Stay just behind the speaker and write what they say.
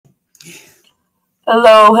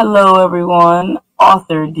Hello, everyone.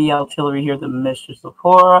 Author D.L. Tillery here, the Mistress of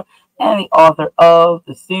Horror, and the author of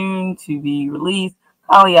the soon-to-be released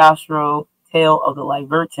Caliostro, Tale of the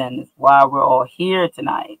Libertin. Is why we're all here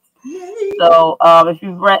tonight. Yay. So, if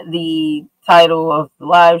you've read the title of the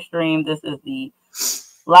live stream, this is the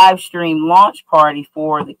live stream launch party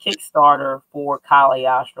for the Kickstarter for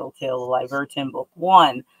Caliostro, Tale of the Libertin, Book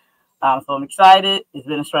 1. So I'm excited. It's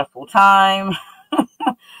been a stressful time.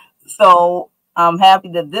 So I'm happy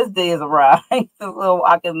that this day has arrived so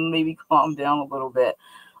I can maybe calm down a little bit.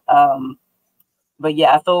 But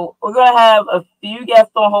yeah, so we're going to have a few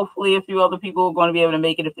guests on. Hopefully a few other people are going to be able to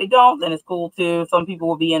make it. If they don't, then it's cool too. Some people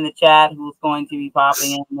will be in the chat who's going to be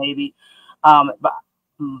popping in maybe.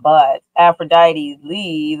 But Aphrodite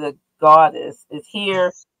Lee, the goddess, is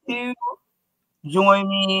here to join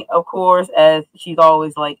me, of course, as she's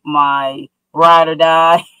always like my ride or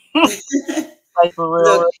die. Like for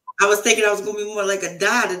real. Look, I was thinking I was going to be more like a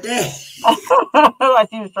die today. Like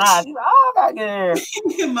she was trying. She's like, oh, I got good.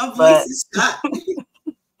 My voice is shot.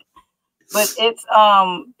 But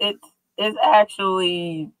it's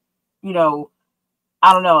actually, you know,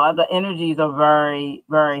 I don't know. The energies are very,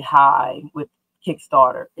 very high with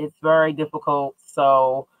Kickstarter. It's very difficult.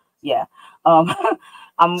 So yeah, I'm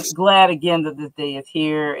glad again that this day is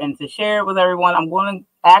here and to share it with everyone. I'm going to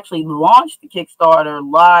actually launch the Kickstarter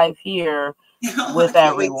live here with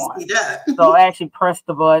everyone. So I actually pressed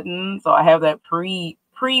the button. So I have that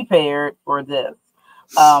prepared for this.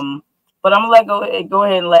 But I'm gonna go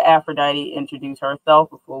ahead and let Aphrodite introduce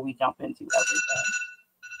herself before we jump into everything.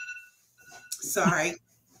 Sorry.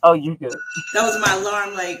 Oh, you're good. That was my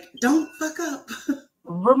alarm, like, don't fuck up.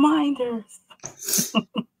 Reminders.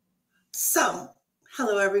 So,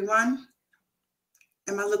 hello everyone.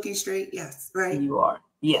 Am I looking straight? Yes, right? You are.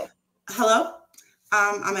 Yes. Hello.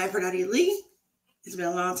 I'm Aphrodite Lee. It's been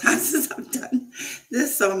a long time since I've done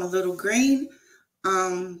this, so I'm a little green.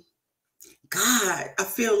 God, I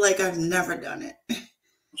feel like I've never done it.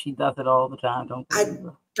 She does it all the time. I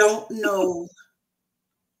don't know.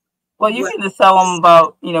 Well, you can just tell them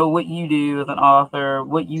about, you know, what you do as an author,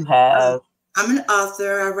 what you have. I'm an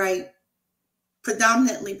author. I write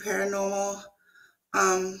predominantly paranormal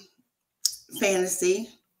fantasy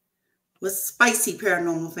with spicy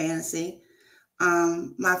paranormal fantasy.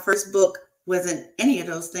 My first book wasn't any of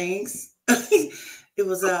those things. It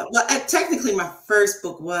was technically my first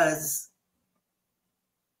book was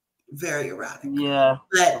very erotic. Yeah.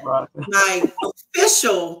 But erotic. My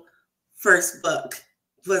official first book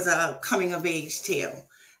was a coming of age tale,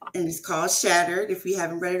 and it's called Shattered. If you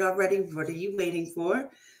haven't read it already, what are you waiting for?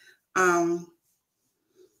 I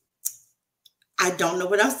don't know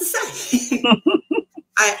what else to say.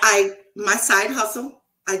 My side hustle,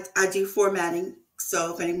 I do formatting.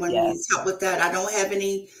 So if anyone needs help with that, I don't have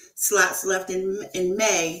any slots left in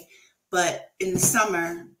May, but in the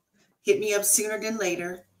summer, hit me up sooner than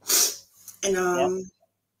later. And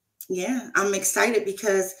yeah, I'm excited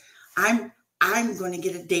because I'm going to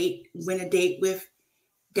get win a date with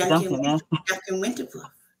Duncan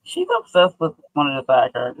Winterfluff. She's obsessed with one of the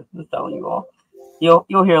side characters. Just telling you all. You'll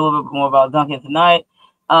hear a little bit more about Duncan tonight.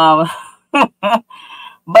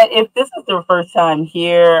 But if this is your first time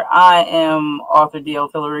here, I am author D.L.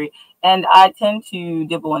 Tillery, and I tend to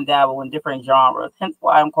dibble and dabble in different genres. Hence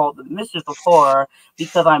why I'm called the Mistress of Horror,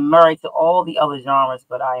 because I'm married to all the other genres,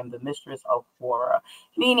 but I am the Mistress of Horror,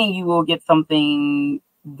 meaning you will get something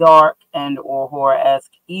dark and or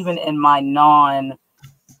horror-esque, even in my non-dark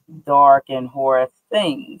and horror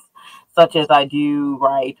things, such as I do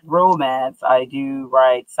write romance, I do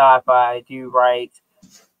write sci-fi, I do write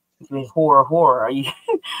horror.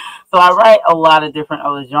 So I write a lot of different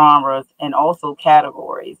other genres and also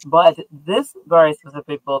categories. But this very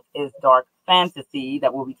specific book is dark fantasy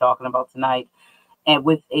that we'll be talking about tonight, and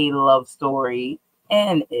with a love story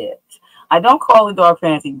in it. I don't call it dark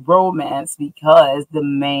fantasy romance because the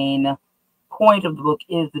main point of the book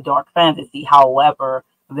is the dark fantasy. However,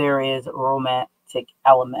 there is romantic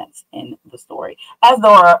elements in the story, as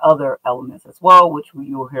there are other elements as well, which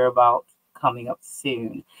you will hear about coming up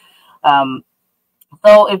soon.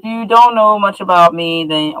 So if you don't know much about me,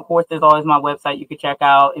 then of course there's always my website you can check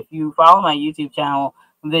out. If you follow my YouTube channel,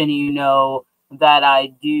 then you know that I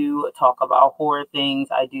do talk about horror things.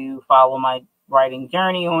 I do follow my writing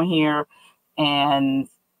journey on here and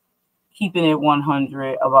keeping it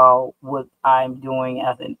 100 about what I'm doing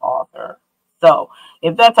as an author. So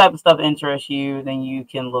if that type of stuff interests you, then you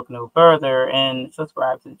can look no further and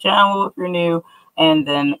subscribe to the channel if you're new, and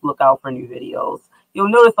then look out for new videos. You'll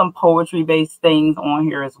notice some poetry-based things on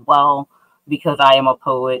here as well, because I am a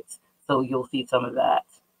poet, so you'll see some of that.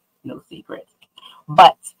 No secret.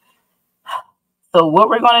 But So what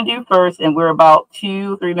we're going to do first, and we're about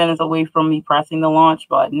 2-3 minutes away from me pressing the launch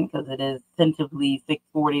button because it is tentatively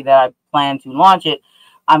 6:40 that I plan to launch it.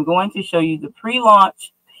 I'm going to show you the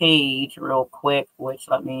pre-launch page real quick, which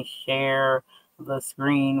let me share the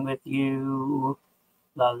screen with you.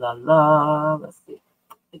 La la la. Let's see.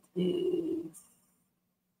 It is.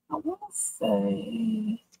 I want to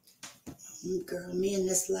say. Girl, me and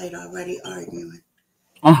this light already arguing.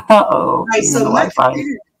 Oh, right. So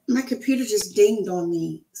my computer just dinged on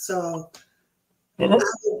me. So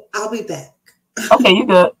I'll be back. Okay, you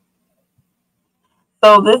good.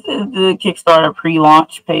 So this is the Kickstarter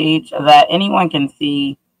pre-launch page that anyone can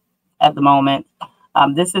see at the moment.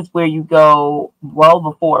 This is where you go well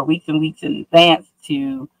before, weeks and weeks in advance,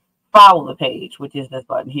 to follow the page, which is this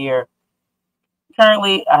button here.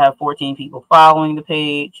 Currently, I have 14 people following the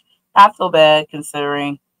page. Not so bad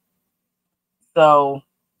considering. So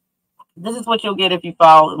this is what you'll get if you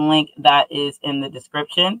follow the link that is in the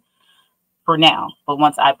description for now. But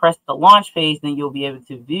once I press the launch page, then you'll be able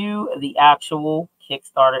to view the actual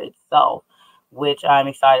Kickstarter itself, which I'm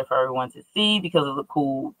excited for everyone to see because of the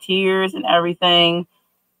cool tiers and everything.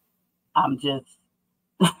 I'm just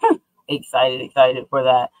excited for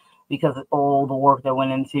that because of all the work that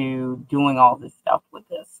went into doing all this stuff with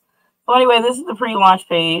this. So anyway, this is the pre-launch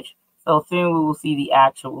page. So soon we will see the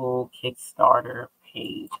actual Kickstarter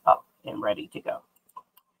page up and ready to go.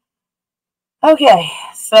 Okay,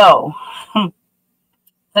 so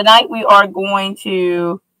tonight we are going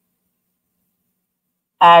to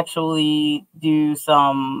actually do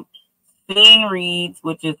some scene reads,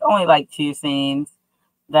 which is only like 2 scenes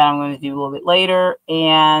that I'm going to do a little bit later.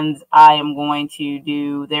 And I am going to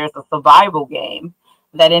do, there's a survival game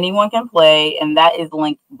that anyone can play, and that is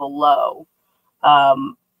linked below.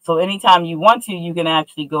 So anytime you want to, you can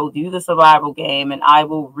actually go do the survival game, and I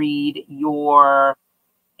will read your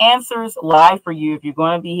answers live for you if you're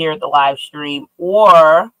going to be here at the live stream,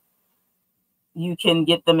 or you can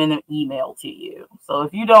get them in an email to you. So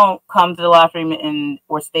if you don't come to the live stream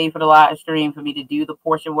or stay for the live stream for me to do the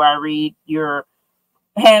portion where I read your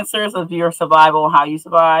answers of your survival and how you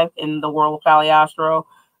survive in the world of Caliostro,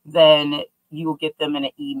 then you will get them in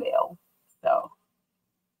an email. So,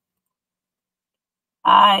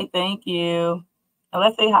 hi, thank you. And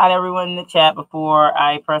let's say hi to everyone in the chat before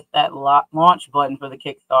I press that launch button for the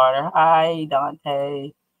Kickstarter. Hi,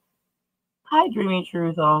 Dante. Hi, Dreaming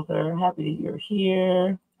Truth Author. Happy that you're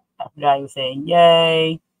here. Happy that you were saying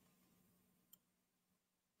yay.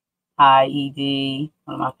 Hi, ED,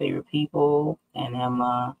 one of my favorite people. And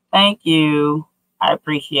Emma, thank you. I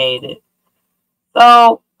appreciate it.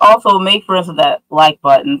 So, also make for instance that like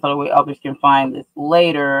button so that way others can find this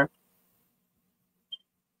later.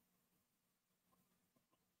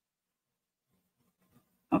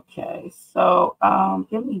 Okay, so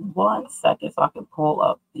give me 1 second so I can pull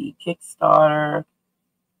up the Kickstarter.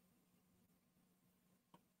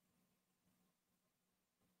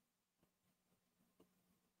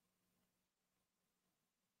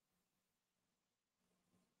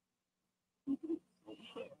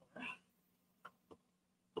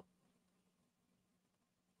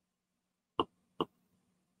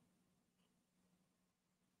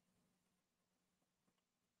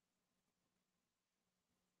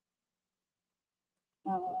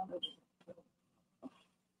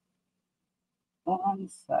 One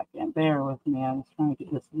second, bear with me. I'm trying to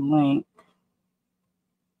get this link.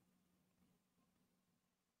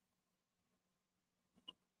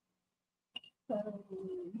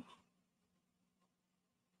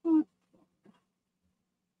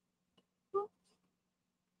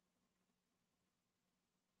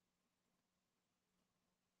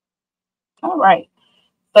 All right.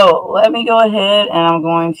 So let me go ahead and I'm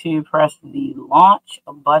going to press the launch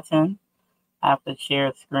button. I have to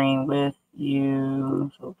share screen with you.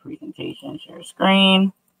 So presentation, share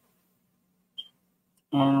screen.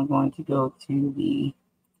 And I'm going to go to the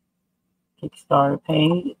Kickstarter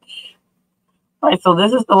page. All right, so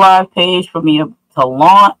this is the live page for me to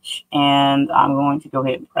launch. And I'm going to go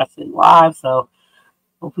ahead and press it live. So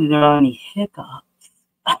hopefully there aren't any hiccups.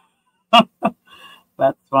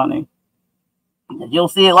 That's funny. You'll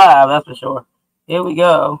see it live, that's for sure. Here we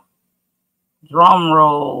go. Drum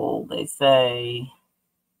roll, they say.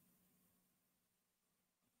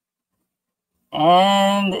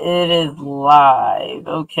 And it is live.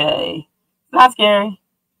 Okay. It's not scary.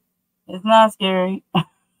 It's not scary.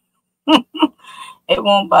 It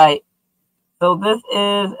won't bite. So this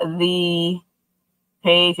is the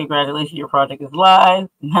page. Congratulations, your project is live.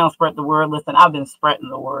 Now spread the word. Listen, I've been spreading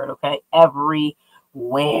the word, okay?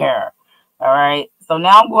 Everywhere. All right. So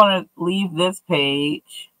now I'm going to leave this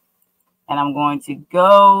page. And I'm going to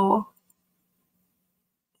go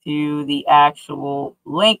to the actual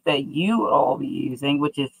link that you would all be using,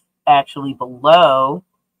 which is actually below.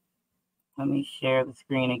 Let me share the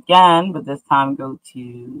screen again, but this time go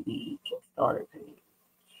to the Kickstarter page.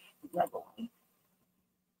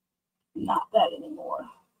 Not that anymore.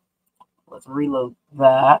 Let's reload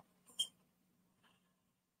that.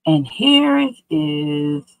 And here it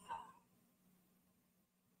is.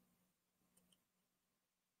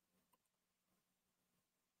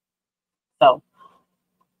 So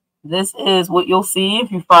this is what you'll see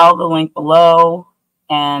if you follow the link below.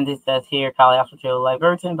 And it says here, Caliostro Tale Live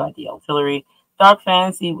Version by D.L. Tillery. Dark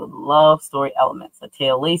fantasy with love story elements. A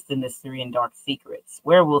tale laced in mystery and dark secrets.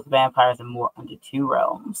 Werewolves, vampires, and more under 2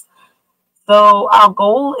 realms. So our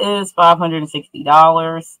goal is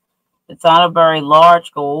 $560. It's not a very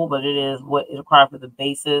large goal, but it is what is required for the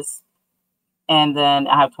basis. And then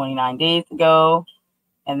I have 29 days to go.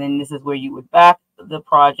 And then this is where you would back the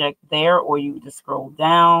project there, or you would just scroll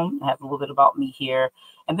down. It has a little bit about me here.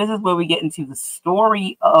 And this is where we get into the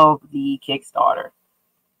story of the Kickstarter.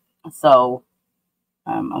 So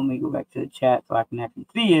I'm going to go back to the chat so I can actually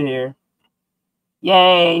see it here.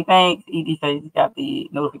 Yay, thanks. Edie says he's got the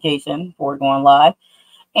notification for it going live.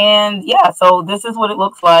 And yeah, so this is what it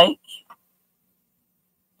looks like.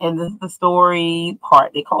 And this is the story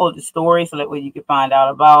part. They call it the story so that way you can find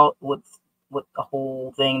out about what the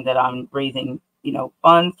whole thing that I'm raising,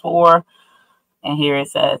 funds for. And here it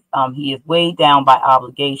says, he is weighed down by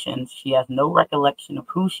obligations. She has no recollection of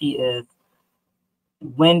who she is.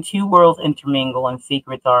 When 2 worlds intermingle and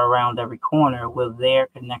secrets are around every corner, will their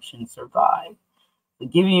connection survive? So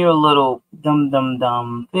giving you a little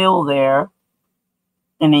dum feel there.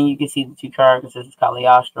 And then you can see the 2 characters. This is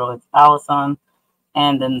Caliostro, it's Allison,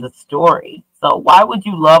 and then the story. So why would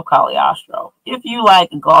you love Caliostro? If you like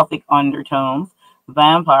gothic undertones,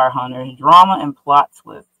 vampire hunters, drama and plot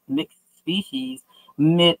twists, mixed species,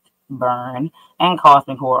 myth burn, and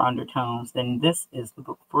cosmic horror undertones, then this is the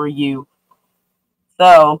book for you.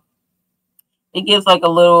 So it gives like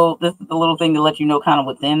this is the little thing to let you know kind of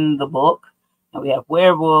within the book. And we have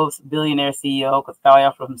werewolves, billionaire CEO, because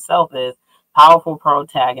Caliostro himself is powerful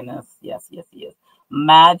protagonist. Yes, he is.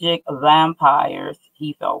 Magic, vampires,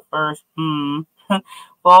 he fell first.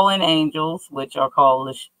 Fallen angels, which are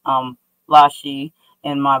called Lashi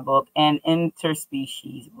in my book, and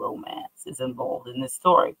interspecies romance is involved in this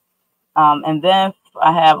story. And then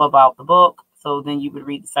I have about the book. So then you would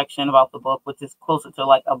read the section about the book, which is closer to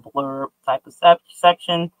like a blurb type of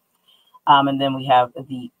section. And then we have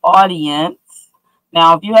the audience.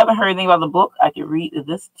 Now, if you haven't heard anything about the book, I can read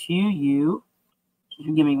this to you. If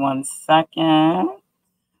you give me 1 second.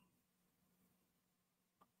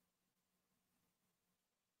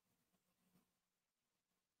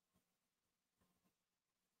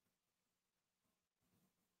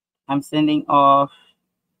 I'm sending off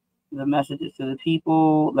the messages to the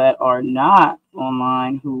people that are not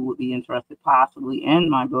online who would be interested possibly in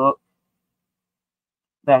my book,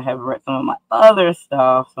 that have read some of my other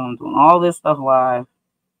stuff. So I'm doing all this stuff live.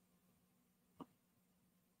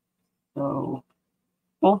 So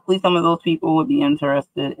hopefully some of those people would be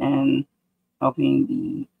interested in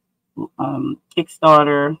helping the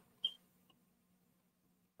Kickstarter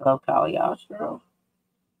of Caliostro,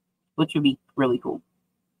 which would be really cool.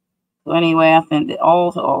 So anyway, I sent it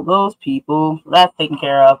all to all those people. So that's taken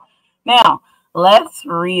care of. Now, let's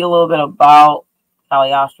read a little bit about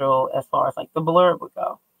Caliostro as far as like the blurb would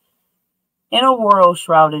go. In a world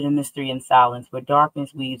shrouded in mystery and silence, where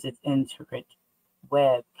darkness weaves its intricate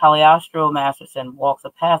web, Caliostro Masterson walks a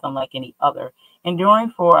path unlike any other. Enduring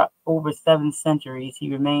for over 7 centuries, he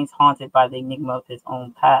remains haunted by the enigma of his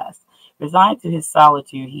own past. Resigned to his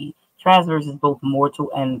solitude, he traverses both mortal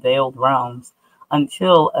and veiled realms,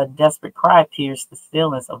 until a desperate cry pierced the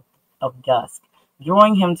stillness of dusk,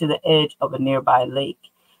 drawing him to the edge of a nearby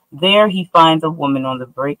lake. There he finds a woman on the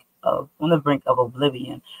brink of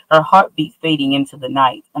oblivion, her heartbeat fading into the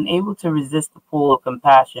night. Unable to resist the pull of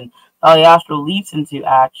compassion, Caliostro leaps into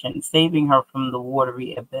action, saving her from the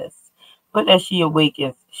watery abyss. But as she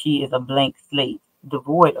awakens, she is a blank slate,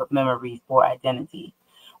 devoid of memories or identity.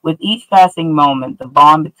 With each passing moment, the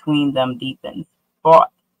bond between them deepens.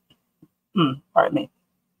 Fraught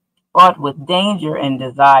with danger and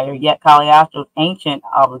desire, yet Caliostro's ancient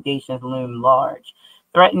obligations loom large,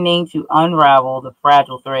 threatening to unravel the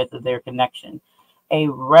fragile threads of their connection.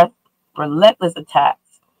 Relentless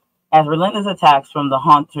attacks from the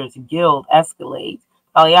Haunters Guild escalate,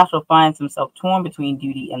 Caliostro finds himself torn between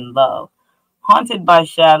duty and love. Haunted by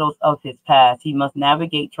shadows of his past, he must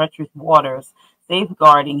navigate treacherous waters,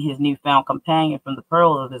 safeguarding his newfound companion from the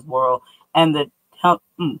perils of his world and the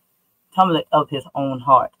tumult of his own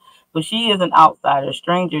heart. but she is an outsider,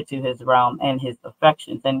 stranger to his realm and his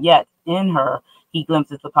affections, and yet in her he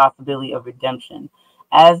glimpses the possibility of redemption.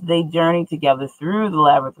 As they journey together through the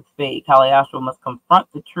labyrinth of fate, Caliostro must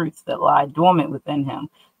confront the truths that lie dormant within him,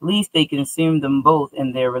 lest they consume them both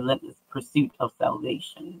in their relentless pursuit of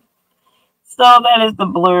salvation. So that is the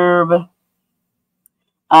blurb,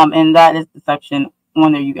 and that is the section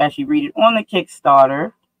on there. You actually read it on the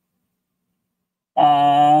Kickstarter,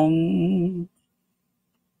 and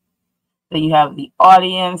then you have the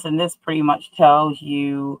audience, and this pretty much tells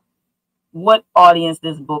you what audience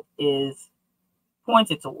this book is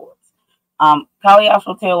pointed towards.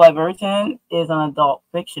 Caliostro Tale Liberton is an adult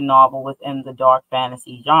fiction novel within the dark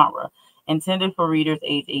fantasy genre, intended for readers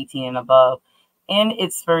age 18 and above. In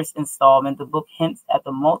its first installment, the book hints at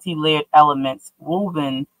the multi-layered elements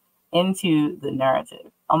woven into the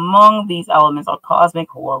narrative. Among these elements are cosmic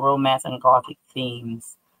horror, romance, and gothic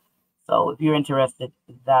themes. So if you're interested,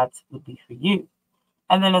 that would be for you.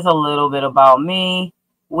 And then there's a little bit about me,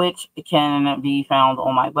 which can be found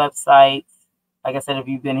on my website. Like I said, if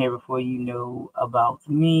you've been here before, you know about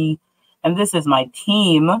me. And this is my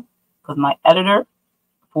team, because my editor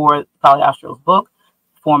for Caliostro's book,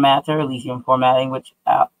 formatter, Elysium Formatting, which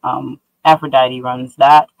Aphrodite runs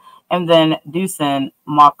that. And then Dusan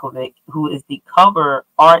Markovic, who is the cover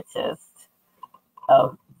artist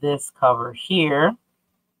of this cover here.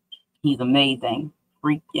 He's amazing,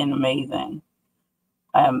 freaking amazing.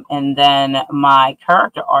 And then my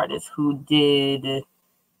character artist who did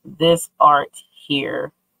this art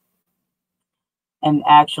here, and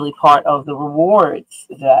actually part of the rewards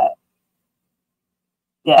that,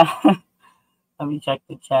 yeah, let me check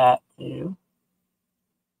the chat too.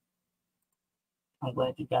 I'm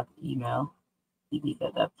glad you got the email. He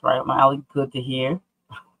said that's right up my alley. Good to hear.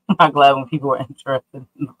 I'm glad when people are interested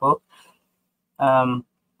in the book.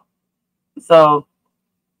 So,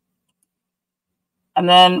 and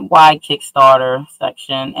then why Kickstarter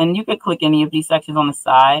section. And you can click any of these sections on the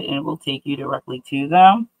side and it will take you directly to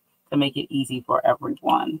them to make it easy for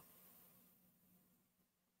everyone.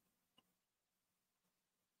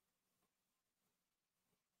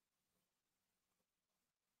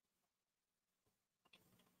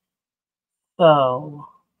 So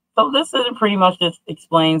this is pretty much just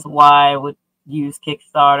explains why I would use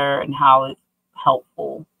Kickstarter and how it's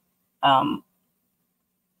helpful. And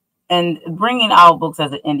bringing out books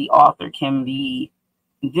as an indie author can be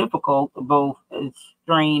difficult, both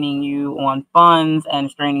straining you on funds and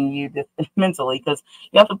straining you mentally, because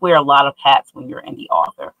you have to wear a lot of hats when you're an indie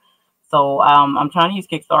author. So I'm trying to use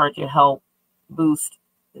Kickstarter to help boost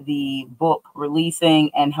the book releasing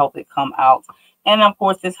and help it come out. And of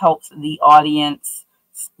course, this helps the audience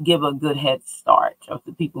give a good head start of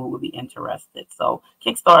the people who would be interested. So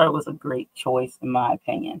Kickstarter was a great choice, in my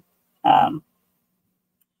opinion.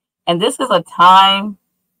 And this is a time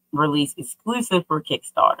release exclusive for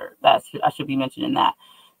Kickstarter. I should be mentioning that.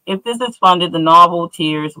 If this is funded, the novel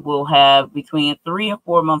tiers will have between 3 and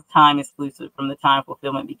 4 months time exclusive from the time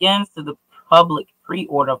fulfillment begins to the public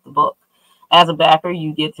pre-order of the book. As a backer,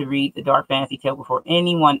 you get to read the dark fantasy tale before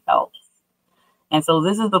anyone else. And so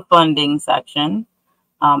this is the funding section,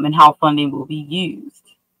 and how funding will be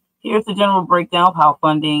used. Here's the general breakdown of how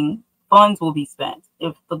funds will be spent.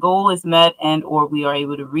 If the goal is met and or we are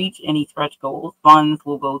able to reach any stretch goals, funds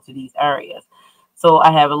will go to these areas. So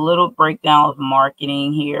I have a little breakdown of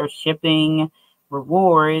marketing here, shipping,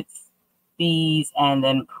 rewards, fees, and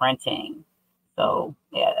then printing. So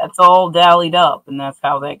yeah, that's all tallied up, and that's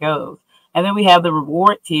how that goes. And then we have the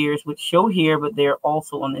reward tiers, which show here, but they're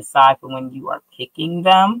also on this side for when you are picking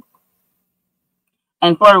them.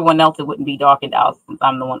 And for everyone else, it wouldn't be darkened out. Since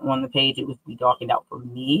I'm the one on the page, it would be darkened out for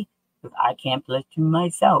me, because I can't pledge to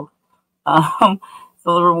myself. So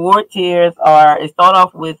the reward tiers it start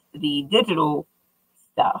off with the digital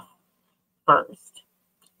stuff first.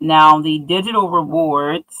 Now, the digital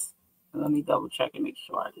rewards, let me double check and make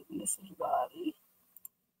sure I didn't miss anybody.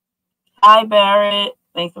 Hi, Barrett.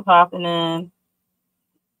 Thanks for popping in.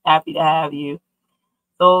 Happy to have you.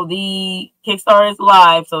 So the Kickstarter is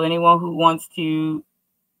live, so anyone who wants to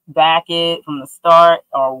back it from the start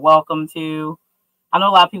are welcome to. I know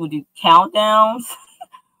a lot of people do countdowns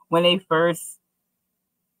when they first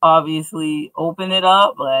obviously open it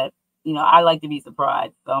up, but you know, I like to be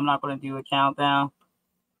surprised, so I'm not going to do a countdown.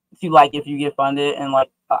 If you get funded in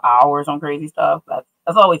like an hour or some crazy stuff,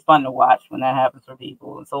 that's always fun to watch when that happens for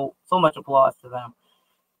people, and so much applause to them.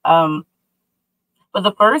 But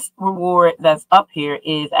the first reward that's up here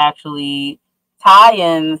is actually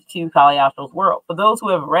tie-ins to Caliostro's world. For those who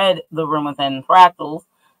have read The Room Within Fractals,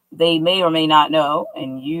 they may or may not know,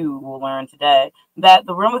 and you will learn today, that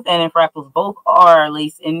the Room Within and Fractals both are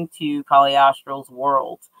laced into Caliostro's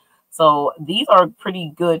world. So these are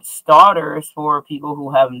pretty good starters for people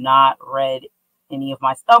who have not read any of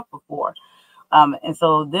my stuff before. And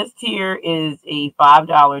so this tier is a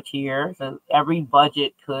 $5 tier. So every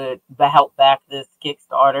budget could help back this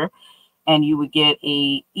Kickstarter. And you would get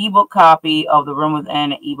a ebook copy of The Room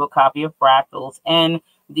Within, an ebook copy of Fractals, and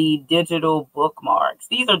the digital bookmarks.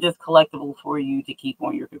 These are just collectibles for you to keep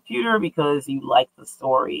on your computer because you like the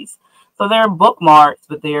stories. So they're bookmarks,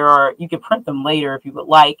 but you can print them later if you would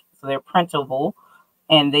like. So they're printable,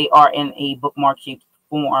 and they are in a bookmark shaped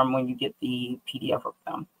form when you get the PDF of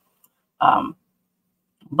them.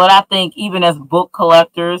 But I think even as book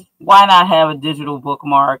collectors, why not have a digital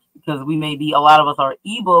bookmark? Because a lot of us are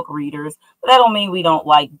ebook readers, but that don't mean we don't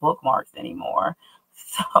like bookmarks anymore.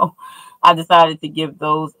 So I decided to give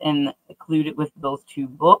those and include it with those two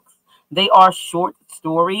books. They are short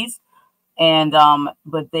stories, and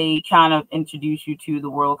but they kind of introduce you to the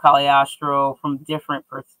world of Caliostro from different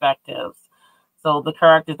perspectives. So the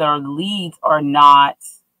characters that are the leads are not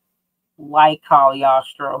like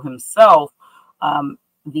Caliostro himself.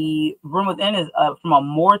 The Room Within is from a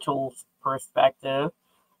mortal's perspective,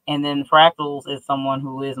 and then Fractals is someone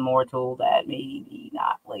who is mortal that maybe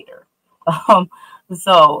not later.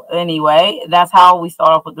 So anyway, that's how we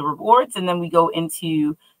start off with the rewards, and then we go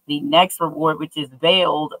into the next reward, which is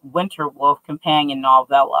Veiled Winterwolf Companion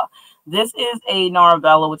Novella. This is a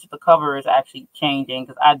novella, which the cover is actually changing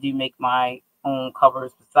because I do make my own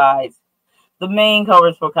covers besides the main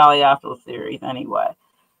covers for Caliostro series anyway.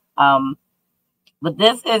 But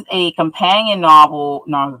this is a companion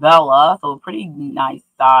novella, so pretty nice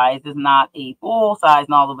size. It's not a full-size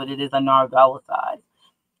novel, but it is a novella size.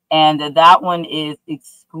 And that one is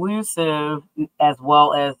exclusive as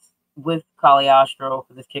well as with Caliostro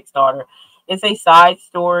for this Kickstarter. It's a side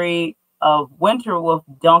story of Winterwolf,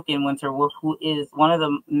 Duncan Winterwolf, who is one of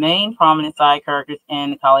the main prominent side characters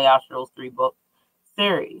in Caliostro's 3-book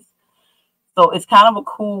series. So it's kind of a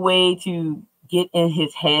cool way to get in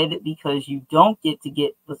his head because you don't get to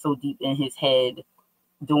get so deep in his head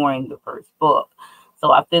during the first book.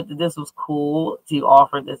 So I think that this was cool to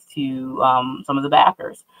offer this to some of the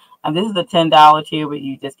backers. And this is a $10 tier, but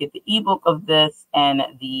you just get the ebook of this and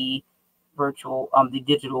the the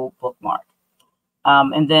digital bookmark.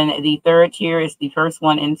 And then the third tier is the first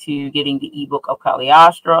one into getting the ebook of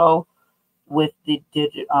Caliostro with the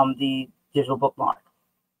digital bookmark.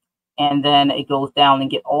 And then it goes down and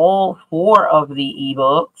get all 4 of the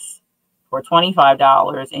ebooks for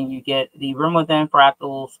 $25, and you get the Room Within,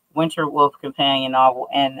 Fractals, Winterwolf Companion Novel,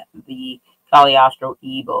 and the Caliostro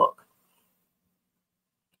ebook.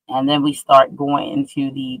 And then we start going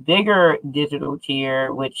into the bigger digital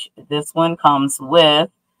tier, which this one comes with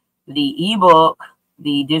the ebook,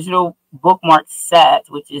 the digital bookmark set,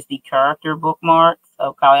 which is the character bookmarks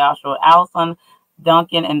of Caliostro, Allison,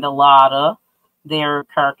 Duncan, and Delata. Their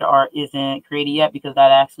character art isn't created yet because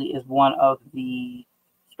that actually is one of the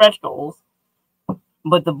stretch goals.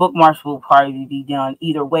 But the bookmarks will probably be done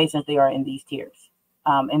either way since they are in these tiers.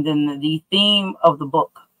 And then the theme of the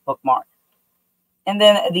bookmark. And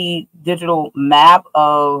then the digital map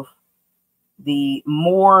of the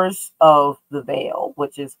Moors of the Vale,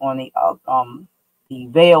 which is on the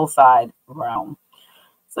Vale side realm.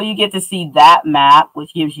 So you get to see that map,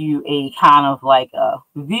 which gives you a kind of like a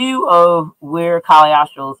view of where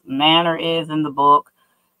Caliostro's manor is in the book,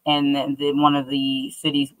 and then one of the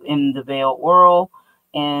cities in the Vale world,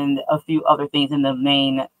 and a few other things in the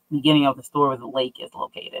main beginning of the story where the lake is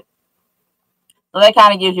located. So that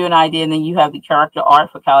kind of gives you an idea. And then you have the character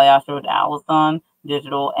art for Caliostro and Allison,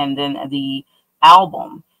 digital, and then the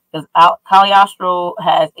album. Because Caliostro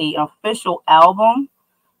has an official album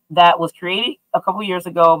that was created a couple years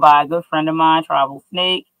ago by a good friend of mine, Tribal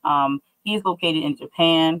Snake. He is located in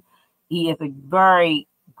Japan. He is a very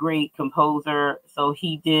great composer. So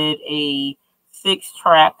he did a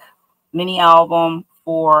 6-track mini album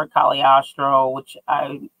for Caliostro, which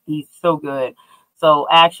he's so good. So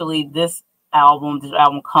actually this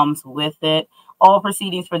album comes with it. All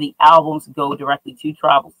proceedings for the albums go directly to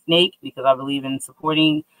Tribal Snake because I believe in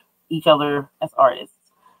supporting each other as artists.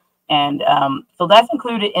 And so that's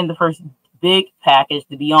included in the first big package,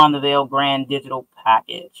 the Beyond the Veil Grand Digital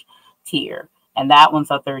Package tier. And that one's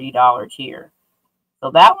a $30 tier.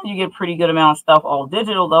 So that one you get a pretty good amount of stuff, all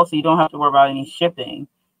digital though, so you don't have to worry about any shipping.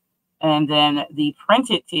 And then the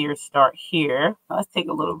printed tiers start here. Let's take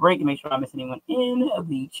a little break and make sure I don't miss anyone in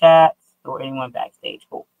the chat or anyone backstage.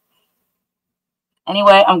 Cool.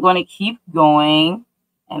 Anyway, I'm going to keep going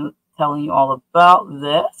and telling you all about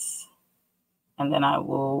this. and then I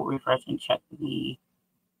will refresh and check the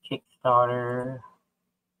Kickstarter.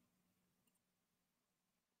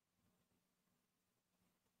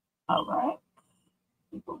 All right.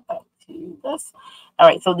 Go back to this. All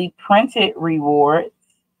right, so the printed rewards,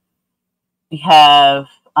 we have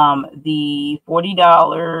the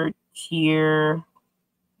 $40 tier.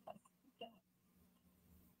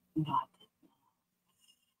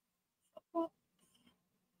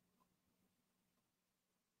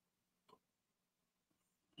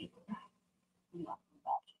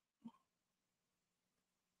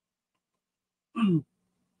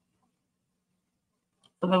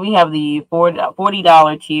 So then we have the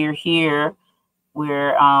 $40 tier here,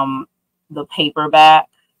 where the paperback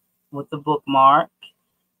with the bookmark,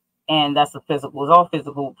 and that's a physical. It's all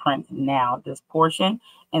physical print now, this portion.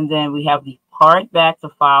 And then we have the hardback to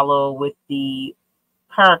follow with the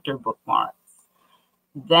character bookmarks.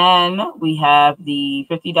 Then we have the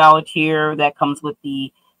 $50 tier that comes with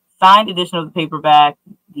the signed edition of the paperback,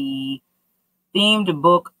 the themed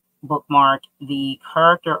book bookmark, the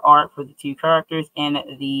character art for the 2 characters, and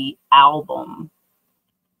the album.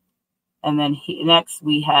 And then next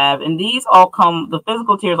we have, and these all come, the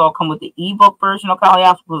physical tiers all come with the ebook version of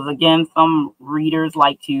Caliostro, because again, some readers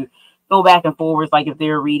like to go back and forwards. Like if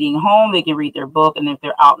they're reading home, they can read their book, and if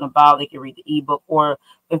they're out and about, they can read the ebook. Or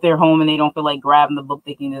if they're home and they don't feel like grabbing the book,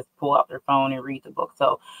 they can just pull out their phone and read the book.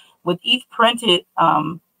 So with each printed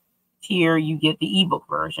tier, you get the ebook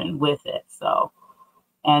version with it. So,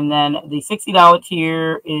 and then the $60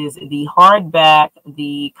 tier is the hardback,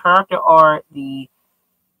 the character art, the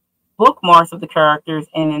bookmarks of the characters,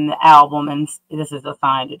 and in the album, and this is a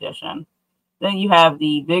signed edition. Then you have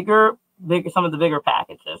the bigger, some of the bigger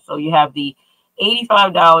packages. So you have the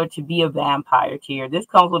 $85 to be a vampire tier. This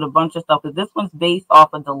comes with a bunch of stuff, but this one's based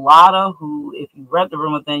off of Delata, who, if you read The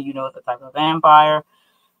Room Within, you know it's a type of vampire,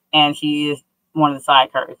 and she is one of the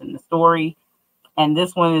side characters in the story. And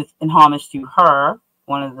this one is in homage to her,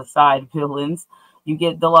 one of the side villains. You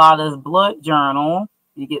get Delata's blood journal.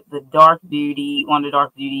 You get the Dark Beauty, one of the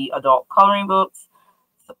Dark Beauty adult coloring books,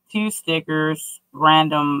 2 stickers,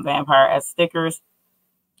 random vampire as stickers,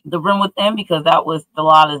 The Room Within, because that was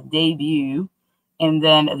Delata's debut, and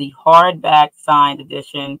then the hardback signed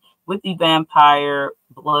edition with the vampire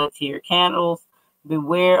blood tier candles,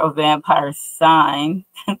 Beware of Vampire sign,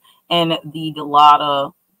 and the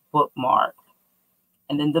Delata bookmark.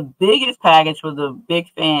 And then the biggest package for the big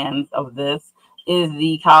fans of this is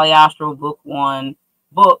the Caliostro Book 1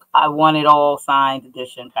 book, I Want It All signed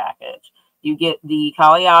edition package. You get the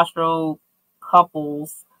Caliostro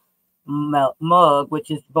couples mug,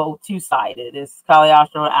 which is both 2-sided. It's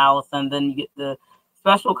Caliostro and Allison. Then you get the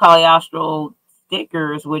special Caliostro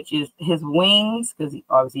stickers, which is his wings, because he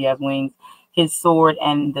obviously has wings, his sword,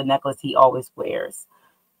 and the necklace he always wears.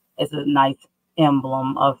 It's a nice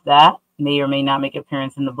emblem of that. May or may not make an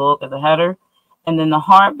appearance in the book as a header. And then the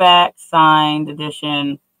hardback signed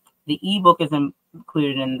edition, the ebook is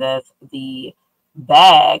included in this. The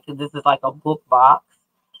bag, this is like a book box.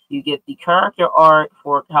 You get the character art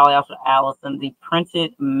for Caliostro Allison, the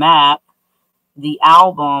printed map, the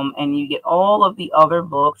album, and you get all of the other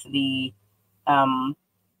books, the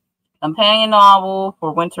companion novel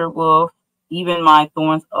for Winter Wolf, even my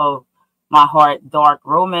Thorns of My Heart dark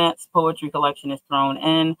romance poetry collection is thrown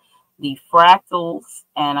in, the fractals,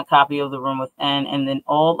 and a copy of The Room Within, and then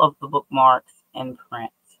all of the bookmarks in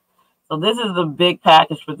print. So this is the big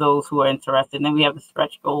package for those who are interested. And then we have the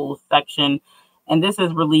stretch goals section. And this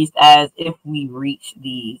is released as if we reach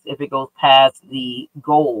these, if it goes past the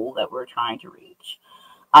goal that we're trying to reach.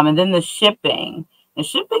 And then the shipping. The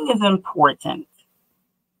shipping is important.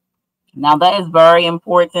 Now that is very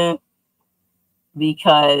important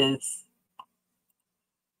because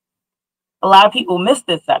a lot of people miss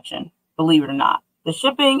this section, believe it or not. The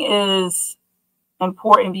shipping is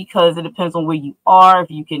important because it depends on where you are,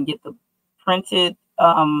 if you can get the printed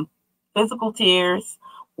physical tiers,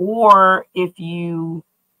 or if you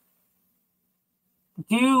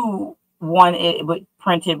do want it but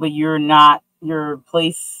printed, but you're not, your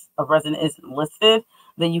place of residence isn't listed,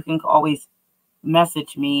 then you can always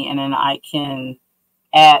message me and then I can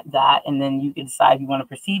add that, and then you can decide if you want to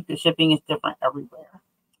proceed. The shipping is different everywhere.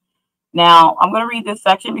 Now, I'm going to read this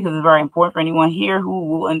section because it's very important for anyone here who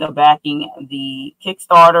will end up backing the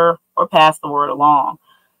Kickstarter or pass the word along.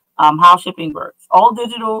 How shipping works. All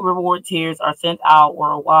digital reward tiers are sent out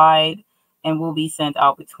worldwide and will be sent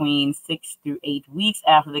out between 6 to 8 weeks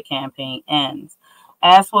after the campaign ends.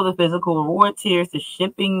 As for the physical reward tiers, the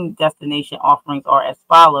shipping destination offerings are as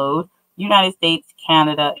follows: United States,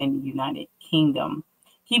 Canada, and United Kingdom.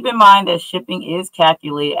 Keep in mind that shipping is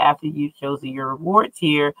calculated after you've chosen your reward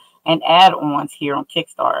tier and add-ons here on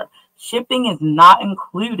Kickstarter. Shipping is not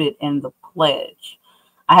included in the pledge.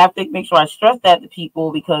 I have to make sure I stress that to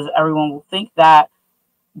people because everyone will think that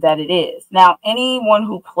it is. Now, anyone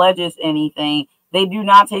who pledges anything, they do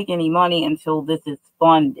not take any money until this is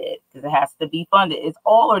funded, because it has to be funded. It's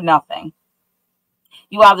all or nothing.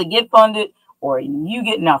 You either get funded or you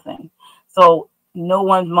get nothing. So no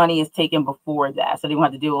one's money is taken before that. So they don't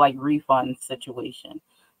have to deal with like refund situation.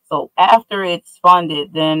 So after it's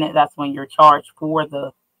funded, then that's when you're charged for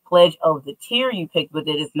the pledge of the tier you picked, but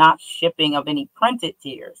it is not shipping of any printed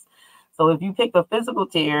tiers. So if you pick a physical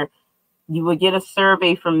tier, you would get a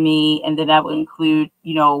survey from me, and then that would include,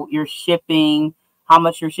 you know, your shipping, how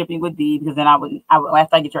much your shipping would be, because then I would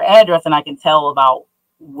after I get your address, and I can tell about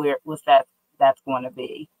what's that's going to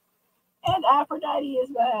be. And Aphrodite is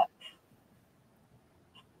back.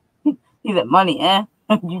 He's at money, eh?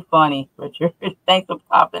 You funny, Richard. Thanks for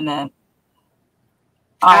popping in.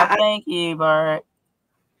 Oh, thank you, Bert.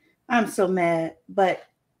 I'm so mad, but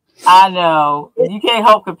I know. You can't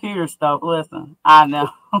help computer stuff. Listen, I know.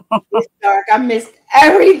 It's dark. I missed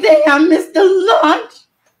everything. I missed the lunch.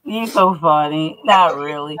 You so funny. Not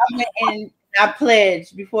really. I went and I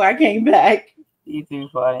pledged before I came back. You too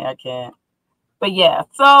funny. I can't. But yeah,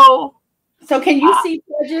 so can you see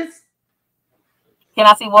pledges? Can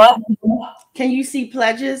I see what? Can you see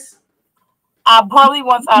pledges? I probably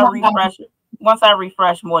once I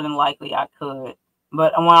refresh, more than likely I could.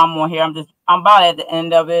 But when I'm on here, I'm about at the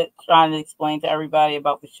end of it, trying to explain to everybody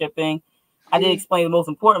about the shipping. I did explain the most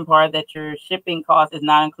important part, that your shipping cost is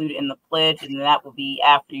not included in the pledge, and that will be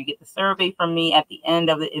after you get the survey from me at the end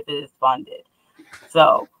of it if it is funded.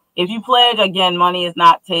 So if you pledge, again, money is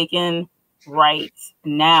not taken right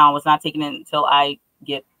now. It's not taken until I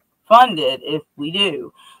get funded, if we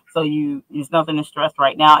do. So there's nothing to stress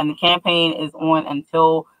right now. And the campaign is on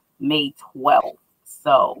until May 12th.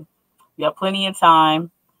 So you have plenty of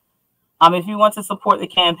time. If you want to support the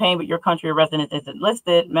campaign but your country of residence isn't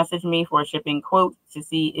listed, message me for a shipping quote to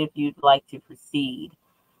see if you'd like to proceed.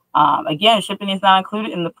 Again, shipping is not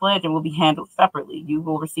included in the pledge and will be handled separately. You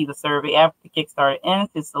will receive a survey after the Kickstarter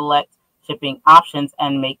ends to select shipping options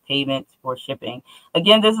and make payments for shipping.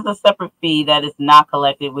 Again, this is a separate fee that is not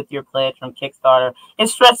collected with your pledge from Kickstarter.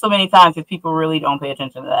 It's stressed so many times because people really don't pay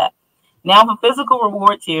attention to that. Now, for physical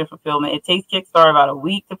reward tier fulfillment, it takes Kickstarter about a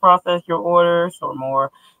week to process your orders or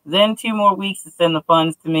more, then 2 more weeks to send the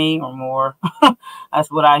funds to me or more.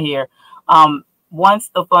 That's what I hear.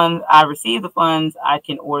 Once I receive the funds, I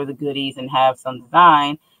can order the goodies and have some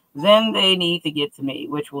design. Then they need to get to me,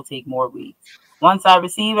 which will take more weeks. Once I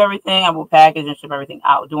receive everything, I will package and ship everything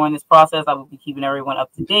out. During this process, I will be keeping everyone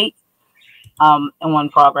up to date and on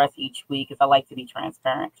progress each week, because I like to be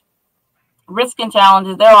transparent. Risk and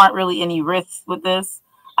challenges. There aren't really any risks with this.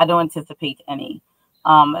 I don't anticipate any.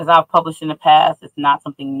 As I've published in the past, it's not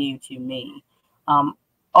something new to me.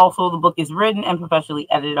 Also, the book is written and professionally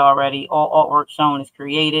edited already. All artwork shown is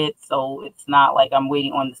created, so it's not like I'm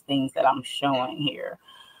waiting on the things that I'm showing here.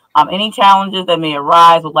 Any challenges that may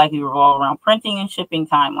arise will likely revolve around printing and shipping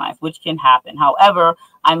timelines, which can happen. However,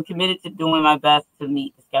 I'm committed to doing my best to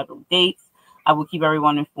meet the scheduled dates. I will keep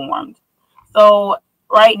everyone informed. So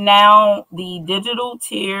right now, the digital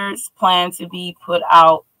tiers plan to be put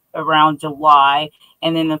out around July,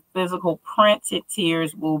 and then the physical printed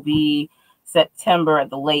tiers will be September at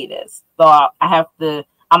the latest. So I'm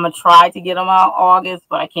going to try to get them out August,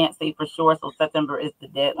 but I can't say for sure. So September is the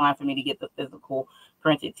deadline for me to get the physical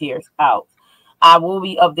printed tiers out. I will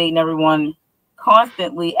be updating everyone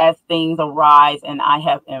constantly as things arise and I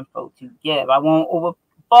have info to give. I won't over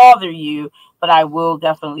bother you, but I will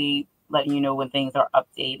definitely let you know when things are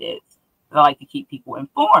updated. I like to keep people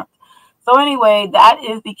informed. So anyway, that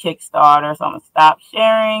is the Kickstarter. So I'm going to stop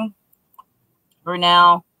sharing for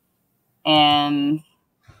now.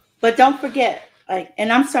 But don't forget,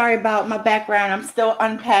 and I'm sorry about my background. I'm still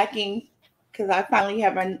unpacking because I finally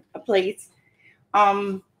have a place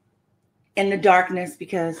in the darkness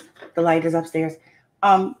because the light is upstairs.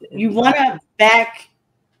 You want to back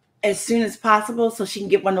as soon as possible so she can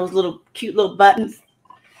get one of those cute little buttons,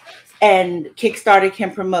 and Kickstarter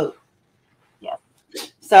can promote. Yeah.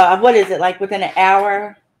 So what is it, like within an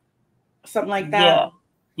hour, something like that?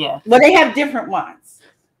 Yeah. Well, they have different ones,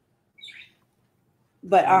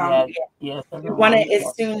 but yes, you want it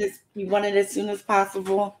as soon as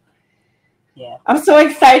possible. Yeah, I'm so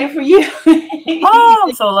excited for you.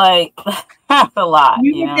 Oh, so that's a lot.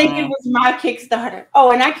 You would think it was my Kickstarter.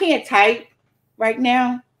 Oh, and I can't type right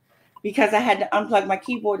now because I had to unplug my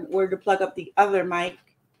keyboard in order to plug up the other mic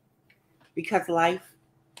because life.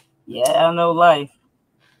 Yeah, I know life.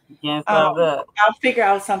 You can't stop that. I'll figure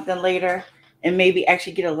out something later. and maybe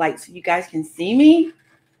actually get a light so you guys can see me.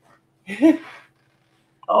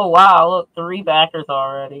 Oh, wow. Look, 3 backers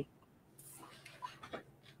already.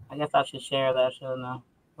 I guess I should share that, shouldn't I?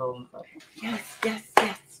 Yes, yes,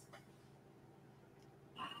 yes.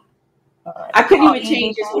 Right. I couldn't even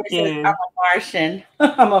change this where it says I'm a Martian.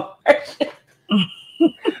 I'm a Martian.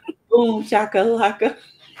 Boom, shakalaka.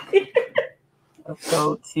 Let's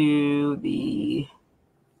go to the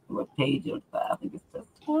what page is that? I think it's this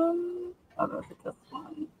one. Oh, no, it's this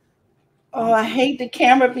one. Oh, I hate the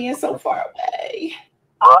camera being so far away.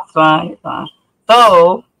 Oh, it's fine. It's fine.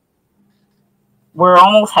 So we're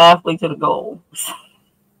almost halfway to the goal.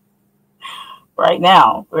 Right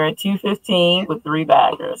now, we're at 215 with 3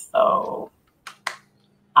 backers. So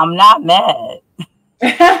I'm not mad.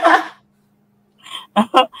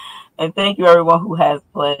 And thank you everyone who has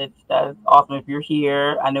pledged. That is awesome. If you're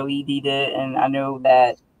here, I know ED did, and I know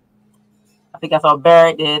that I think I saw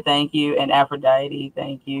Barrett did. Thank you, and Aphrodite.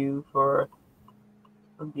 Thank you for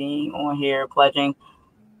being on here pledging.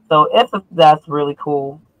 So that's really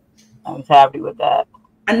cool. I'm happy with that.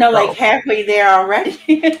 I know, like halfway there already.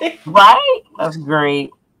 Right? That's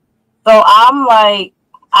great. So I'm like,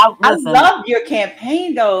 I love your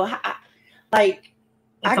campaign though. I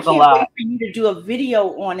can't wait for you to do a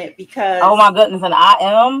video on it because oh my goodness, and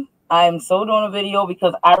I am so doing a video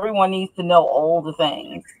because everyone needs to know all the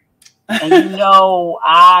things. And you know,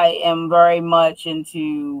 I am very much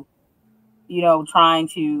into, you know, trying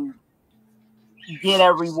to get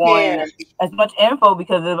everyone as much info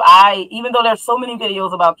because even though there's so many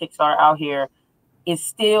videos about Kickstarter out here, it's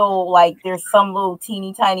still like there's some little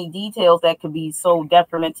teeny tiny details that could be so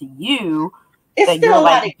detriment to you that you're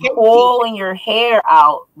like pulling your hair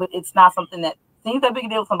out, but it's not something that seems that big a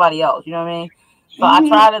deal to somebody else. You know what I mean? So I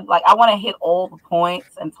try to I want to hit all the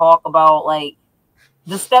points and talk about like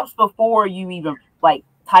the steps before you even like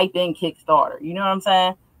type in Kickstarter. You know what I'm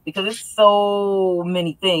saying? Because it's so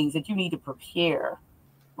many things that you need to prepare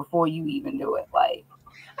before you even do it. Like,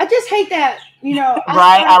 I just hate that, you know.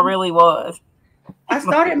 I really was. I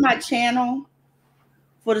started my channel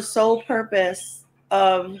for the sole purpose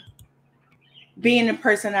of being the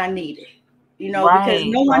person I needed, you know, because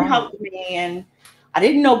no one helped me and I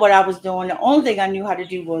didn't know what I was doing. The only thing I knew how to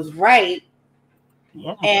do was write.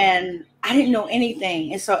 Yeah. And I didn't know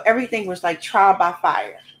anything. And so everything was like trial by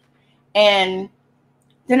fire. And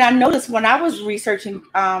then I noticed when I was researching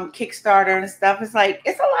Kickstarter and stuff, it's like,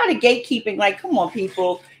 it's a lot of gatekeeping. Like, come on,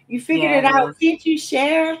 people, you figured it out. Can't you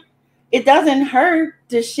share? It doesn't hurt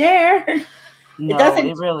to share. No, it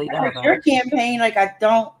doesn't really hurt your campaign. Like, I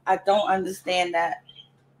don't understand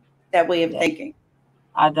that way of thinking.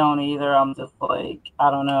 I don't either. I'm just like,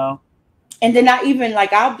 I don't know. And then I even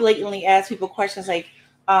like, I'll blatantly ask people questions like,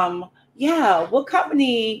 yeah, what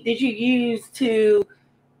company did you use to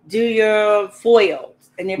do your foils?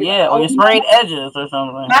 And or your sprayed edges or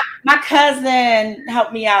something. My cousin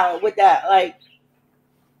helped me out with that. Like,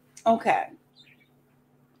 okay.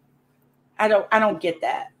 I don't get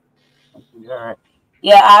that.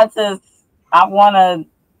 Yeah, I want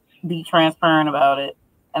to be transparent about it.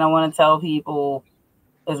 And I want to tell people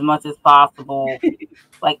as much as possible,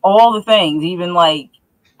 like all the things, even like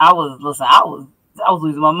I was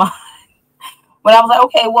losing my mind. But I was like,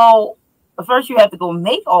 okay, well, first you have to go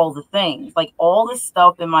make all the things, like all this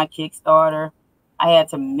stuff in my Kickstarter. I had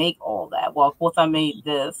to make all that. Well, of course, I made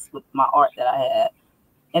this with my art that I had.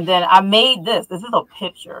 And then I made this. This is a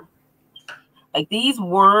picture. Like these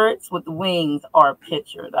words with the wings are a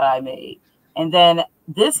picture that I made. And then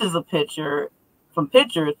this is a picture from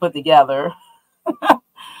pictures put together.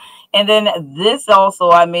 And then this also,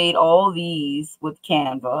 I made all these with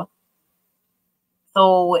Canva.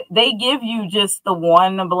 So they give you just the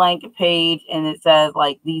one blanket page and it says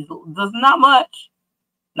like there's not much.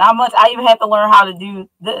 I even had to learn how to do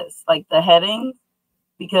this, like the headings,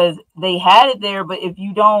 because they had it there. But if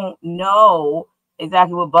you don't know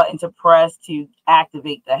exactly what button to press to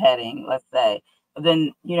activate the heading, let's say,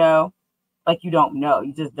 then, you know, like you don't know,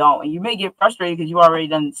 you just don't. And you may get frustrated because you already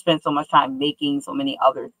done spent so much time making so many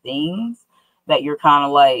other things that you're kind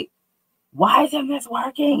of like, why isn't this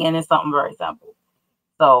working? And it's something very simple.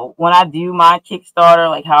 So when I do my Kickstarter,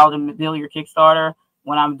 like how to build your Kickstarter,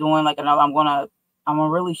 when I'm doing like another, I'm gonna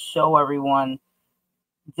really show everyone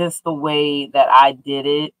just the way that I did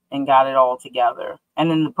it and got it all together. And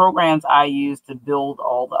then the programs I use to build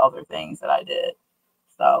all the other things that I did.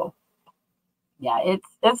 So yeah,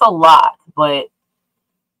 it's a lot, but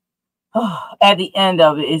at the end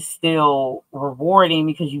of it, it's still rewarding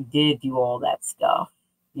because you did do all that stuff,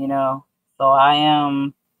 you know? So I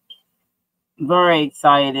am very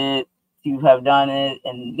excited to have done it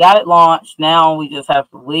and got it launched. Now we just have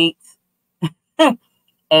to wait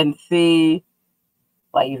and see,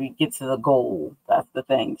 like, if you get to the goal. That's the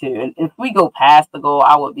thing too. And if we go past the goal,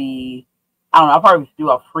 I don't know, I'll probably do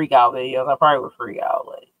a freak out videos. I probably would freak out.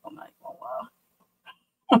 Like, I'm like, oh wow.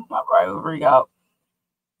 I probably would freak out.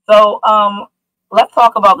 So let's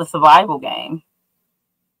talk about the survival game.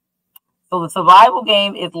 So the survival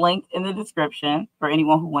game is linked in the description for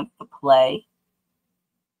anyone who wants to play.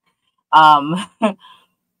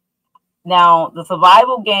 Now, the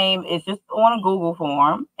survival game is just on a Google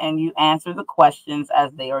form, and you answer the questions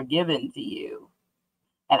as they are given to you.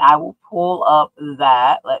 And I will pull up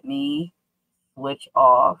that. Let me switch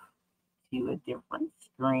off to a different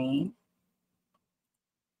screen.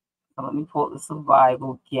 So let me pull up the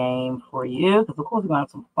survival game for you, because of course we're going to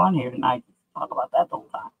have some fun here tonight. Talk about that the whole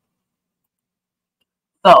time.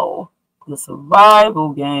 So, the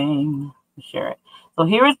survival game. Share it. So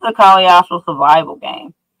here is the Caliostro survival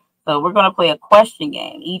game. So we're going to play a question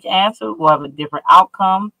game. Each answer will have a different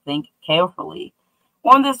outcome. Think carefully.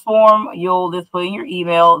 On this form, you'll just put in your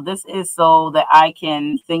email. This is so that I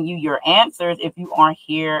can send you your answers if you aren't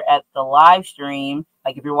here at the live stream.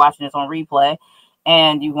 Like if you're watching this on replay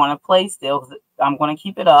and you want to play still, because I'm going to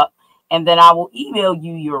keep it up. And then I will email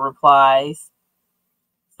you your replies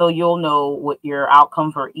so you'll know what your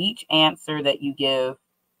outcome for each answer that you give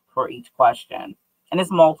for each question. And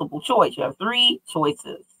it's multiple choice. You have 3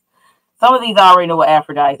 choices. Some of these I already know what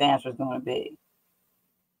Aphrodite's answer is going to be.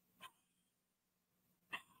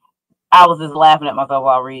 I was just laughing at myself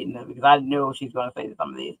while reading it because I know she's going to say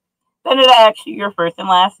some of these. Then it'll ask you your first and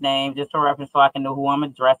last name, just for reference so I can know who I'm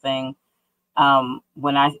addressing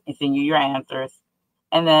when I send you your answers.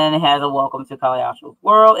 And then it has a welcome to Caliostro's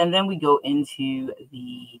world. And then we go into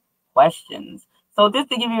the questions. So just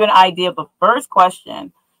to give you an idea of the first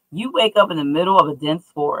question, you wake up in the middle of a dense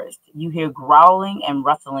forest. You hear growling and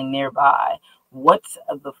rustling nearby. What's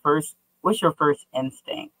your first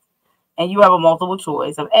instinct? And you have a multiple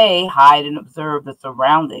choice of A, hide and observe the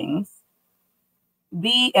surroundings.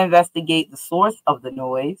 B, investigate the source of the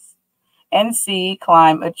noise. And C,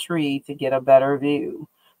 climb a tree to get a better view.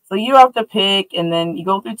 So you have to pick, and then you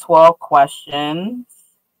go through 12 questions.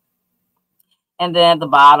 And then at the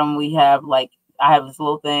bottom, we have I have this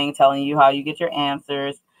little thing telling you how you get your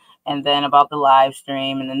answers, and then about the live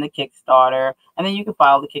stream, and then the Kickstarter. And then you can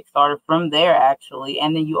file the Kickstarter from there, actually.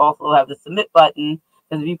 And then you also have the submit button,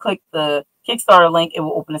 because if you click the Kickstarter link, it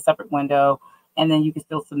will open a separate window, and then you can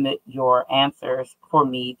still submit your answers for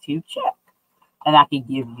me to check. And I can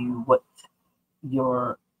give you what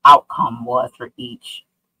your outcome was for each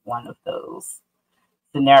one of those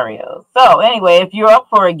scenarios. So anyway, if you're up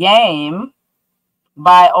for a game,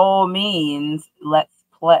 by all means, let's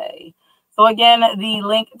play. So again, the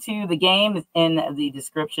link to the game is in the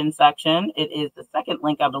description section. It is the second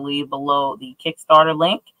link, I believe, below the Kickstarter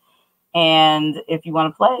link. And if you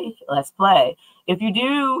want to play, let's play. If you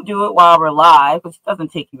do it while we're live, which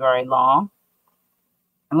doesn't take you very long,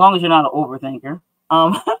 as long as you're not an overthinker,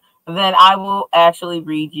 then I will actually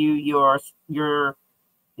read you your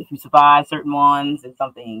if you survive certain ones, if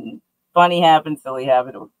something funny happened, silly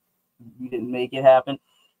happened, or you didn't make it happen.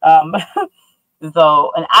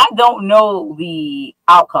 So, and I don't know the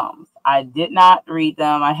outcomes. I did not read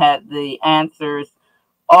them. I had the answers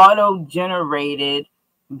auto-generated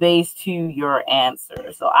based to your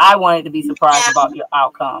answer. So I wanted to be surprised about your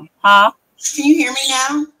outcome. Huh? Can you hear me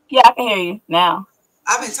now? Yeah, I can hear you now.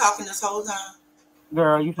 I've been talking this whole time.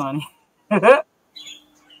 Girl, you funny. The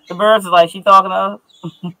birds are like, she talking to us?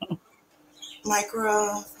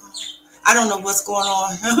 Micro. I don't know what's going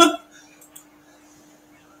on.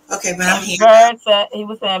 Okay, but I'm here. Bird said, he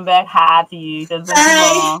was saying back hi to you. Hey,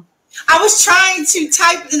 I was trying to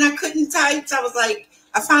type, then I couldn't type. So I was like,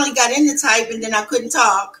 I finally got in the type, and then I couldn't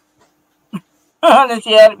talk. And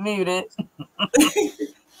she had it muted.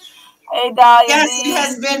 Hey, Dahlia. Yes, it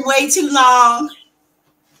has been way too long.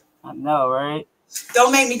 I know, right?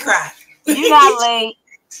 Don't make me cry. You're not late.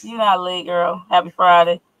 You're not late, girl. Happy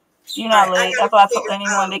Friday. You're not late. That's why I told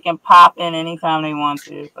anyone they can pop in anytime they want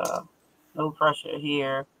to. So no pressure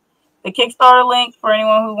here. The Kickstarter link for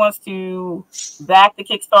anyone who wants to back the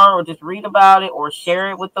Kickstarter or just read about it or share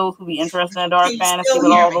it with those who be interested in dark fantasy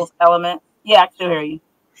with all those elements. Yeah, I can still hear you.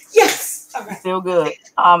 Yes. All right. Still good.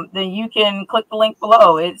 Then you can click the link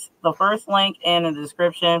below. It's the first link in the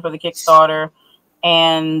description for the Kickstarter.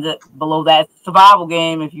 And below that, survival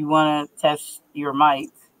game if you want to test your might.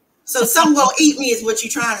 So some gonna eat me is what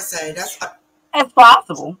you're trying to say. That's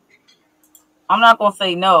possible. I'm not gonna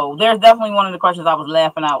say no. There's definitely one of the questions I was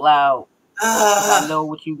laughing out loud. I know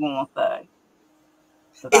what you gonna say.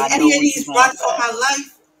 If any of these run for my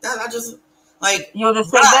life, I just like you'll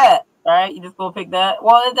just say that. right? You just go pick that.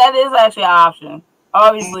 Well, that is actually an option.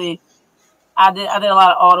 Obviously, I did a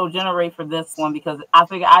lot of auto generate for this one because I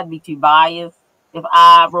figured I'd be too biased if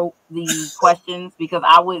I wrote the questions because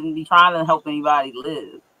I wouldn't be trying to help anybody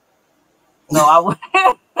live. So I would.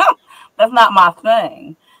 That's not my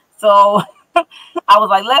thing. So I was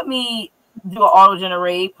like, let me do an auto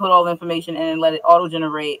generate, put all the information in, and let it auto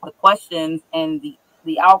generate the questions and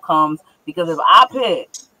the outcomes. Because if I pick,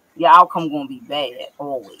 the outcome gonna be bad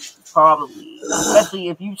always, probably. Especially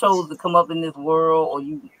if you chose to come up in this world or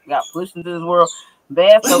you got pushed into this world,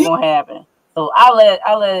 bad stuff gonna happen. So I let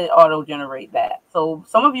it auto generate that. So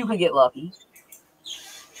some of you could get lucky.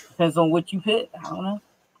 Depends on what you pick. I don't know.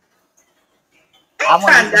 I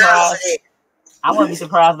want to be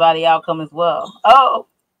surprised by the outcome as well. Oh,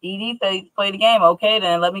 ED says play the game. Okay,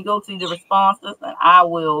 then let me go to the responses and I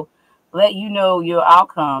will let you know your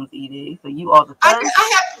outcomes, ED. So you are the first.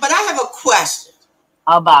 I have a question.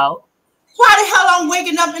 About? Why the hell I'm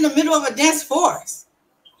waking up in the middle of a dense forest?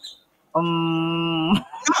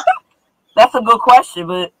 That's a good question,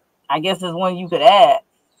 but I guess it's one you could ask.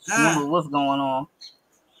 Remember what's going on.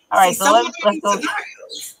 All right, so let's go.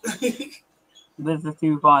 This is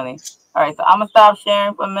too funny. All right, so I'm going to stop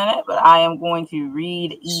sharing for a minute, but I am going to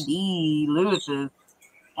read ED Lewis's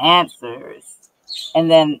answers and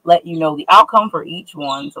then let you know the outcome for each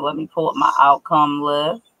one. So let me pull up my outcome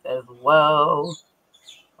list as well.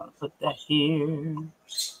 I'm going to put that here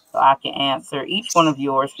so I can answer each one of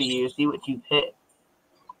yours for you, see what you pick.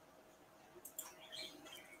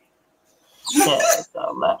 Okay,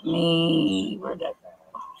 so let me, where'd that go?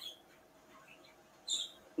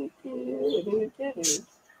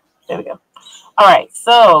 There we go. All right,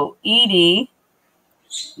 so ED,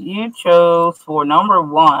 you chose for number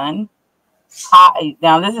 1.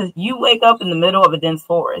 Now this is, you wake up in the middle of a dense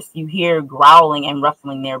forest. You hear growling and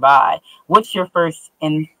rustling nearby. What's your first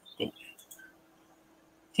instinct?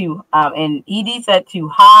 And ED said to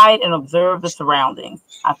hide and observe the surroundings.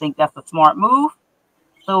 I think that's a smart move.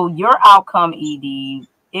 So your outcome, ED,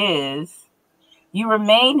 is you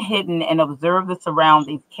remain hidden and observe the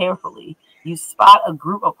surroundings carefully. You spot a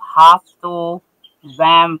group of hostile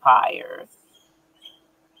vampires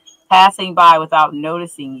passing by without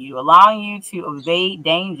noticing you, allowing you to evade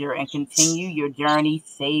danger and continue your journey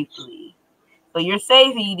safely. So you're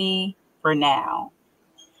safe, ED, for now.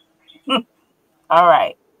 All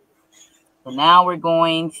right. So now we're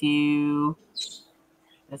going to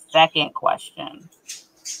the second question.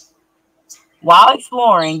 While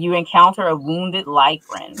exploring, you encounter a wounded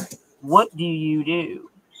lycran. What do you do?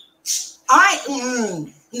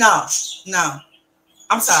 No.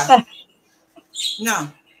 I'm sorry.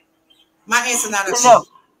 No. My answer not a no.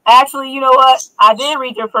 Actually, you know what? I did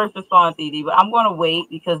read your first response, Edie, but I'm going to wait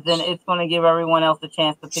because then it's going to give everyone else a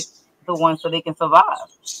chance to pick the one so they can survive.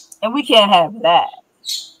 And we can't have that.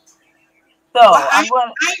 So I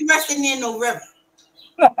ain't resting in no river.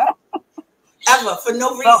 Ever, for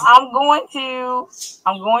no reason. So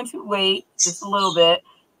I'm going to wait just a little bit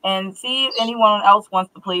and see if anyone else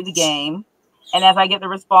wants to play the game. And as I get the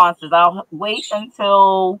responses, I'll wait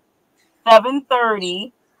until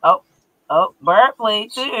 7:30. Oh, Bird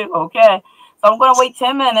played too. Okay. So I'm going to wait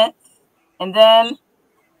 10 minutes and then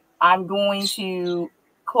I'm going to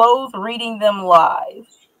close reading them live.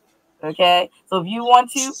 Okay. So if you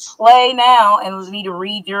want to play now and need to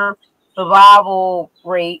read your survival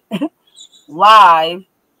rate live,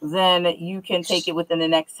 then you can take it within the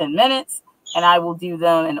next 10 minutes and I will do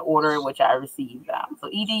them in order in which I receive them. So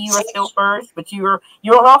ED, you are still first, but you're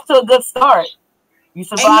off to a good start. You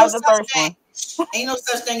survived the first one. Ain't no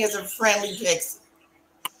such thing as a friendly pixie.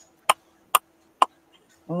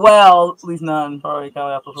 Well, at least none. Probably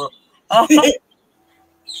Caliostro.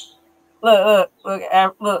 Look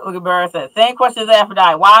at Barrett said. Same question as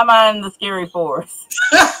Aphrodite. Why am I in the scary forest?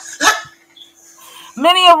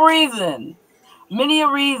 Many of reasons.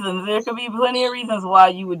 There could be plenty of reasons why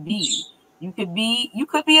you would be. You could be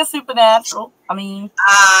a supernatural. I mean,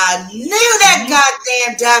 I knew that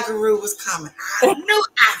goddamn daggeroo was coming. I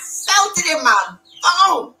felt it in my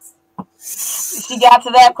bones. She got to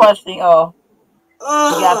that question. She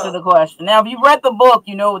got to the question. Now, if you read the book,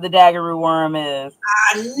 you know what the daggeroo worm is.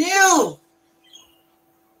 I knew.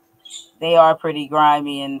 They are pretty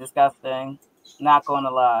grimy and disgusting. Not going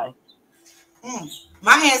to lie.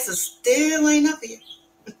 My answer still ain't up here.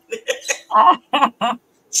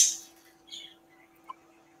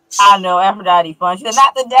 I know, Aphrodite fun. She said,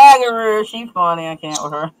 not the daggeroo. She's funny. I can't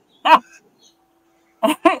with her.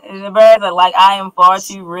 And the birds are like, I am far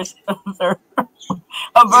too risk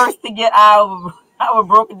averse to get out of a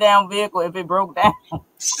broken down vehicle if it broke down.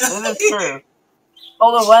 This is true.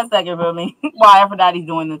 Hold on 1 second for me. While Aphrodite's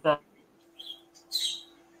doing this stuff.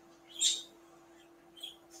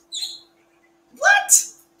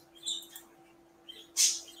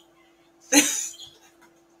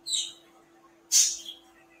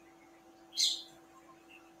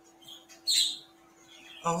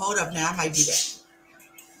 Oh, hold up now. I might do that.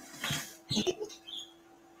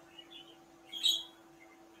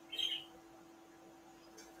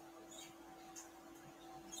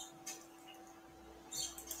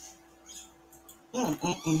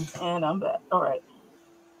 And I'm back. All right.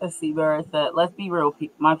 Let's see where it's at. Let's be real.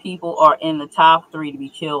 My people are in the top 3 to be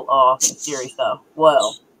killed off and scary stuff.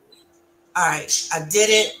 Well. All right. I did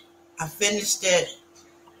it. I finished it.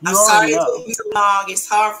 I'm sorry it took me so long. It's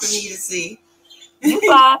hard for me to see. You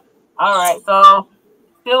fine. All right. So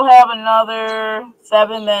still have another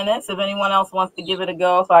 7 minutes. If anyone else wants to give it a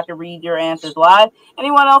go so I can read your answers live.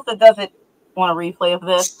 Anyone else that doesn't want a replay of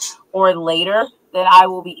this or later, then I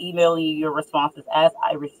will be emailing you your responses as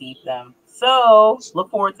I receive them. So look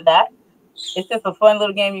forward to that. It's just a fun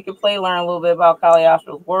little game you can play, learn a little bit about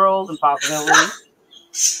Caliostro's world and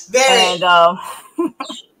possibilities. Very. And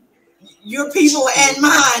your people and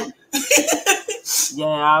mine. Yeah,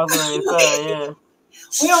 I was going to say, yeah.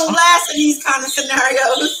 We don't last in these kind of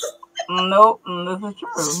scenarios. Nope, this is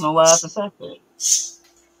true. No last affected.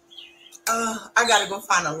 I gotta go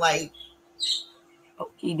find a light.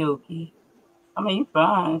 Okie dokie. I mean, you're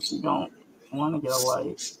fine if you don't want to get a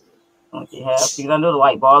light. Like you have to, because I know the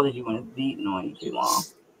light bothers you when it's beating on you too long.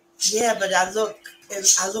 Yeah, but I look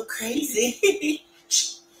crazy.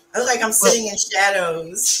 I look like I'm sitting in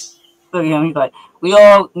shadows. Look at him. He's like, we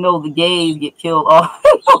all know the gays get killed off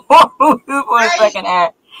for a second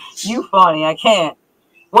act. You funny. I can't.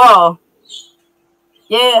 Well,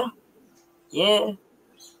 yeah. You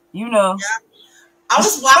know. Yeah. I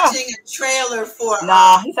was watching a trailer for.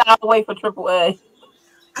 Nah, he said I'll wait for AAA.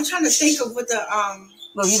 I'm trying to think of what the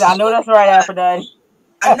Look, he's like, I know that's right, Aphrodite.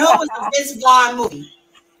 I know it was a Vince Vaughn movie,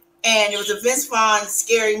 and it was a Vince Vaughn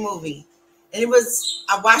scary movie, and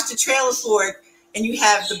I watched the trailer for it, and you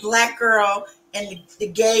have the black girl and the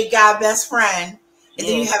gay guy best friend, and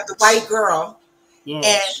then you have the white girl,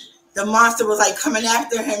 and the monster was like coming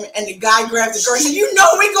after him, and the guy grabbed the girl and said, "You know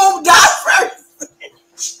we gonna die first."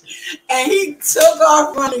 And he took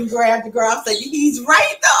off running, grabbed the girl. I was like, he's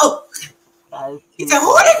right though. He said,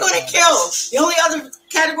 "Who are they going to kill? The only other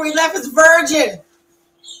category left is virgin."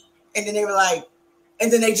 And then they were like,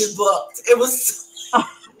 and then they just booked. It was,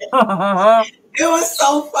 it was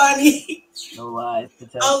so funny. No lies.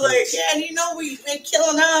 I was like, yeah, you know they're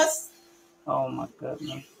killing us. Oh my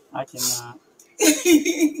goodness, I cannot.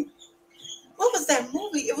 What was that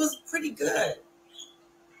movie? It was pretty good.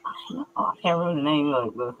 Oh, I can't remember the name.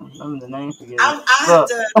 Look, remember the name? Forget. I have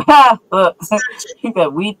to look. He said,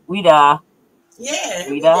 "We die." Yeah,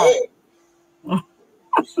 we die.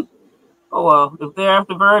 Oh well, if they're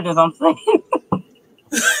after virgins, I'm saying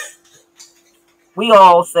we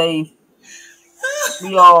all safe.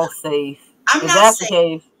 We all safe. I'm if not that's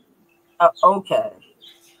safe. The case, okay.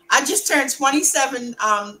 I just turned 27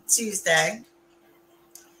 Tuesday,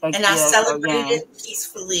 and I celebrated it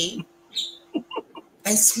peacefully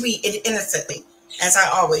and sweet and innocently, as I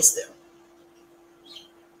always do.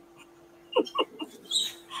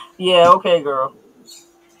 Yeah, okay, girl.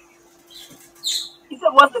 You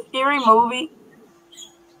said, what's a scary movie?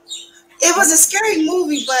 It was a scary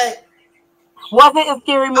movie, but... Was it a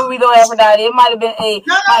scary movie, though, Aphrodite? It might have been a...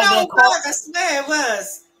 No, it was. I swear it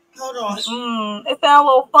was. Hold on. It sounded a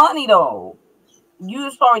little funny, though. You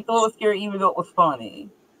just probably thought it was scary, even though it was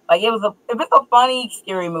funny. Like, if it's a funny,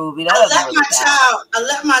 scary movie, that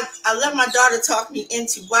I let my daughter talk me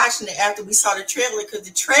into watching it after we saw the trailer, because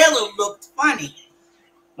the trailer looked funny.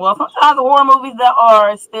 Well, sometimes the horror movies that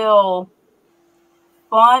are still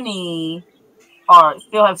funny or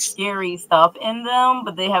still have scary stuff in them,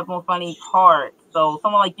 but they have more funny parts. So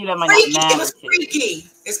someone like you that might not matter. It was Freaky.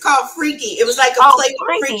 It's called Freaky. It was like a play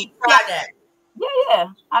with Freaky product. Yeah,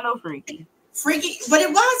 I know Freaky. Freaky, but it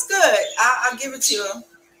was good. I'll give it to you.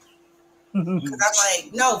 Because I'm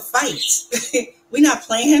like, no, fight. We're not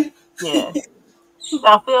playing. Yeah.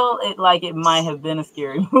 I feel like it might have been a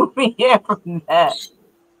scary movie from that.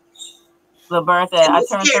 The birthday. I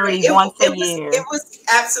turned 30 once a year. It was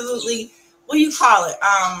absolutely, what do you call it?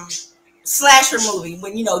 Slasher movie,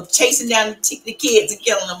 when, chasing down the kids and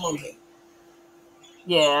killing them movie.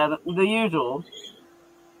 Yeah, the usual.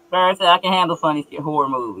 Birthday, I can handle funny horror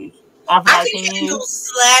movies. I can handle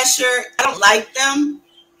slasher. I don't like them,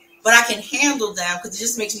 but I can handle them because it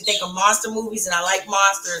just makes me think of monster movies, and I like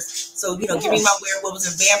monsters. So, give me my werewolves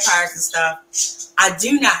and vampires and stuff. I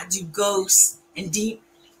do not do ghosts and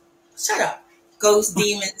ghost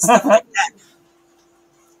demons, stuff like that.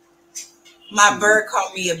 My bird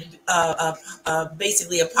called me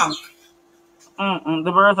basically a punk.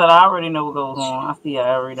 The birds that I already know what goes on. I see it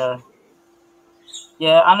every day.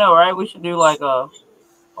 Yeah, I know, right? We should do like a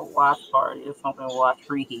watch party or something. Watch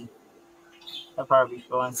Freaky. That'd probably be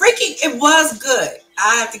fun. Freaky, it was good.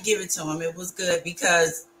 I have to give it to them. It was good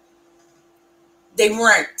because they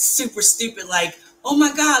weren't super stupid, like, oh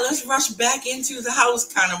my God, let's rush back into the house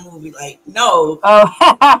kind of movie. Like, no.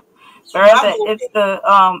 Oh, it's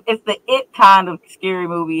the It kind of scary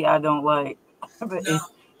movie I don't like. No.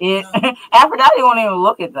 Aphrodite won't even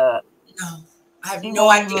look at that. No, I have no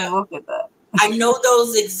idea. Look at that. I know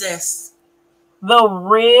those exist. The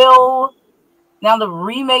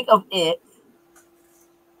remake of It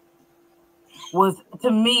was,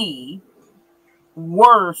 to me,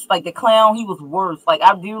 worse. Like the clown, he was worse. Like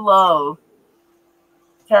I do love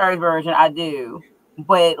Terry's version, I do,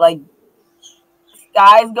 but like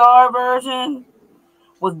Skarsgård version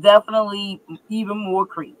was definitely even more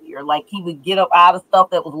creepier. Like he would get up out of stuff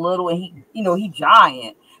that was little, and he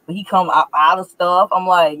giant, but he come out of stuff. I'm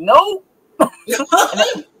like, nope.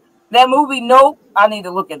 That movie, nope. I need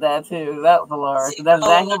to look at that too. That was hilarious. That's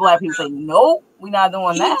exactly black people say, nope, we're not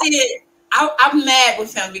doing that. I'm mad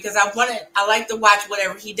with him because I like to watch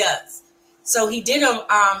whatever he does. So he did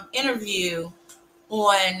a interview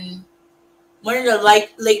on one of the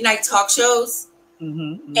late night talk shows,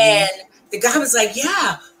 and the guy was like,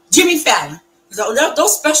 "Yeah, Jimmy Fallon.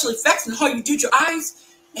 Those special effects and how you did your eyes."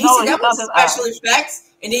 And he said that was special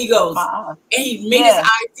effects, and then he goes, and he made his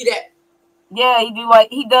eyes do that. Yeah,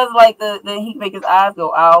 he does he make his eyes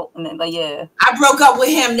go out, and then yeah. I broke up with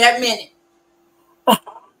him that minute.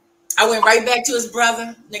 I went right back to his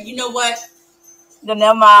brother. Like, you know what? Then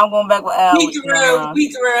never mind, I'm going back with Al.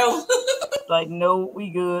 We through. Like, no, we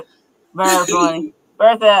good. Very funny.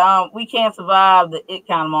 First said, we can't survive the It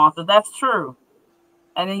kind of monsters. That's true.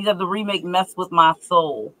 And then you have the remake Mess With My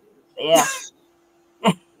Soul. Yeah.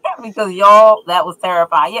 Because y'all, that was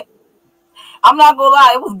terrifying. Yeah. I'm not gonna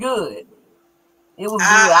lie, it was good. It was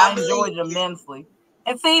good. I enjoyed it immensely.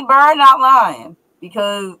 And see, Bird not lying,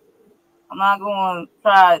 because I'm not going to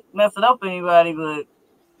try to mess it up for anybody, but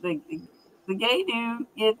the gay dude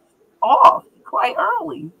gets off quite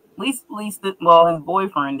early. At least his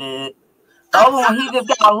boyfriend did. The other one, he just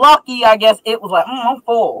got lucky. I guess it was like, I'm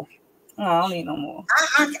full. No, I don't need no more.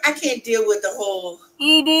 I can't deal with the whole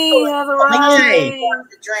ED has arrived.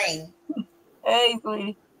 The drain. Hey,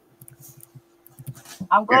 sweetie.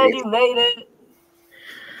 I'm glad you made it.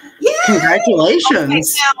 Yeah.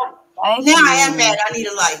 Congratulations. Okay, now I am mad. I need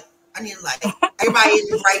a light. Everybody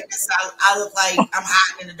is right this. I look like I'm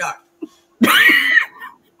hiding in the dark.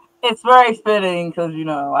 It's very fitting because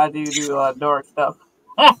I do dark stuff.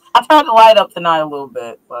 I turned the light up tonight a little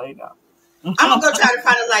bit, so I'm gonna go try to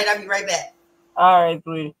find a light. I'll be right back. All right,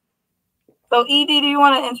 sweetie. So, Ed, do you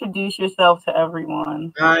want to introduce yourself to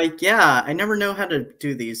everyone? Yeah, I never know how to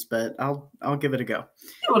do these, but I'll give it a go.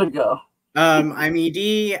 Give it a go. I'm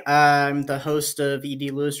Ed. I'm the host of Ed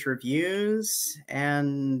Lewis Reviews,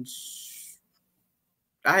 and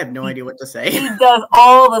I have no idea what to say. He does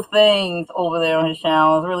all the things over there on his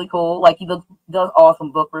channel. It's really cool. Like, he does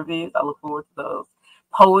awesome book reviews. I look forward to those.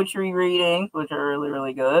 Poetry readings, which are really,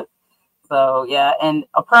 really good. So, yeah, and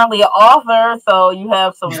apparently an author, so you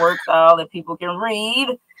have some work style that people can read.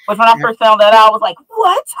 Which when I first found that out, I was like,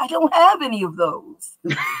 what? I don't have any of those.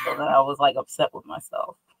 So then I was, upset with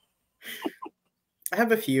myself. I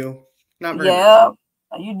have a few. Not very many.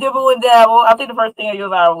 You dibble and dabble. I think the first thing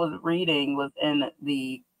I was reading was in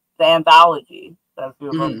the anthology that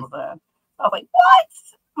was in. I was like, what?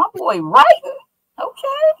 My boy writing?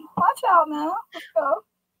 Okay, watch out now. Let's go.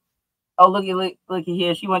 Oh, looky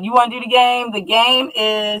here. You want to do the game? The game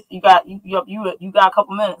is you got a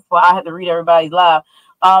couple minutes. Well, I had to read everybody's live.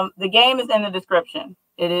 The game is in the description.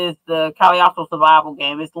 It is the Caliostro survival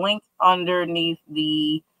game. It's linked underneath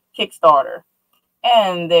the Kickstarter.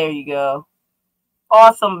 And there you go.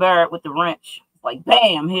 Awesome Barrett with the wrench. Like,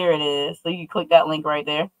 bam, here it is. So you click that link right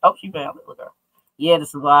there. Oh, she found it. Look at her. Yeah, the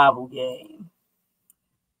survival game.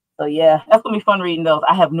 So yeah, that's gonna be fun reading those.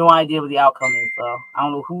 I have no idea what the outcome is, so I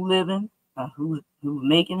don't know who's living, who's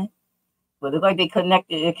making it, but it's like it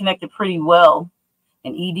connected pretty well.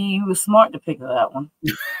 And Ed, you was smart to pick that one.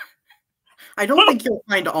 I don't think you'll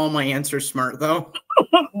find all my answers smart though.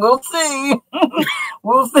 We'll see.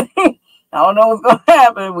 We'll see. I don't know what's gonna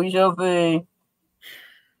happen. We shall see.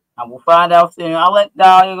 I will find out soon. I'll let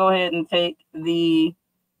Dahlia go ahead and take the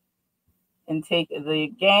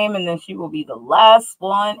game, and then she will be the last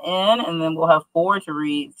one in, and then we'll have 4 to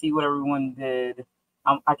read, see what everyone did.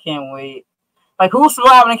 I can't wait. Like, who's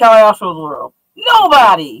surviving in Caliostro's world?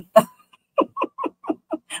 Nobody!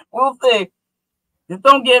 We'll see. Just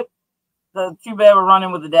don't get too bad we're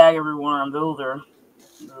running with the dagger worm.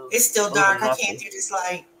 It's still dark. I can't do this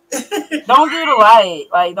light. Don't do the light.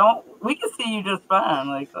 We can see you just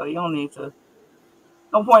fine. So you don't need to.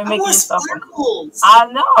 No point I making want yourself. sparkles.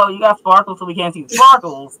 I know you got sparkles, so we can't see the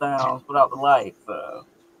sparkles down without the light. So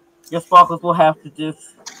your sparkles will have to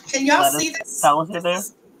just. Can y'all let see us this? Tell us you're there.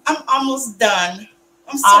 I'm almost done.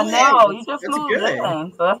 I'm so I know happy. you just That's moved good.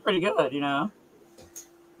 in, so that's pretty good. You know,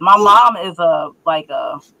 my mom is like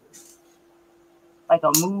a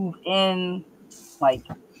move in like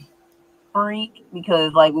freak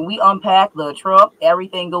because like when we unpack the truck,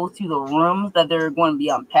 everything goes to the rooms that they're going to be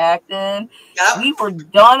unpacked in. Yep. We were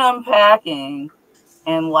done unpacking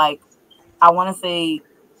in like I want to say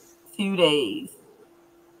 2 days,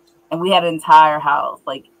 and we had an entire house.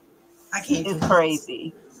 Like I can't. It's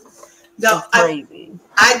crazy. No, it's crazy.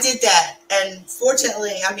 I did that, and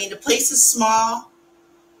fortunately, I mean the place is small,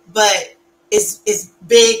 but it's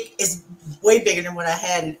big. It's way bigger than what I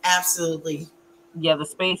had, and absolutely. Yeah, the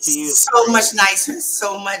space for you. So much nicer,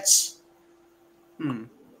 so much.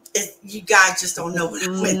 You guys just don't know what I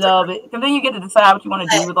went Love through. it. Because then you get to decide what you want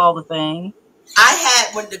to do with all the things. I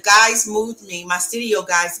had, when the guys moved me, my studio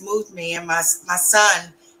guys moved me, and my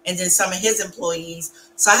son, and then some of his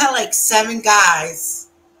employees. So I had like 7 guys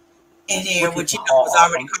in here, which you know was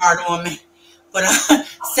already hard on me. But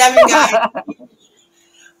 7 guys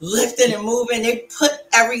lifting and moving. They put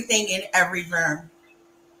everything in every room.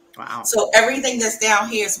 Wow. So everything that's down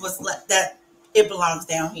here that it belongs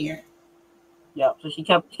down here. Yep. So she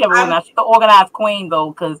kept organized. She's the organized queen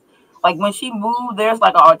though, because like when she moved, there's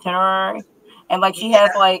like an itinerary, and like she has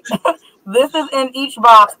like this is in each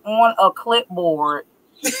box on a clipboard.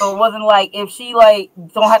 So it wasn't like if she like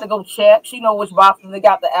don't have to go check, she know which boxes they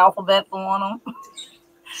got the alphabets on them.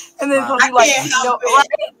 And then so she like, right?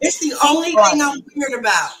 It's the only thing I'm weird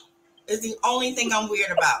about. It's the only thing I'm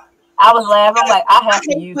weird about. I was laughing. I'm like, I have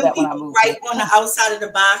to use that when I move. Right on the outside of the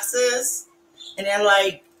boxes, and they're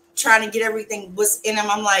like trying to get everything what's in them.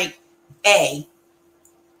 I'm like, A.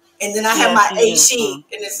 And then I have my A sheet,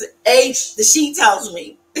 and it's H. The sheet tells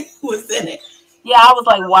me what's in it. Yeah, I was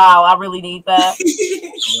like, wow, I really need that.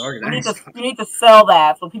 you need to sell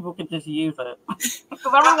that so people can just use it.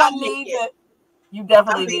 Because everyone needs it. You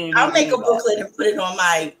definitely need it. I'll make a booklet and put it on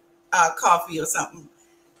my coffee or something.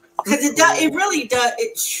 Because it really does.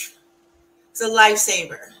 It's a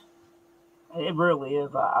lifesaver. It really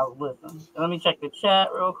is. Listen. Let me check the chat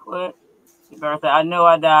real quick. I know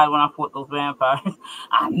I died when I fought those vampires.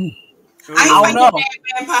 I don't know.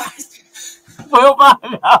 Vampires. We'll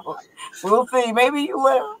find out. We'll see. Maybe you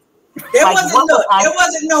will. There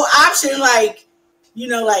wasn't no option like,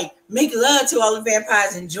 like make love to all the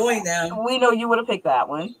vampires and join them. We know you would have picked that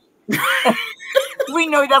one. We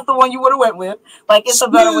know that's the one you would have went with. Like, it's a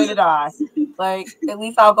better way to die. Like, at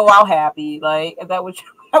least I'll go out happy. Like, if that was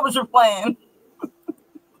your plan.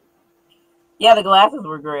 Yeah, the glasses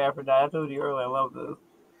were great after that. I told you earlier, I love those.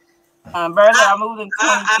 Bertha, I moved in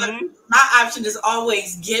 22. My option is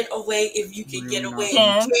always get away if you can get away. If you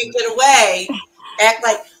can't get away, act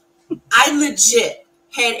like I legit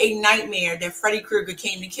had a nightmare that Freddy Krueger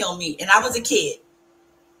came to kill me, and I was a kid.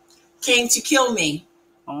 Came to kill me.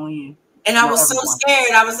 Only you. And I was so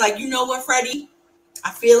scared. I was like, you know what, Freddy?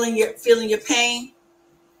 I'm feeling your pain.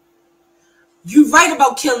 You right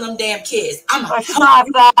about killing them damn kids. I'm gonna help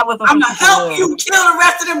you kill the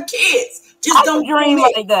rest of them kids. Just don't dream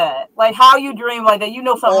like that. Like how you dream like that. You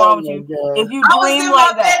know something wrong with you. God. If you dream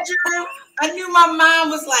like that. Bedroom, I knew my mom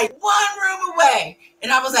was like 1 room away.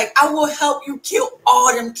 And I was like, I will help you kill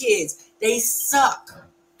all them kids. They suck.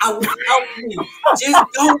 I will help you. Just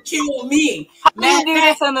don't kill me. How you do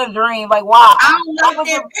this in a dream? Like, wow. I don't like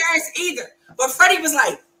their parents either. But Freddie was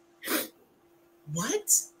like,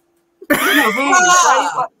 what?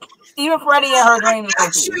 Even Freddie in her dream is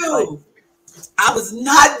got you. I was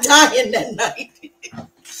not dying that night.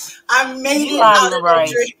 I made it out of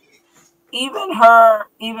the dream. Even her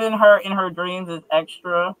in her dreams is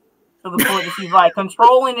extra to the point that she's like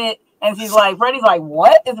controlling it. And she's like, Freddie's like,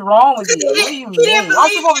 what is wrong with you? What do you mean?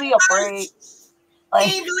 Aren't you going to be afraid? Like,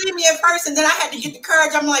 he didn't believe me at first, and then I had to get the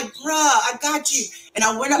courage. I'm like, bruh, I got you. And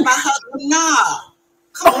I went up, I hugged him. Nah,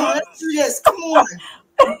 come on, let's do this. Come on.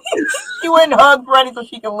 She went and hugged Freddie so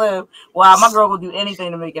she could live. Wow, my girl will do anything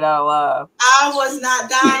to make it out alive. I was not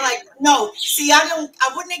dying. Like, no. See, I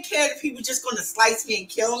wouldn't have cared if he was just going to slice me and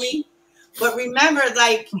kill me. But remember,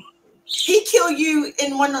 like, he killed you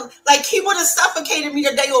in one of, like, he would have suffocated me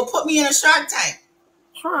today or put me in a shark tank.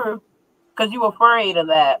 True. Because you were afraid of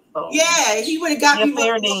that. So. Yeah, he would have got me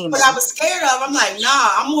what I was scared of. I'm like, nah,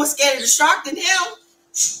 I'm more scared of the shark than him.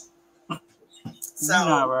 So,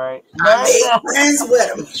 not right. I made friends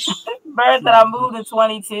with him. Bird said I moved in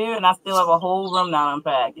 22 and I still have a whole room not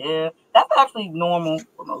unpacked. Yeah, that's actually normal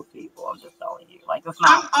for most people. I'm just telling you, like it's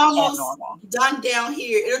not I'm almost abnormal. done down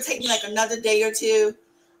here. It'll take me like another day or two.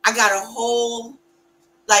 I got a whole,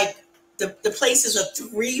 like the place is a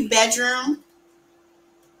 3-bedroom,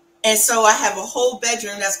 and so I have a whole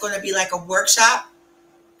bedroom that's going to be like a workshop.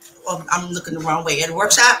 Well, I'm looking the wrong way at a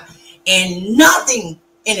workshop, and nothing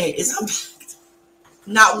in it is unpacked.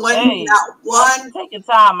 Not one. Take your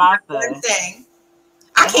time, I say. One thing.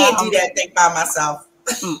 I can't do that thing by myself.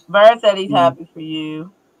 Bird said he's happy for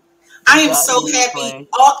you. I am so happy.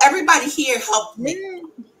 Everybody here helped me.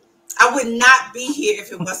 I would not be here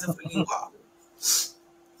if it wasn't for you all.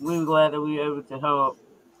 We're glad that we were able to help.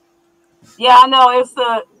 Yeah, I know. It's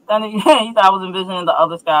the. You thought I was envisioning the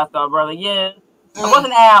other Sky Star brother. Yeah, it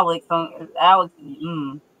wasn't Alex. Alex,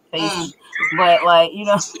 tasty. But like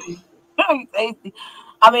tasty.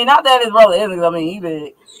 I mean, not that his brother isn't. I mean, he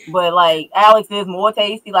big. But like Alex is more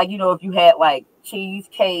tasty. Like if you had like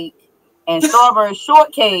cheesecake and strawberry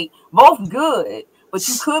shortcake, both good. But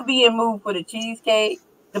you could be in mood for the cheesecake,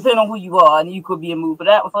 depending on who you are, and you could be in mood for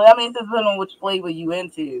that one. So I mean, it depends on which flavor you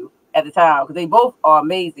into at the time, because they both are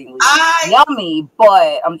amazingly yummy.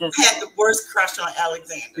 But I'm just had the worst crush on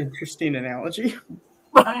Alexander. Interesting analogy.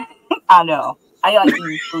 I know. I like to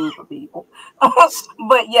use food for people,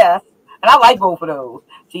 but yes, and I like both of those,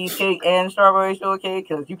 cheesecake and strawberry shortcake,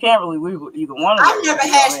 because you can't really lose with either one of them. I've never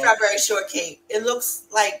had strawberry shortcake. It looks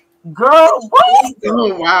like girl. What?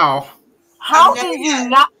 Oh wow! How did you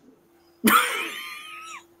not?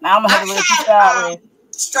 Now I'm gonna have to let you try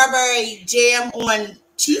strawberry jam on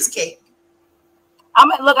cheesecake. I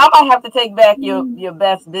might have to take back your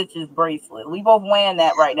best bitches bracelet. We both wearing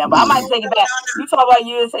that right now, but I might take it back. You talk about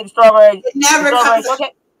you and say strawberry. It never comes.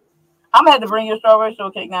 Okay, I'm gonna have to bring your strawberry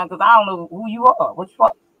shortcake now because I don't know who you are. What you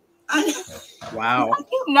are? Wow.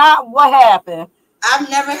 What happened? I've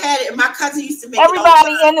never had it. My cousin used to make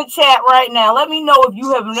Everybody in the chat right now, let me know if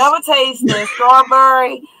you have never tasted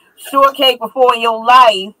strawberry shortcake before in your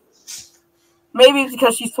life. Maybe it's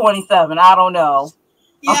because she's 27. I don't know.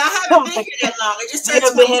 Yeah, I haven't been here that long. I just turned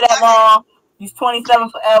 27. Been here that long. She's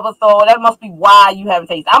 27 forever, so that must be why you haven't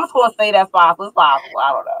tasted. I'm just going to say that's possible. It's possible.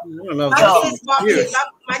 I don't know.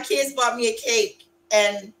 My kids bought me a cake,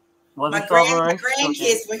 and my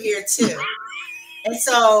grandkids were here too. And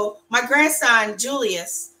so my grandson,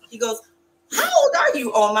 Julius, he goes, "How old are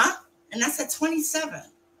you, Oma?" And I said, 27.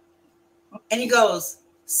 And he goes,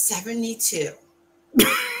 72.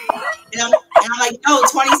 and I'm like, no,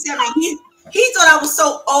 27. He thought I was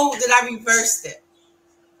so old that I reversed it.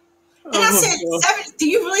 And I said, 70, do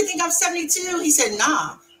you really think I'm 72? He said,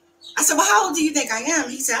 nah. I said, well, how old do you think I am?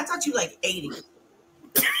 He said, I thought you were like 80. He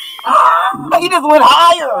just went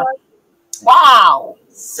higher. Wow.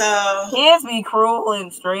 So kids be cruel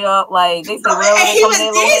and straight up like they said. He was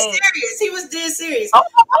dead serious. He was dead serious.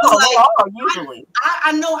 Usually.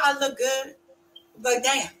 I know I look good, but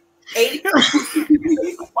damn, 80.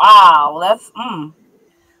 Wow, that's I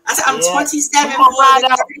said I'm 27. We'll find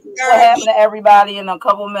out what happened to everybody in a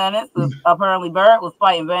couple minutes. Apparently, Barrett was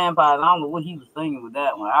fighting vampires. I don't know what he was singing with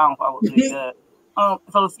that one. I don't know if I would say that.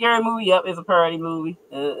 So Scary Movie, yep, it's a parody movie.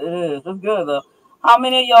 It is. It's good though. How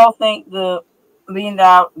many of y'all think the Venn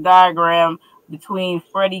diagram between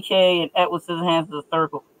Freddie K and Edward Scissorhands is a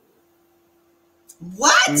circle?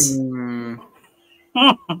 What?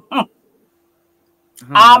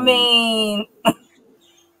 I mean,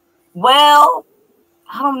 well,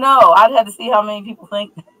 I don't know. I'd have to see how many people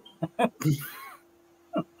think.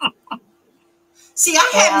 See, I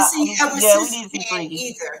haven't seen Edward Scissorhands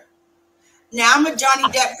either. Now I'm a Johnny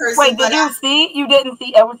Depp person. Wait, did you see? You didn't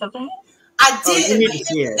see Edward Scissorhands? I did.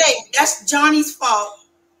 That's Johnny's fault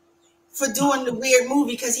for doing the weird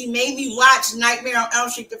movie because he made me watch Nightmare on Elm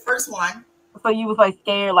Street, the first one. So you was like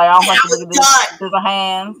scared, like I don't have to look at this.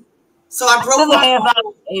 Scissorhands. So I broke my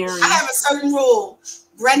rule. I have a certain rule: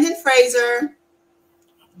 Brendan Fraser,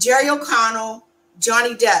 Jerry O'Connell,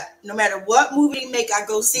 Johnny Depp. No matter what movie they make, I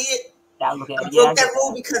go see it. I broke that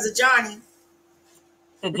rule because of Johnny.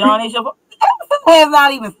 The Johnny show. Scissorhands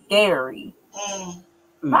not even scary.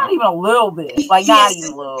 Not even a little bit. Like, not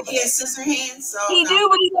even a little bit. He has Scissorhands. So he do,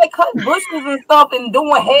 but he's like cutting bushes and stuff and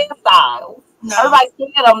doing hairstyles. No. Everybody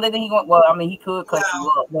scared of him. Then he went, well, I mean, he could cut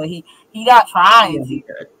you up, but he not trying to.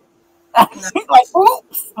 No. He's like,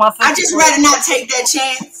 oops. I just rather not take that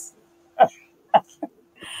chance.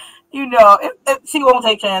 You know, she won't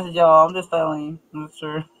take chances, y'all. I'm just telling you. I'm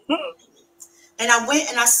sure. And I went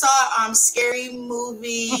and I saw Scary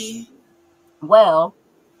Movie. Well.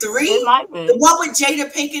 3, it might be. The one with Jada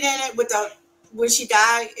Pinkett in it, when she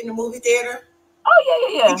died in the movie theater. Oh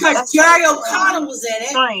yeah. Because Jerry O'Connell was in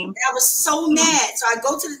it, and I was so mad. So I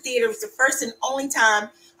go to the theater. It was the first and only time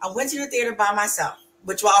I went to the theater by myself,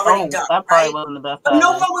 which was already done. That probably wasn't the best. But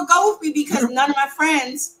no one would go with me because none of my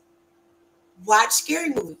friends watch scary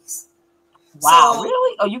movies. Wow, so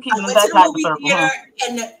really? Oh, you keep in that type of circle, theater,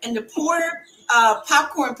 huh? And the poor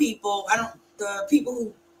popcorn people, the people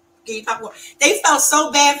who gave popcorn, they felt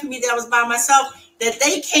so bad for me that I was by myself that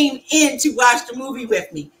they came in to watch the movie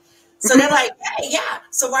with me. So they're like, hey, yeah.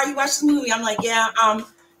 So why are you watching the movie? I'm like, yeah,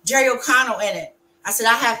 Jerry O'Connell in it. I said,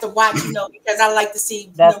 I have to watch, because I like to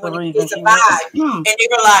see when the kids survive. And they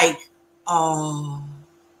were like, oh.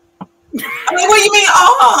 I'm like, what do you mean,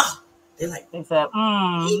 oh? They're like, they said,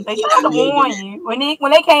 they should have warned you. When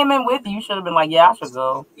they came in with you, you should have been like, yeah, I should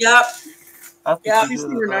go. Yep. Nice. I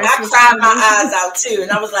cried my eyes out too,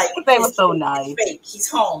 and I was like, they were so nice. Fake. He's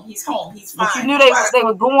home. He's home. He's fine. But you knew they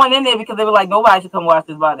were going in there because they were like, nobody should come watch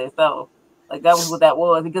this by themselves. Like that was what that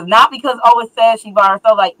was. Because not because it said she by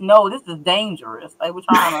herself. Like, no, this is dangerous. Like we're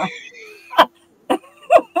trying to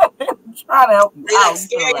help you out. Like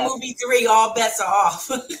Scary Movie 3, all bets are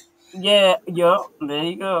off. Yeah, there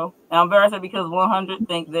you go. And I'm very sad because 100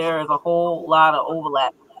 think there is a whole lot of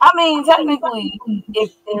overlap. I mean, technically,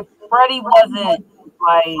 if Freddy wasn't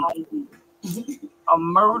like a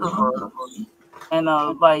murderer and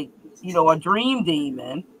a dream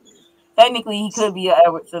demon, technically he could be an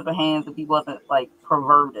Edward Scissorhands if he wasn't like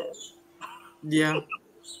perverted. Yeah.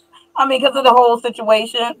 I mean, because of the whole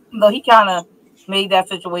situation, though he kind of made that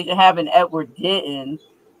situation happen. Edward didn't.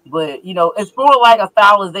 But, it's more like a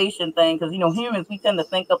stylization thing because, humans, we tend to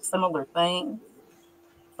think up similar things.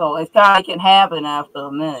 So it kind of can happen after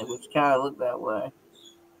a minute, which kind of look that way.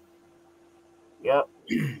 Yep.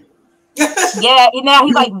 Yeah, and now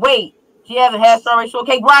he's like, wait, she hasn't had strawberry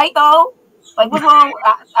shortcake, right, though? Like, what's wrong?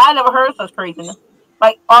 I never heard such craziness.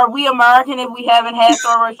 Like, are we American if we haven't had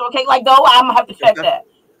strawberry shortcake? Like, though, I'm going to have to check that.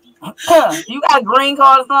 You got a green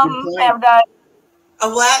card or something? A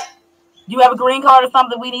what? You have a green card or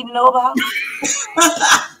something we need to know about?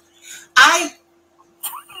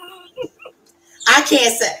 I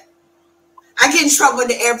can't say. I get in trouble in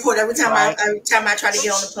the airport every time I try to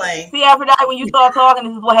get on the plane. See, Aphrodite, when you start talking,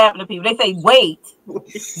 this is what happened to people. They say, wait.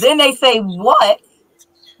 Then they say, what?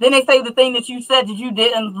 Then they say the thing that you said that you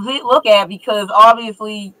didn't look at because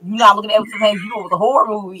obviously you're not looking at everything you know, the horror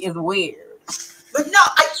movie is weird. But no,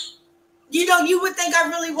 you would think I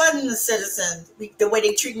really wasn't a citizen the way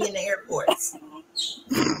they treat me in the airports.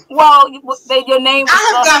 Well, your name was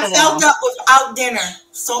I have got felt up without dinner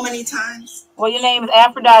so many times. Well, your name is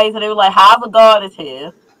Aphrodite, so they were like, how's the goddess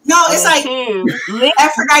here? No, it's like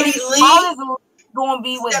Aphrodite Lee. How is it going to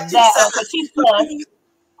be with that? Because she said,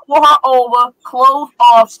 pull her over, close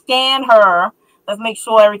off, scan her. Let's make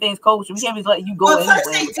sure everything's kosher. We can't just let you go anyway.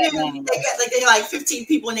 First they get like 15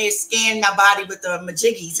 people and they scan my body with the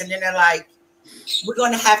majiggies, and then they're like, we're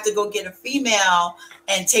going to have to go get a female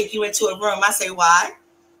and take you into a room. I say, why?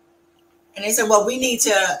 And they said, well, we need to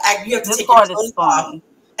you have to take your clothes off.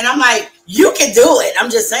 And I'm like, you can do it. I'm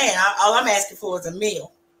just saying, all I'm asking for is a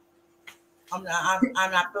meal. I'm not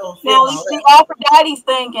feeling now, you see, Aphrodite's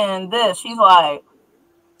thinking this. She's like,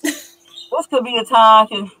 this could be a time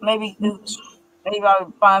maybe I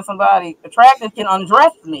would find somebody attractive can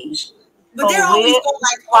undress me. But they're always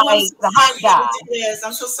going like the hot guy.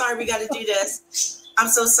 I'm so sorry we got to do this. I'm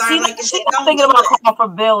so sorry. She's not thinking about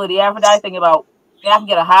comfortability. Aphrodite thinking about, I can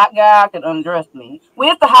get a hot guy can undress me.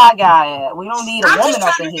 Where's the hot guy at? We don't need a woman up in here. I'm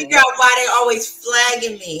just trying to figure out why they're always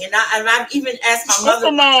flagging me. And I've even asked my mother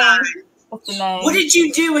one time, what's the name? What did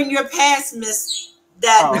you do in your past, Miss?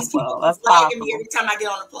 That these people are flagging me every time I get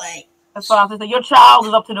on a plane. That's possible. So your child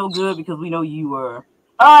is up to no good because we know you were.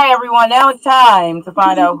 All right, everyone. Now it's time to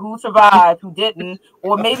find out who survived, who didn't,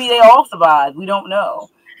 or maybe they all survived. We don't know.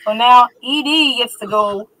 So now ED gets to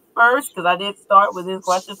go first because I did start with this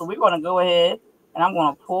question. So we're going to go ahead and I'm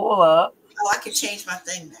going to pull up. Oh, I can change my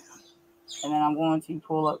thing now. And then I'm going to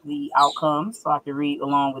pull up the outcomes so I can read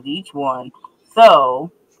along with each one.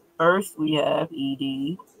 So first we have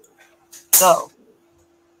ED. So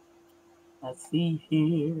let's see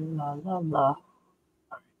here. La la la.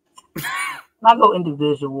 I go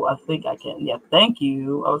individual. I think I can. Yeah, thank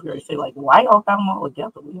you. I was going to say, like, why y'all got them all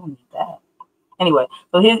together? We don't need that. Anyway,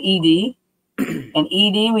 so here's ED. And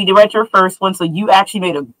ED, we read your first one. So you actually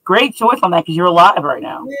made a great choice on that because you're alive right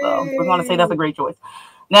now. So we're going to say that's a great choice.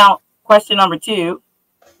 Now, question number 2,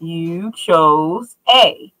 you chose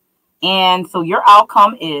A. And so your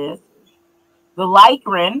outcome is the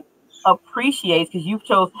Lycran appreciates, because you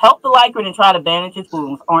chose help the Lycran and try to bandage his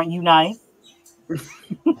wounds. Aren't you nice?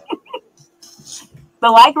 The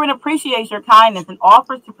Lycran appreciates your kindness and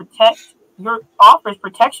offers to protect your offers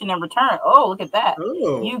protection in return. Oh, look at that.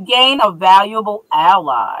 Oh. You gain a valuable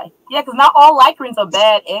ally. Yeah, because not all Lycrans are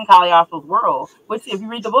bad in Caliostro's world, which if you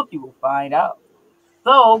read the book, you will find out.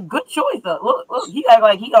 So, good choice. Look, he act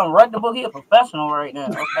like he gonna write the book. He a professional right now,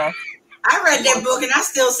 okay? I read that book and I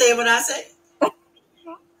still say what I say.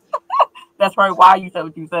 That's right. Why you said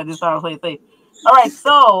what you said. This time to play it safe. All right,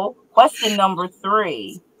 so question number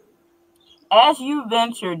 3. As you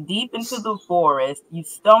venture deep into the forest, you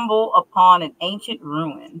stumble upon an ancient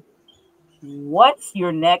ruin. What's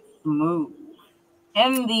your next move?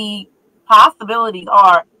 And the possibilities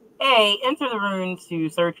are A, enter the ruin to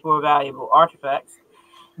search for valuable artifacts.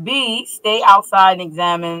 B, stay outside and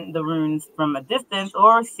examine the ruins from a distance.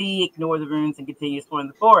 Or C, ignore the ruins and continue exploring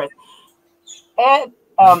the forest. And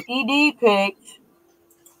ED picked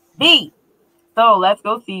B. So let's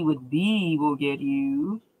go see what B will get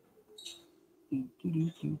you.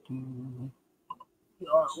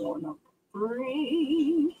 Number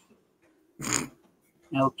 3.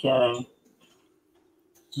 Okay.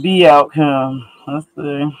 B outcome. Let's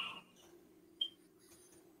see.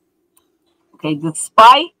 Okay,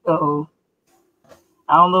 despite I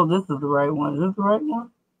don't know if this is the right one. Is this the right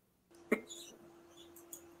one?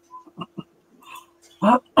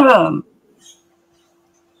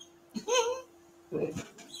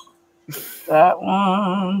 That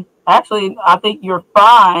one. Actually, I think you're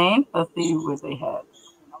fine. Let's see what they had.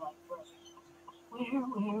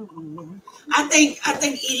 I think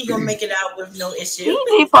Edie gonna make it out with no issue.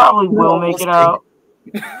 Edie probably will make it out.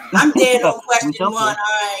 I'm dead on question 1. I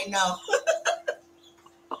already know.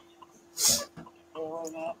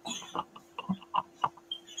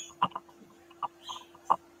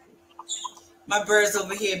 My bird's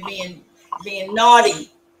over here being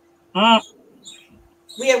naughty.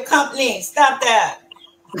 We have company. Stop that.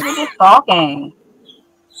 We're just talking.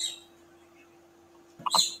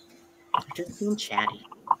 Just being chatty.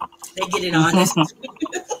 They get it honest.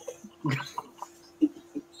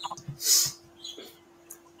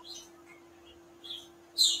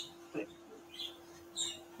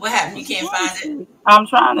 What happened? You can't find it? I'm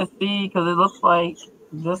trying to see because it looks like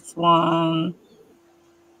this one.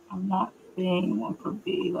 I'm not seeing one for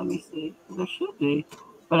B. Let me see. There should be.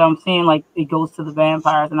 But I'm seeing like it goes to the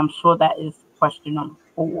vampires, and I'm sure that is question number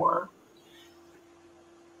 4.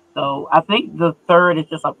 So I think the 3rd is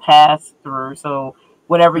just a pass through. So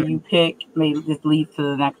whatever you pick may just lead to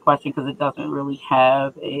the next question because it doesn't really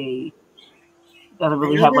have like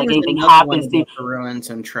anything happens to ruins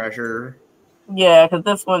and treasure. Yeah, because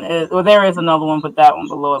this one is there is another one, but that one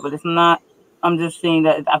below it, but it's not. I'm just seeing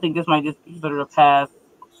that I think this might just be considered a pass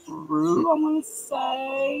through. I want to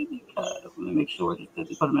say because let me make sure that they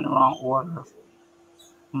put them in the wrong order.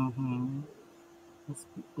 This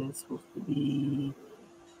is supposed to be.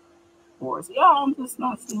 Yeah, I'm just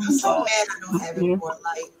not seeing. I'm so mad I don't have it more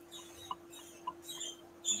light.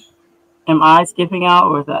 Am I skipping out,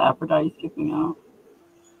 or is that Aphrodite skipping out?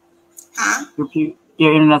 Huh?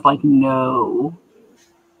 Your internet's like no.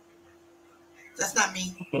 That's not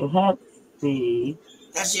me. Okay, let's see.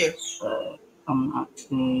 That's you. But I'm not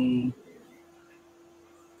seeing.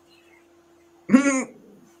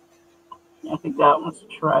 I think that one's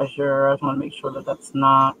treasure. I just want to make sure that that's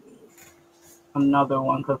not another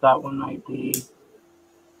one because that one might be.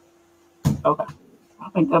 Okay. I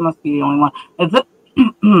think that must be the only one. Is it?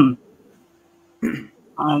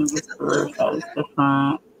 That is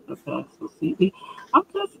different. Okay, so CD. I'm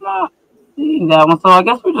just not seeing that one. So I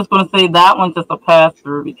guess we're just going to say that one's just a pass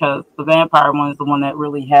through because the vampire one is the one that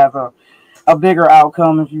really has a bigger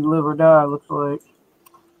outcome if you live or die, it looks like.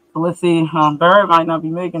 So let's see. Barrett might not be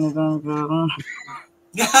making it because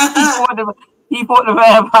he fought the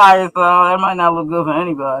vampire, so that might not look good for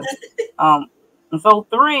anybody. And so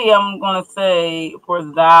 3, I'm going to say for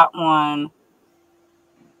that one,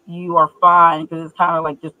 you are fine because it's kind of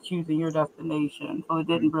like just choosing your destination. So it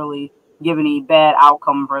didn't really give any bad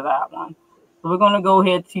outcome for that one. So we're going to go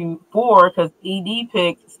ahead to 4 because ED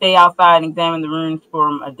picked stay outside and examine the ruins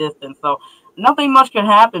from a distance. So nothing much can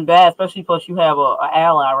happen bad, especially plus you have an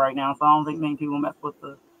ally right now. So I don't think many people mess with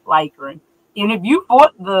the Lycran. Even if you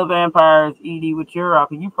fought the vampires, ED, with your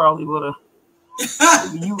outfit, you probably would have.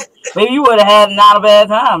 Maybe you would have had not a bad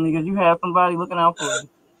time because you have somebody looking out for you.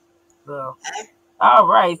 So, all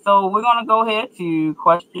right. So we're gonna go ahead to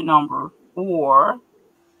question number 4.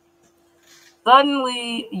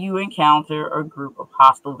 Suddenly, you encounter a group of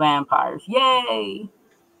hostile vampires. Yay!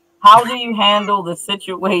 How do you handle the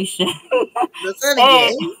situation?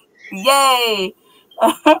 Yay!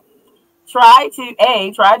 Try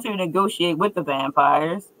to negotiate with the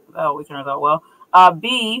vampires. That always turns out well.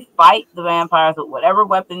 B, fight the vampires with whatever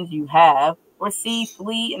weapons you have. Or C,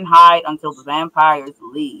 flee and hide until the vampires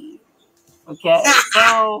leave. Okay,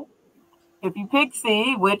 so if you pick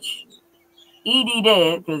C, which ED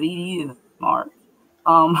did, because ED is smart,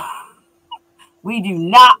 we do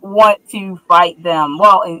not want to fight them.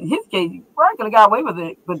 Well, in his case, you probably could have got away with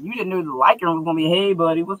it, but you didn't know the liker was going to be, hey,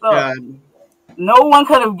 buddy, what's up? No one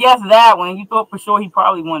could have guessed that one. You thought for sure he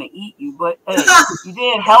probably want to eat you, but hey, you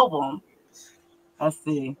did help him. Let's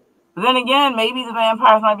see. But then again, maybe the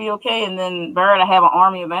vampires might be okay, and then Barrett have an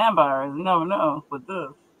army of vampires. You never know with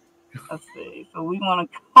this. Let's see. So we want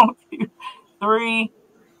to go to 3.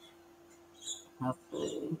 Let's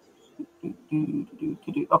see.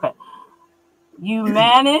 Okay. You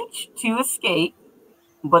manage to escape,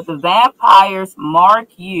 but the vampires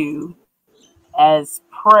mark you as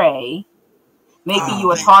prey, making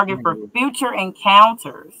you a target for future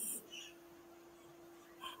encounters.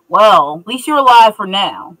 Well, at least you're alive for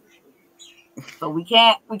now. So we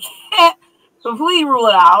can't completely rule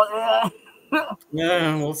it out.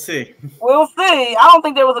 Yeah, we'll see. We'll see. I don't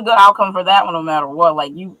think there was a good outcome for that one, no matter what.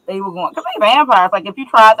 Like they were going, because they vampires. Like if you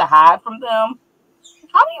tried to hide from them,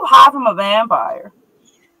 how do you hide from a vampire?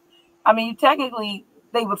 I mean, technically,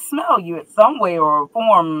 they would smell you in some way or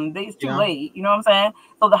form. It's too late. You know what I'm saying?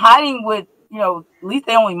 So the hiding would, at least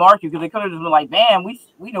they only mark you, because they could have just been like, "Man, we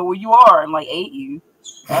know where you are," and like ate you.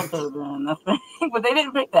 That could have been the thing, but they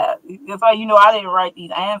didn't pick that. That's why I didn't write these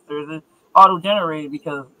answers. It's auto-generated,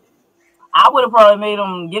 because I would have probably made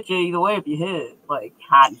them get you either way if you hid, like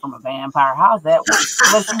hiding from a vampire. How's that work?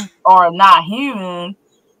 Unless you are not human,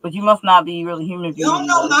 but you must not be really human. If you don't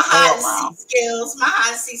know my hide and seek skills. My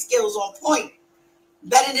hide and seek skills on point.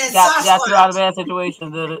 Better than got you out of bad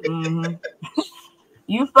situations, did it? Mm-hmm.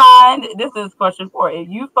 You find, this is question 4. If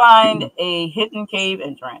you find a hidden cave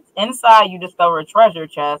entrance, inside you discover a treasure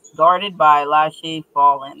chest guarded by Lachey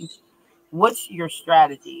Fallen. What's your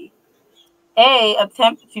strategy? A,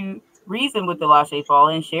 attempt to reason with the Lachey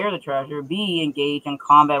Fallen and share the treasure. B, engage in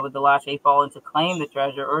combat with the Lachey Fallen to claim the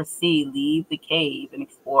treasure. Or C, leave the cave and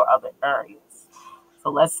explore other areas. So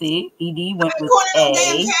let's see. ED went with A.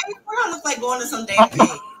 We don't look like going to some damn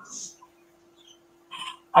cave.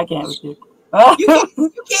 I can't with you. You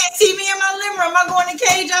can't see me in my living room. I'm going to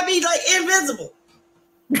cage. I'll be like invisible.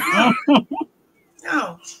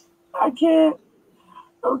 No, I can't.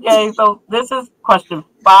 Okay, so this is question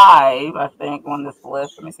 5, I think, on this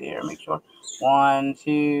list. Let me see here. Make sure. 1,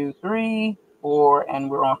 2, 3, 4, and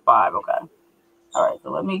we're on 5. Okay. All right.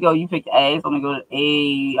 So let me go. You picked A. So let me go to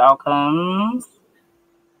A outcomes.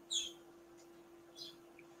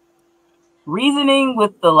 Reasoning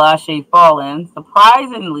with the Lachey Fallen.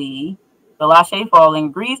 Surprisingly, the Lachey Fallen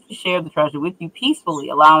agrees to share the treasure with you peacefully,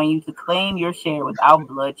 allowing you to claim your share without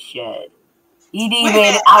bloodshed. ED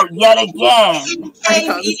made it out yet again. I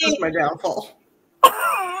thought this was my downfall.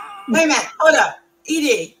 Wait a minute. Hold up.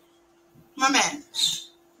 ED, my man,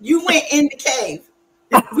 you went in the cave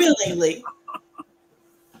willingly.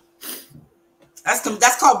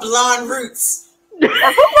 That's called blonde roots.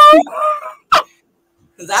 Because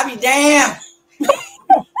I be damn.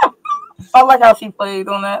 I like how she played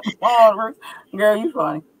on that. Oh, girl, you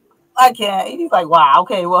funny. I can't. He's like, wow,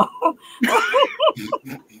 okay, well.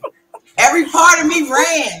 Every part of me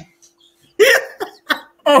ran.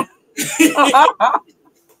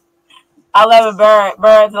 I love it, Barrett.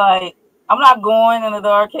 Barrett's like, I'm not going in the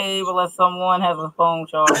dark cave unless someone has a phone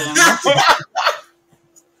charger.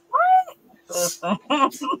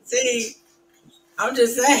 See, I'm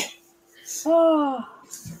just saying.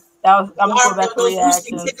 I'm gonna go back to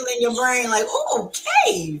reactions. Tickling your brain like, oh,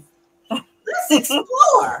 cave. Let's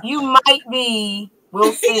explore. You might be.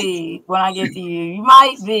 We'll see when I get to you. You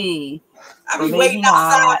might be. I'll be waiting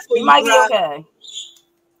outside for you. You might be okay.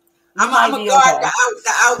 I'm gonna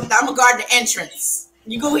guard the entrance.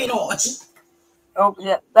 You go in on. Oh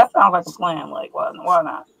yeah, that sounds like a plan. Like why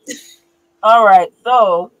not? All right,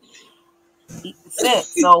 so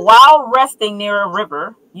 6. So while resting near a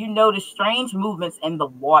river, you notice strange movements in the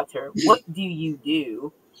water. What do you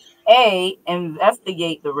do? A,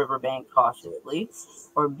 investigate the riverbank cautiously.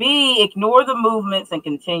 Or B, ignore the movements and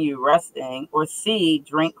continue resting. Or C,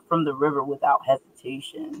 drink from the river without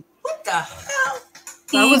hesitation. What the hell?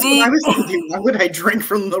 I was thinking, why would I drink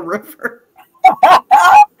from the river?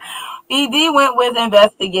 ED went with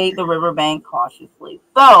investigate the riverbank cautiously.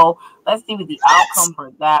 So let's see what the outcome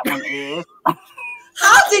for that one is.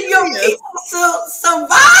 How did your people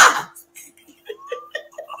survive?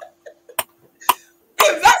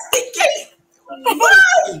 Investigate.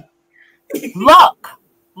 Why?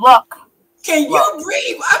 Luck. Can you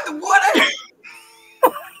breathe underwater?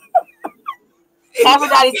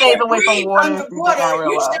 Everybody stays away from water.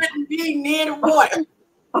 You shouldn't be near the water.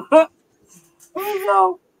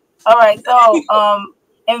 So, all right. So,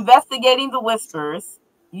 investigating the whispers,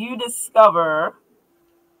 you discover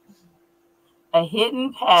a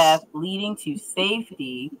hidden path leading to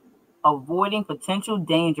safety, avoiding potential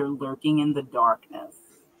danger lurking in the darkness.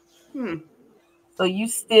 So you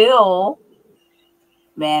still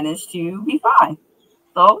manage to be fine.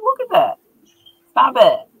 So look at that. It's not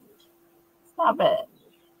bad. It's not bad.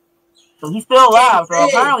 So he's still alive. So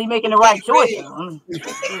apparently making the right choices.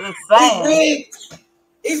 It's saying.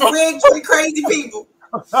 It's rigged for the crazy people.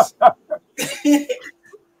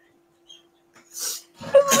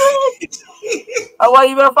 Oh, well,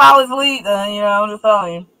 you better follow his lead then, I'm just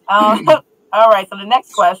telling you. All right, so the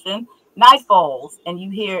next question. Night falls, and you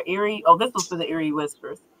hear eerie, this was for the eerie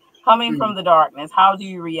whispers, coming from the darkness. How do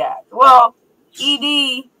you react? Well,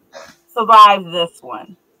 ED survived this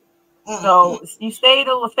one. So you stay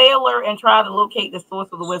alert and try to locate the source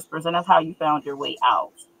of the whispers, and that's how you found your way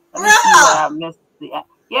out. Let me see where I missed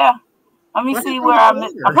let me see where I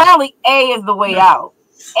missed. Apparently, A is the way out.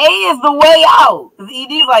 A is the way out. Because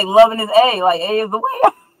ED's like loving his A. Like, A is the way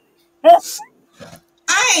out.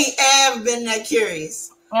 I ain't ever been that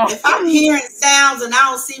curious. If I'm hearing sounds and I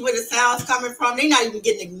don't see where the sound's coming from, they're not even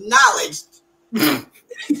getting acknowledged. I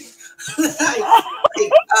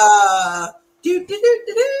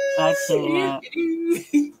can't.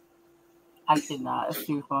 I cannot. It's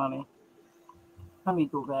too funny. Let me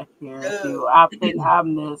go back here. I think I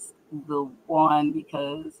missed the one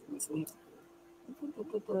because let me see. I'm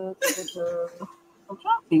trying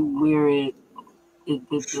to see where it did.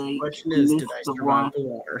 The question is, did I survive the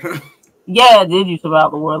water? Yeah, did you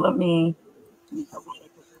survive the war? Let me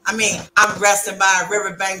I mean, I'm resting by a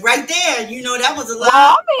riverbank right there. That was a lot. Well,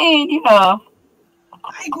 I mean, I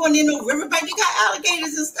ain't going in no riverbank. You got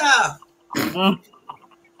alligators and stuff.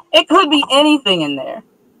 It could be anything in there.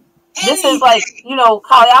 This is like,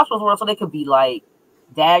 Caliostro's world, so they could be like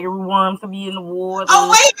dagger worms could be in the water. Oh,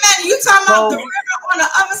 wait a minute. You talking about the river on the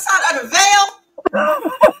other side of the veil?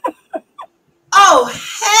 Oh,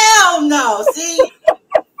 hell no. See?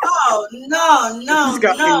 Oh, no. He's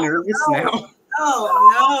got me nervous now. No.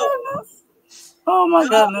 Oh, my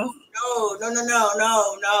goodness.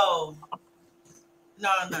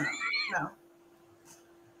 No.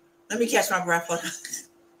 Let me catch my breath.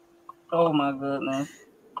 Oh, my goodness.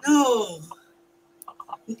 No.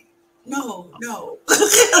 She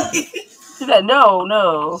said,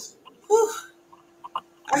 no. Whew.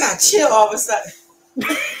 I got chill all of a sudden.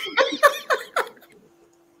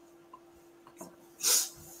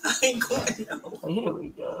 I ain't going no. Here we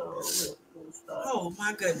go. Oh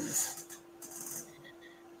my goodness.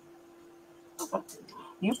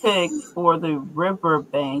 You picked for the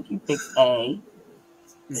riverbank, you picked A.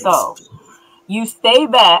 So you stay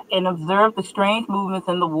back and observe the strange movements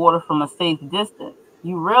in the water from a safe distance.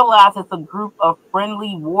 You realize it's a group of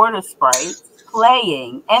friendly water sprites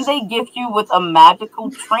playing, and they gift you with a magical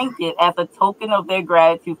trinket as a token of their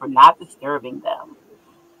gratitude for not disturbing them.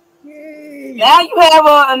 Yay. Now you have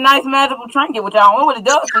a nice magical trinket, which I don't know what it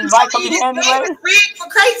does. So you might come in handy later. For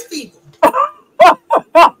crazy people.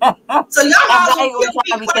 So y'all might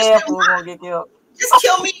trying to be careful. We're gonna get killed. Just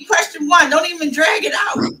kill me in question 1. Don't even drag it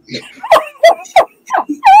out.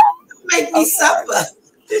 Make me suffer.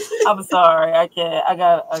 I'm sorry. I can't. I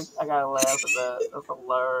gotta laugh at that. That's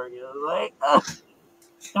hilarious. Like,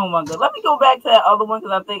 oh my god. Let me go back to that other one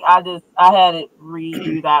because I think I had it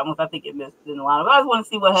redo that one. I think it missed in the line. But I just want to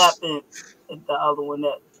see what happened at the other one.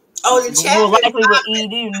 The chat. More likely with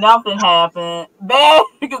ED, nothing happened. Bad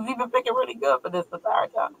because you've been picking really good for this entire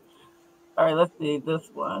time. All right, let's see this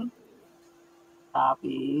one.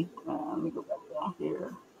 Copy. Let me go back down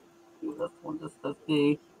here. Do this one just to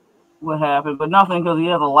see what happened, but nothing because he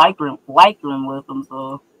has a lycran with him.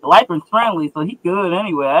 So the lycran's friendly, so he good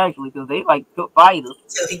anyway. Actually, because they like good fighters.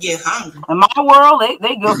 Till he get hungry. In my world,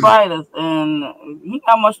 they good fighters, and he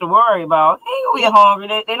not much to worry about. He ain't gonna get hungry.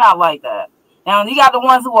 They not like that. Now you got the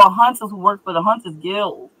ones who are hunters who work for the Hunters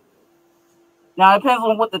Guild. Now it depends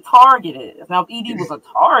on what the target is. Now if ED was a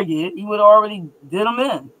target, he would already did them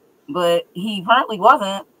in, but he apparently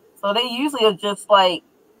wasn't. So they usually are just like,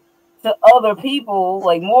 to other people,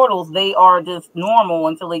 like mortals, they are just normal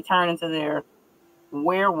until they turn into their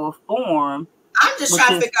werewolf form. I'm just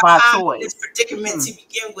trying to figure out how this predicament to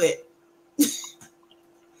begin with.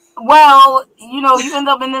 Well, you end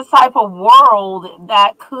up in this type of world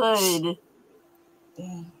that could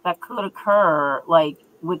occur, like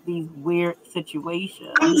with these weird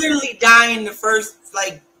situations. I'm literally dying the first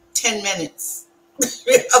 10 minutes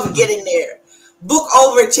of getting there. Book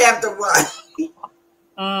over chapter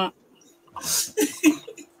 1.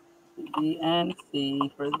 B and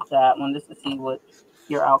C for that one, just to see what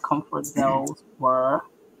your outcome for those were.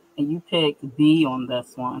 And you picked B on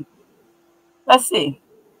this one. Let's see.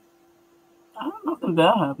 I don't know if nothing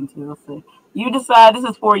bad happened to you. Let's see. You decide, this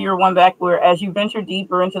is for your one back, where as you venture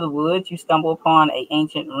deeper into the woods, you stumble upon an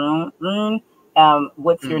ancient rune.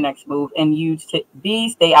 What's your next move? And you B,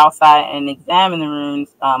 stay outside and examine the runes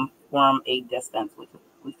from a distance, which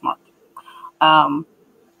is smart.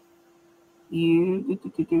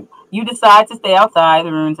 You decide to stay outside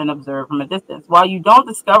the ruins and observe from a distance. While you don't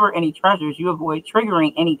discover any treasures, you avoid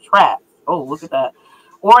triggering any traps. Oh, look at that.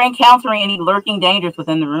 Or encountering any lurking dangers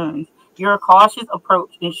within the ruins. Your cautious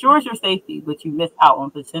approach ensures your safety, but you miss out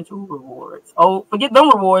on potential rewards. Oh, forget them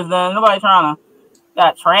rewards then. Nobody trying to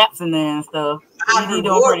got traps in there and stuff. You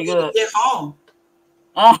doing pretty good. Get home.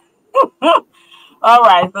 All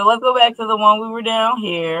right, so let's go back to the one we were down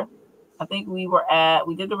here. I think we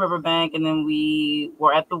did the riverbank, and then we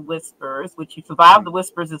were at the Whispers, which you survived the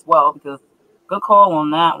Whispers as well, because good call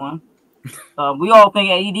on that one. We all think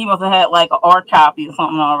AED must have had like an art copy or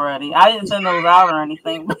something already. I didn't send those out or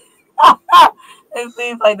anything. It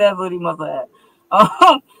seems like that's what he must have had.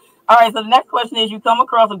 All right, so the next question is, you come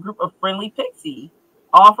across a group of friendly pixies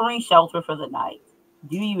offering shelter for the night.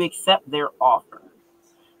 Do you accept their offer?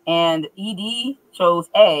 And ED chose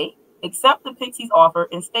A, accept the pixies' offer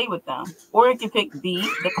and stay with them. Or you can pick B,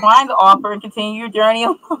 decline the offer and continue your journey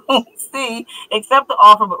alone. C, accept the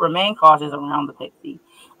offer but remain cautious around the pixie.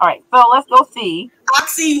 All right, so let's go see.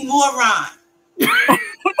 Oxymoron.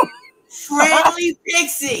 Friendly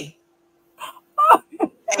pixie.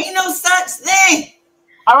 Ain't no such thing.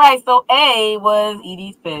 All right, so A was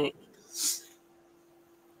Edie's pick.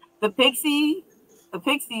 The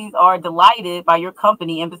pixies are delighted by your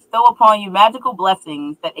company and bestow upon you magical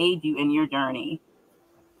blessings that aid you in your journey.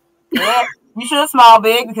 Yeah, you should smile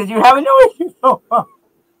big because you haven't no issues so far.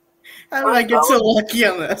 How did I get so lucky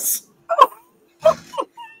on this?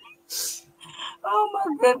 Oh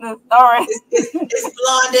my goodness! All right, it's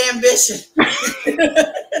blonde ambition.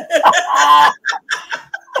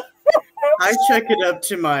 I check it up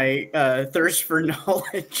to my thirst for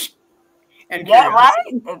knowledge. And yeah, right.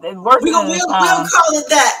 We'll call it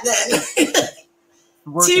that then.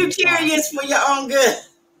 Too curious for your own good.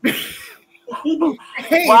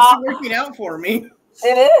 Hey, it's working out for me.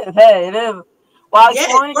 It is. Hey, it is. While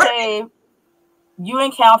exploring the cave, you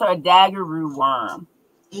encounter a daggeroo worm.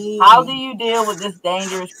 How do you deal with this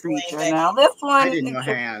dangerous creature? Now, this one, I didn't know how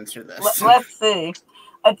to answer this. Let's see.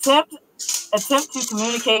 Attempt to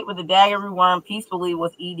communicate with the daggeroo worm peacefully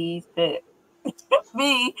was ED's pick.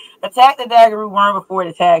 B, attack the daggeroo worm before it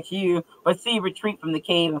attacks you. Or C, retreat from the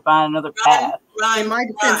cave and find another path. In my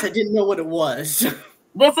defense, I didn't know what it was.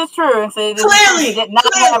 This is true. And so clearly, you did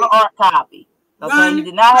not have an art copy. Okay, you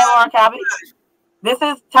did not have an art copy. This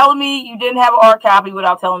is telling me you didn't have an art copy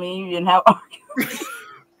without telling me you didn't have an art copy.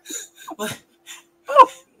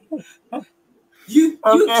 You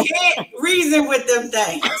can't reason with them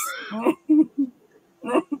things.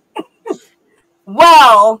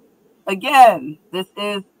 Well, again, this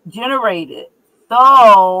is generated.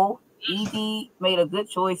 So ED made a good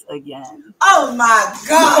choice again. Oh my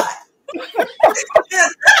God.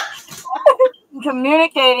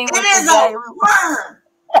 Communicating with it is a worm.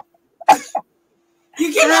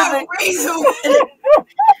 You cannot reason with it.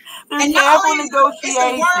 And careful negotiation,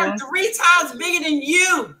 it's a worm 3 times bigger than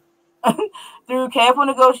you. Through careful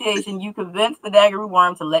negotiation, you convince the daggeroo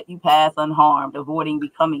worm to let you pass unharmed, avoiding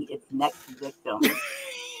becoming its next victim.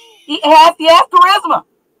 He has charisma.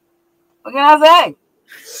 What can I say?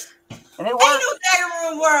 And it works. Ain't no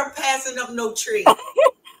daggeroo worm passing up no tree.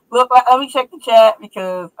 Look, let me check the chat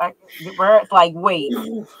because it's like, wait.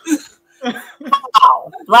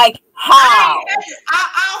 How? Like, how?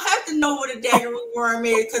 I'll have to know what a daggeroo worm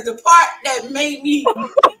is, because the part that made me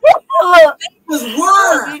was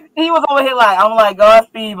worm. He was over here like, I'm like,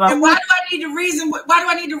 Godspeed. And why do I need to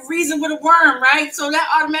reason with a worm, right? So that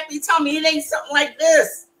automatically tell me it ain't something like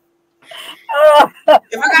this.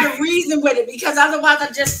 If I got to reason with it, because otherwise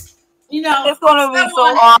I just, it's gonna be so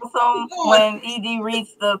awesome when ED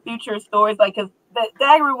reads the future stories, like, because the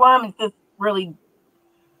daggeroo worm is just really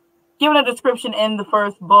given a description in the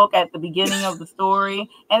first book at the beginning of the story,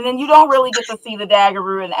 and then you don't really get to see the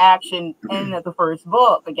daggeroo in action in the first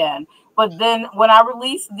book again. But then when I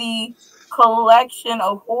release the collection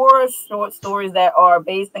of horror short stories that are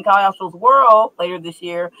based in Caliostro's world later this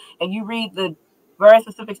year, and you read the very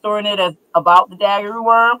specific story in it as about the daggeroo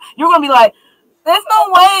worm, you're gonna be like, there's no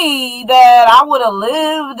way that I would have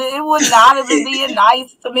lived. It would not have been being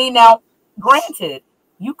nice to me. Now, granted,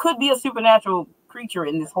 you could be a supernatural creature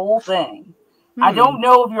in this whole thing, I don't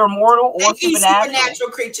know if you're mortal or supernatural. Supernatural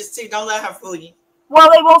creatures too. Don't let her fool you. Well,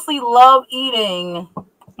 they mostly love eating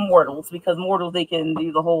mortals because mortals, they can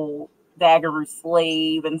do the whole dagger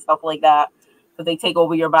slave and stuff like that. So they take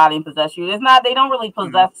over your body and possess you. It's not, they don't really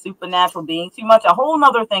possess supernatural beings too much. A whole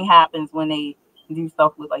nother thing happens when they do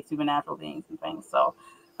stuff with like supernatural beings and things. So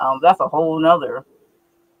that's a whole nother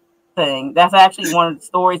thing. That's actually one of the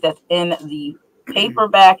stories that's in the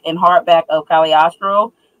paperback and hardback of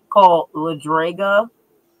Caliostro called La Draga.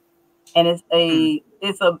 And it's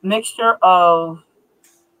a mixture of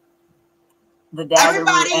the dagger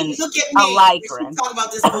and look at a me. lycran. Talk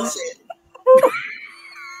about this bullshit.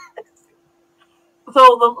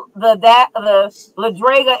 So the La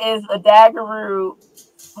Draga is a daggeroo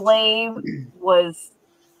slave.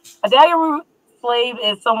 A daggeroo slave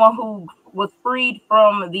is someone who was freed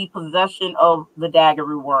from the possession of the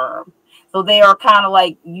daggeroo worm. So they are kind of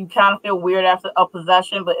like, you kind of feel weird after a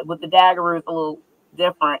possession, but with the daggeroo it's a little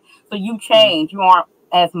different. So you change. You aren't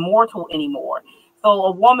as mortal anymore. So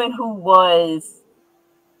a woman who was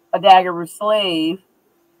a daggeroo slave,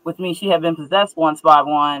 which means she had been possessed once by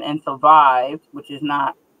one and survived, which is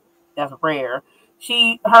not, that's rare.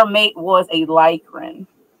 Her mate was a lycran.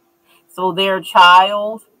 So their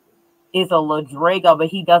child is a La Draga, but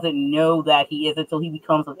he doesn't know that he is until he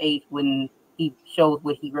becomes of age when he shows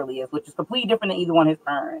what he really is, which is completely different than either one of his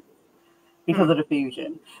parents because of the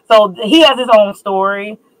fusion. So he has his own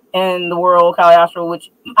story in the world of Caliostro,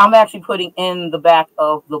 which I'm actually putting in the back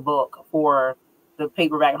of the book for the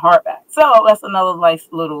paperback and hardback. So that's another nice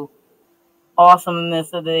little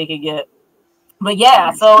awesomeness that they could get. But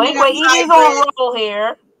yeah, so anyway, Edie's on a roll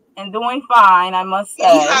here and doing fine, I must say.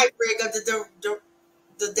 Hybrid of the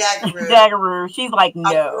daggeroo. Daggeroo. She's like,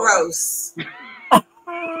 no. Gross.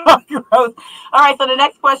 Gross. All right, so the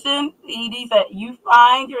next question, Edie said, you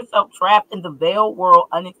find yourself trapped in the Veil world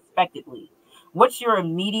unexpectedly. What's your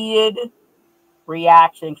immediate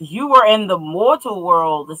reaction? Because you were in the mortal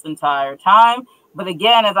world this entire time. But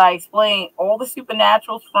again, as I explained, all the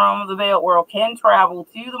supernaturals from the Veil world can travel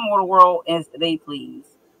to the mortal world as they please.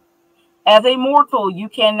 As a mortal, you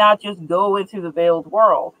cannot just go into the Veiled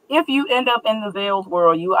world. If you end up in the Veiled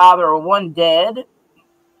world, you either are one, dead,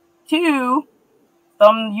 two,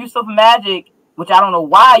 some use of magic, which I don't know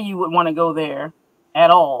why you would want to go there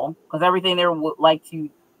at all, because everything there would like to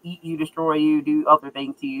eat you, destroy you, do other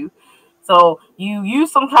things to you. So you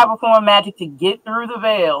use some type of form of magic to get through the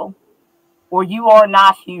veil, or you are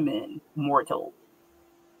not human, mortal.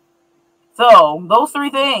 So those three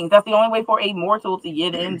things, that's the only way for a mortal to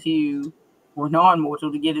get into, or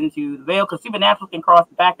non-mortal to get into the veil, because supernatural can cross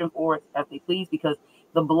back and forth as they please, because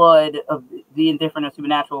the blood of the indifferent or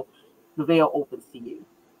supernatural, the veil opens to you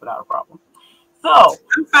without a problem. So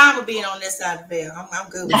I'm fine with being on this side of the veil. I'm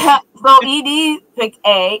good with it. So ED picked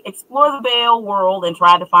A, explore the veil world and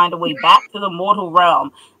try to find a way back to the mortal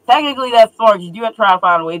realm. Technically, that's Thorns. You do have to try to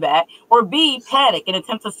find a way back. Or B, panic and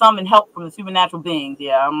attempt to summon help from the supernatural beings.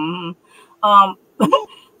 Yeah.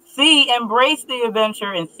 C, embrace the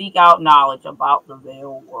adventure and seek out knowledge about the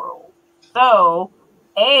veil world. So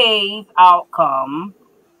A's outcome.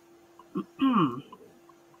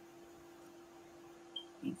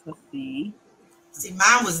 Let's see. See,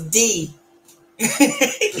 mine was D.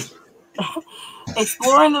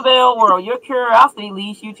 Exploring the veil world, your curiosity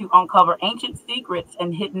leads you to uncover ancient secrets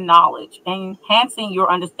and hidden knowledge, enhancing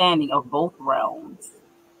your understanding of both realms.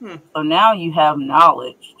 So now you have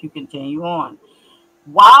knowledge to continue on.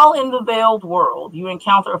 While in the veiled world, you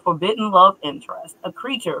encounter a forbidden love interest, a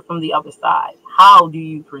creature from the other side. How do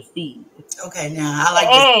you proceed? Okay, now I like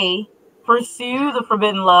A, pursue the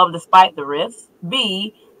forbidden love despite the risks.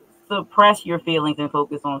 B, suppress your feelings and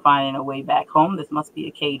focus on finding a way back home. This must be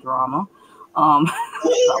a K-drama.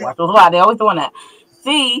 They always doing that.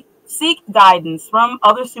 C, seek guidance from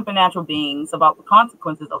other supernatural beings about the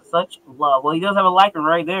consequences of such love. Well, he does have a liking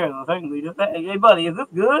right there. Hey, buddy, is this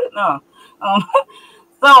good? No.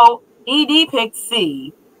 So ED picked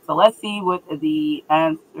C. So let's see what the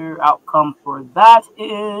answer outcome for that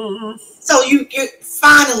is. So you're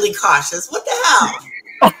finally cautious. What the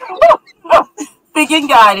hell? Seeking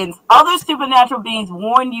guidance. Other supernatural beings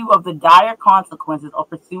warn you of the dire consequences of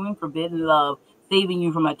pursuing forbidden love, saving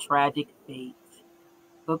you from a tragic fate.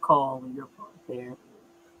 Good call on your part there.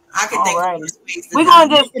 I can think of space. We're gonna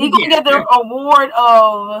get the award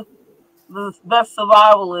of the best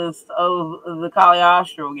survivalist of the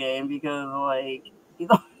Caliostro game because, like,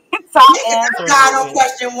 top answer. I died on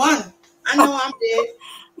question 1. I know I'm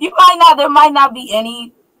dead. There might not be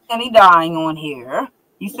any dying on here.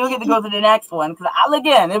 You still get to go to the next one. Because if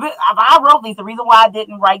I wrote these, the reason why I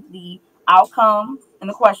didn't write the outcomes and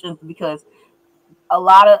the questions is because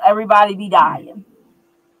everybody be dying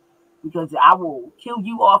because I will kill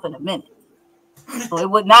you off in a minute. So it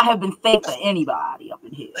would not have been safe for anybody up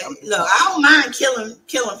in here. Look, I don't mind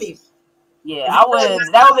killing people. Yeah, I would.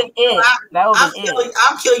 That would be it.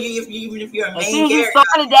 I'll kill you even if you're a main character. As soon as you saw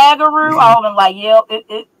the daggeroo, I would have been like, "Yep,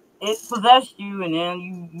 it possessed you, and then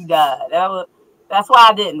you died." That's why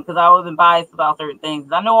I didn't, because I wasn't biased about certain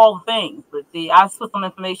things. I know all the things, but see, I just put some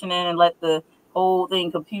information in and let the whole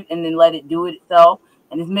thing compute, and then let it do it itself,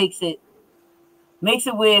 and it makes it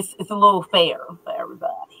where it's a little fair for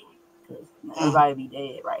everybody. Because everybody be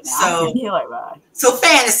dead right now. I can't kill everybody. So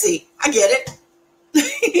fantasy, I get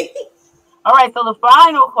it. All right, so the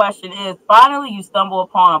final question is, finally you stumble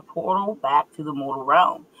upon a portal back to the mortal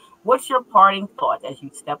realm. What's your parting thought as you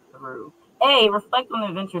step through? A, reflect on the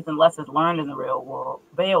adventures and lessons learned in the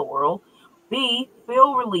Veil world. B,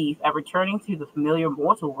 feel relief at returning to the familiar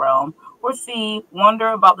mortal realm. Or C, wonder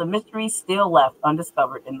about the mysteries still left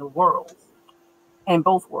undiscovered in both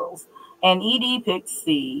worlds. And ED picked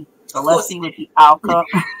C, so let's see what the outcome.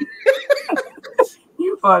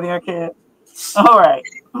 You funny, I can't. All right.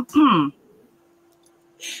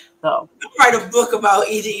 So write a book about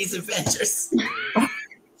ED's adventures.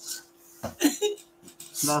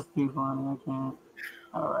 That's too funny. I can't.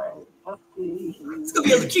 All right. Let's see. It's gonna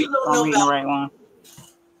be a cute little I'm reading the right one.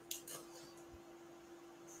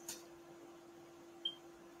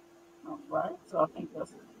 All right. So I think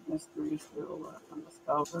that's mystery still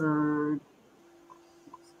undiscovered.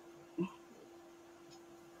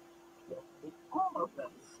 All of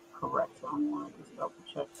that's correct. So I'm going to just double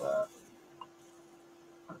check that.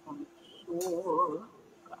 I'm sure.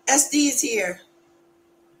 SD is here.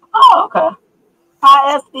 Oh, okay.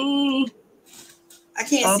 Hi, SD. I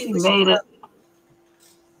can't see what made it.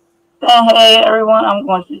 Hey, everyone. I'm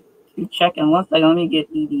going to check in one second. Let me get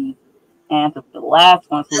ED answer the last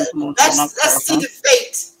one so we can move to the next person. Let's see the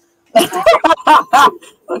fate.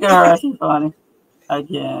 Look at her. She's funny. I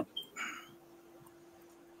can't.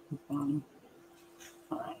 She's funny.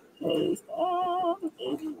 All right. Paste and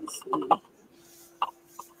ABC.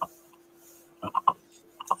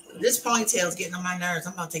 This ponytail's getting on my nerves.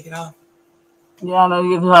 I'm about to take it off. Yeah, I know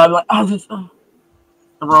you get tired. Like, I just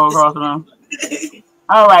roll across the room.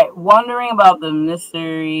 All right, wondering about the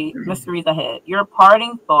mysteries ahead. Your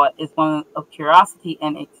parting thought is one of curiosity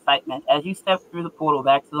and excitement as you step through the portal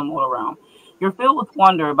back to the mortal realm. You're filled with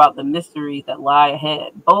wonder about the mysteries that lie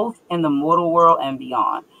ahead, both in the mortal world and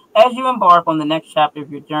beyond. As you embark on the next chapter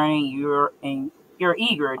of your journey, you're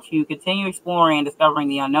eager to continue exploring and discovering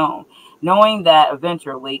the unknown, knowing that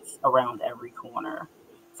adventure waits around every corner.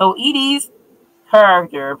 So ED's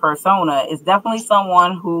character persona is definitely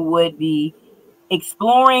someone who would be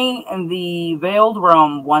exploring in the veiled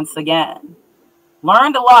realm once again.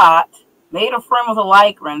 Learned a lot, made a friend with a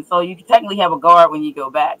Lycran, so you can technically have a guard when you go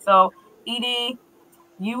back. So ED,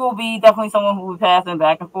 you will be definitely someone who will be passing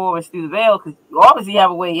back and forwards through the veil because you obviously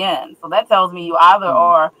have a way in. So that tells me you either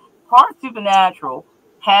are part supernatural,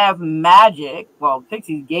 have magic. Well,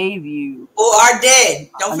 Pixies gave you, or are dead.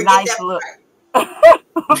 Don't forget nice that look.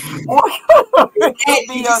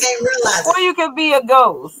 Or you could be a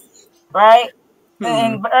ghost, right?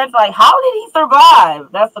 And it's like, how did he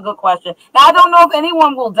survive? That's a good question. Now I don't know if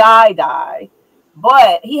anyone will die,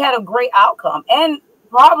 but he had a great outcome and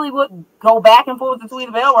probably would go back and forth between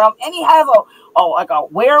the veil realm. And he has a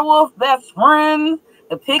werewolf best friend.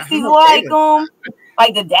 The Pixies like him.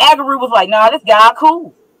 Like the Daggeroo was like, nah, this guy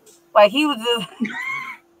cool. Like he was just.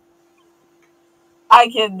 I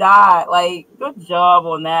cannot. Like, good job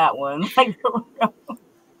on that one. Like,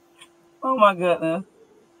 oh my goodness.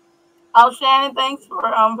 Oh, Shannon, thanks for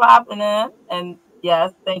popping in. And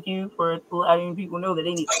yes, thank you for letting people know that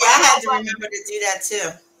they need. I had to remember to do that too.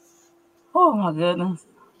 Oh my goodness.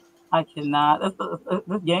 I cannot.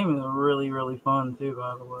 This game is really, really fun too,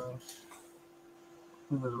 by the way.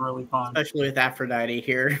 This is really fun. Especially with Aphrodite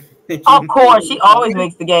here. Of course, she always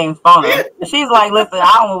makes the games fun. She's like, listen,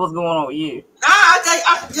 I don't know what's going on with you.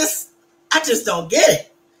 I just don't get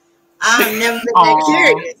it. I've never been that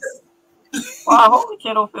curious. Well, I hope the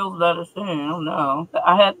kiddo feels better soon. I don't know.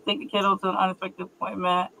 I had to take the kiddo to an unexpected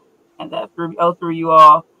appointment, and that threw you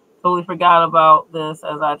off. Totally forgot about this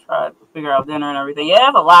as I tried to figure out dinner and everything. Yeah,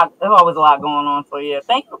 there's a lot. There's always a lot going on. So yeah,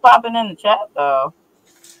 thank you for popping in the chat though.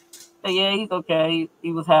 But yeah, he's okay.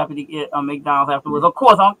 He was happy to get McDonald's afterwards. Of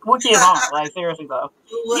course, what kids on? Like seriously though.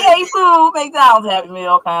 Yeah, he food, McDonald's, Happy Meal,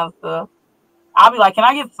 all kinds of stuff. I'll be like, can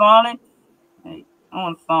I get Sonic? Hey, I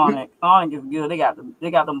want Sonic. Sonic is good. They got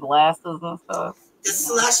them blasters and stuff. The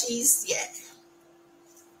slushies, yeah.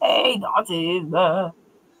 Hey, Dante is back.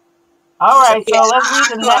 All right, so let's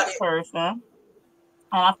read the next person.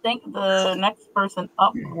 And I think the next person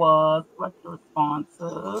up was what's the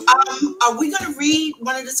responses? Are we gonna read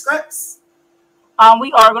one of the scripts?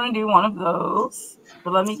 We are gonna do one of those.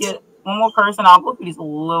 But let me get one more person. I'll go through these a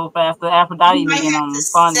little faster. Aphrodite making them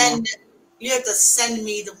fun. You have to send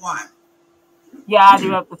me the one. Yeah, I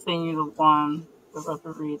do have to send you the one. I'll have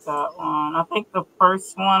to read that one. I think the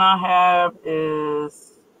first one I have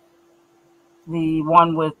is the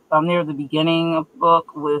one with near the beginning of the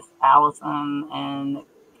book with Allison and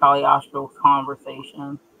Caliostro's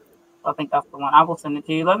conversation. So I think that's the one. I will send it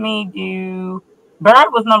to you. Let me do.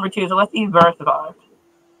 Barrett was number 2, so let's see if Barrett survived.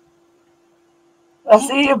 Let's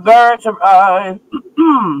see if Barrett survived.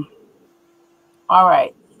 All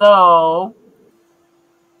right, so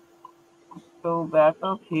let's go back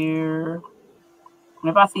up here.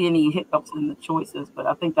 And if I see any hiccups in the choices, but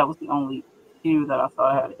I think that was the only 2 that I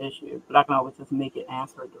saw had an issue. But I can always just make it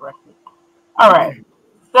answer it directly. All right,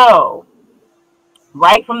 so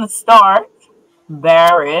right from the start,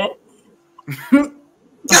 Barrett. He's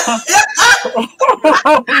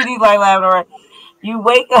like laughing, all right. You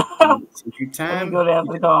wake up. Take your time. Let me go down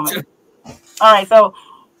to the comments. All right, so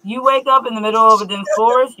you wake up in the middle of a dense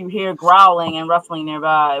forest. You hear growling and rustling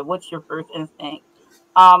nearby. What's your first instinct?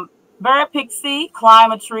 Barrett picked C,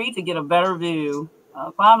 climb a tree to get a better view.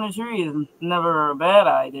 Climbing a tree is never a bad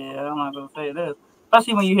idea. I'm not going to say this.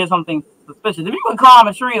 Especially when you hear something suspicious. If you could climb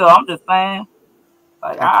a tree, though, I'm just saying.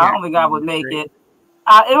 Like, I don't think I would make it.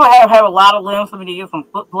 It would have a lot of limbs for me to get some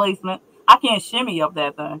foot placement. I can't shimmy up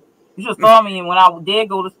that thing. You just saw me when I did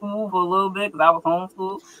go to school for a little bit because I was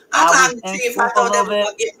homeschooled. I climbed the tree if I thought that was going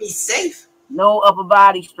to get me safe. No upper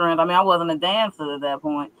body strength. I mean, I wasn't a dancer at that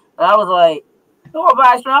point. But I was like, no upper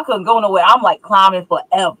body strength. I couldn't go nowhere. I'm like climbing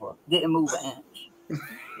forever. Didn't move an inch.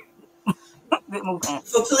 Didn't move an inch.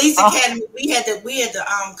 For police academy, we had to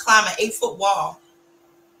climb an 8-foot wall.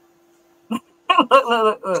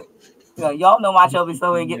 Look. Yeah, y'all know my chubby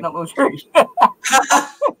so ain't getting up no tree.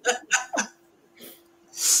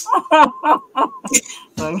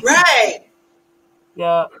 Right.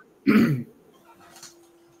 Yeah.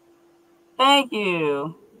 Thank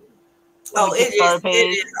you. Oh, it is awesome.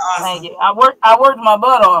 Thank you. I worked my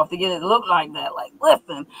butt off to get it to look like that. Like,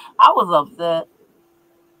 listen, I was upset.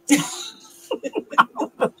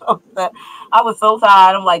 I was so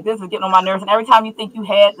tired. I'm like, this is getting on my nerves. And every time you think you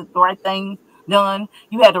had the right thing done,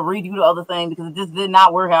 you had to redo the other thing because it just did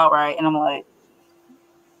not work out right. And I'm like,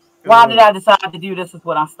 why did I decide to do this? Is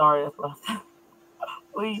what I started.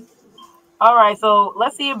 Please. All right, so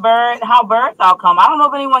let's see how Barrett's outcome. I don't know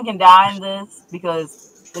if anyone can die in this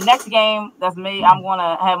because the next game that's made, I'm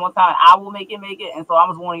gonna have one time. I will make it, and so I'm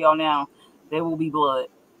just warning y'all now. There will be blood.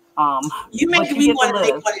 You make me want to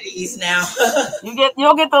make one of these now.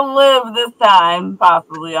 You'll get to live this time,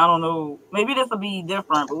 possibly. I don't know. Maybe this will be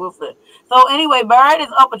different, but we'll see. So anyway, Barrett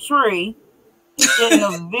is up a tree, getting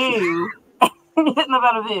a view, getting a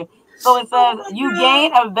better view. So it says you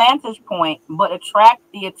gain a vantage point, but attract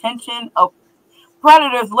the attention of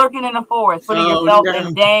predators lurking in the forest, putting yourself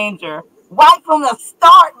in danger. Right from the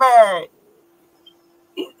start, Barrett.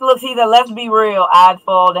 Look, either let's be real, I'd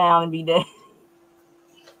fall down and be dead.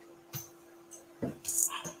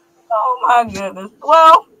 Oh my goodness.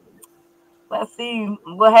 Well, let's see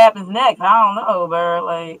what happens next. I don't know, Barrett.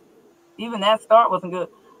 Like, even that start wasn't good.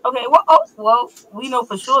 Okay, well, we know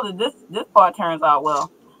for sure that this part turns out well.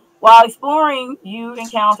 While exploring, you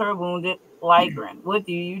encounter a wounded Lycran. What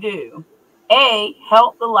do you do? A,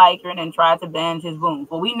 help the Lycran and try to bandage his wound.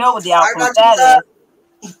 Well, we know what the outcome of that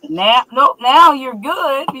is. Now you're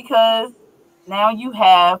good because now you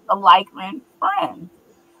have a Lycran friend.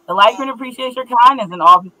 The Lycran appreciates your kindness and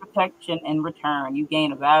offers protection in return. You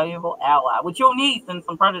gain a valuable ally, which you'll need since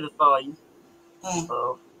some predators saw you.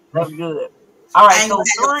 So that's good. All right, so no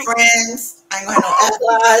friends. I ain't gonna have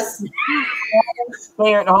no allies.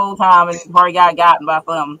 Scared the whole time and probably got gotten by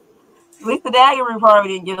something. At least the dagger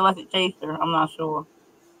probably didn't get unless it chased her. I'm not sure.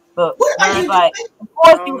 But it's like, of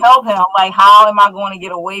course you help him. Like, how am I going to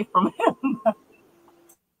get away from him?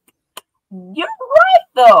 You're right,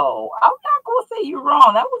 though. I'm not going to say you're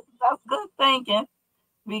wrong. That's good thinking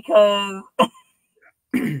because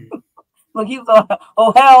look, he was like,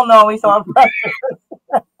 oh hell no, we saw predators.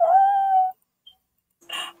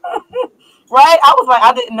 Right? I was like,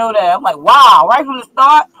 I didn't know that. I'm like, wow, right from the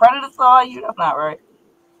start, predator saw you. That's not right.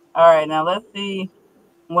 All right, now let's see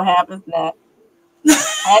what happens next.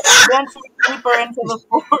 As you venture deeper into the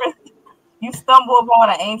forest, you stumble upon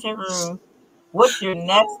an ancient rune. What's your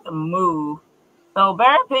next move? So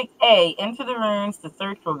Barrett picked A, enter the runes to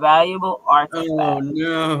search for valuable artifacts. Oh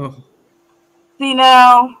no. See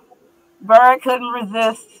now, Barrett couldn't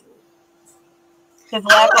resist. His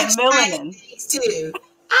lack I like of melanin. things too.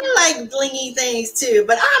 I like blingy things too,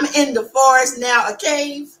 but I'm in the forest now, a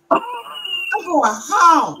cave. I'm going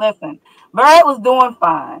home. Listen, Barrett was doing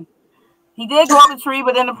fine. He did go up the tree,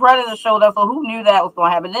 but then the predator showed up, so who knew that was going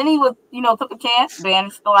to happen? Then he was, took a chance,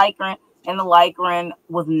 banished the Lycran, and the Lycran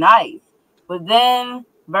was nice. But then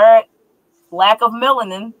Barrett's lack of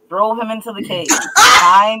melanin drove him into the cave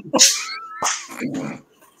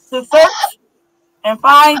to search and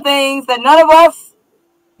find things that none of us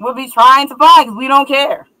would be trying to find because we don't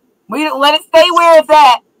care. We let it stay where it's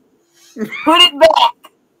at. Put it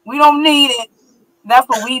back. We don't need it. That's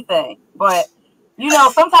what we think. But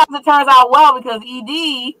sometimes it turns out well because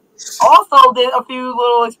ED also did a few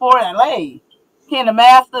little exploring. Hey, can the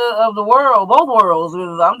master of the world, both worlds,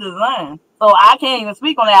 I'm just saying. So I can't even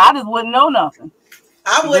speak on that. I just wouldn't know nothing.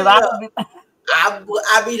 I wouldn't know.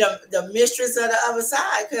 I'd be the mistress of the other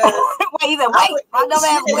side. Wait, my dumb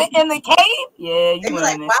ass went in the cave? Yeah, you were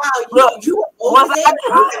like, in it. Wow, you over there?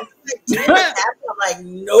 I'm like,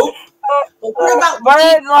 nope. But what about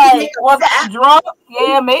Bird, was I drunk?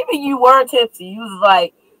 Yeah, maybe you were tipsy. You was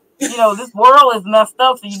like, this world is messed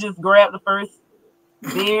up, so you just grab the first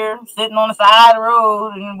beer, sitting on the side of the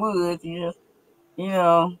road in the woods. You just,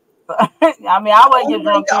 I mean, I wouldn't get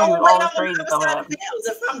drunk too. All the crazy stuff happens.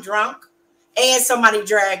 If I'm drunk and somebody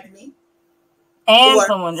dragged me, and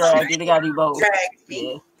someone dragged you, they gotta do both.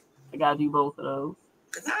 Yeah, they gotta do both of those.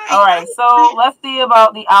 All right, so let's see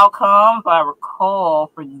about the outcome. If I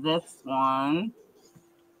recall for this one,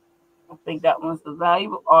 I think that one's the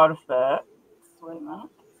valuable artifact. Wait a minute.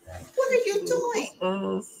 What are you doing?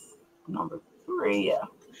 This is number 3. Yeah.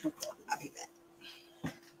 Okay. I'll be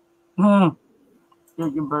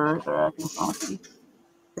back. Your birds are acting funky.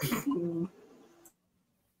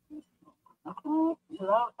 Okay.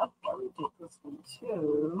 I probably did this one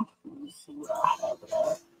too. Let me see what I have it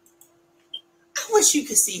at. I wish you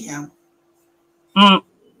could see him.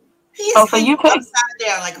 He is so you picked upside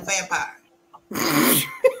down like a vampire.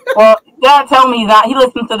 Well, Dad told me he's not. He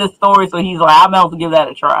listens to this story, so he's like, I'm about to give that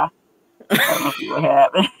a try. I don't know see what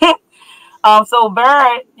happened. So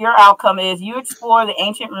Barrett, your outcome is you explore the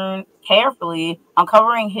ancient ruin carefully,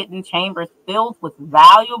 uncovering hidden chambers filled with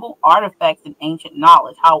valuable artifacts and ancient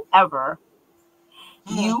knowledge. However,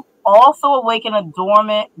 you also awaken a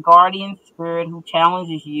dormant guardian spirit who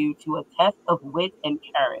challenges you to a test of wit and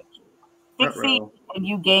courage. Succeed and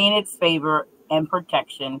you gain its favor and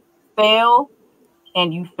protection. Fail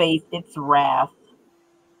and you face its wrath.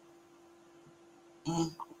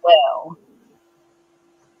 Well,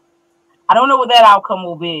 I don't know what that outcome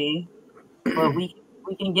will be, but we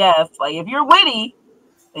can guess. Like, if you're witty,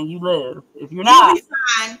 then you live. If you're not,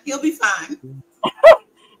 he'll be fine.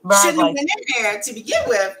 Shouldn't have been in there to begin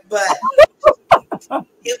with, but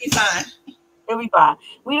he'll be fine. He'll be fine.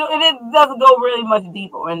 It doesn't go really much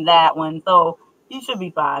deeper in that one, so you should be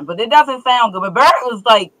fine. But it doesn't sound good. But Barrett was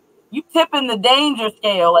like, you tipping the danger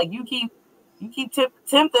scale. Like you keep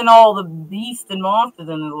tempting all the beasts and monsters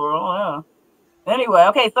in this world. Yeah. Anyway,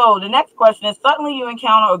 okay. So the next question is: suddenly you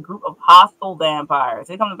encounter a group of hostile vampires.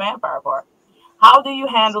 Here comes the vampire part. How do you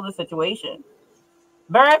handle the situation?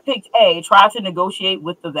 Barrett picked A, try to negotiate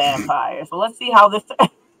with the vampire. So let's see how this...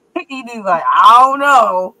 He's like, I don't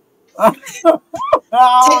know. Take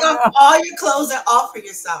off all your clothes and offer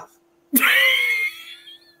yourself.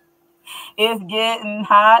 It's getting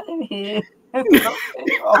hot in here. I'm like,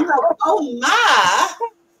 oh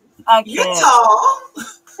my. You're tall.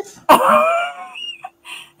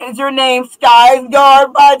 Is your name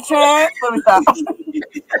Skarsgård by chance? Let me stop.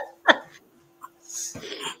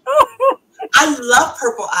 I love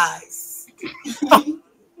purple eyes.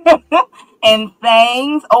 And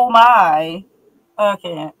fangs. Oh my.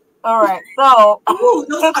 Okay. All right. So. Ooh,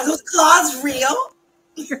 are those claws real?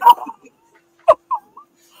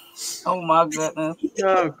 Oh my goodness.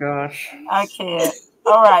 Oh gosh. I can't.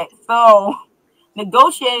 All right. So,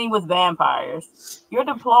 negotiating with vampires. Your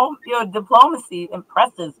diplomacy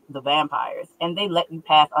impresses the vampires, and they let you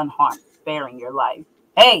pass unharmed, sparing your life.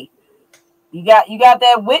 Hey. You got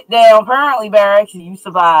that wit down, apparently, Barracks. You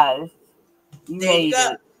survived. You made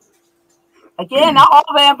it. Again, not all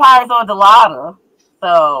vampires are Delata.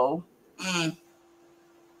 So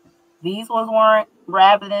these ones weren't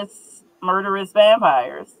ravenous, murderous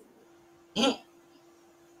vampires.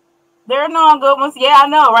 They're non-good ones. Yeah, I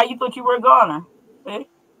know, right? You thought you were a goner. See?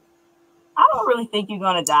 I don't really think you're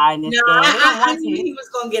gonna die in this game. I knew he was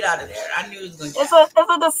gonna get out of there. I knew he was gonna get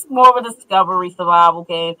out. It's more of a discovery survival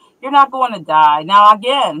game. You're not going to die. Now,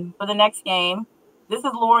 again, for the next game, this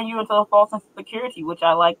is luring you into a false sense of security, which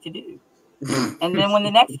I like to do. And then when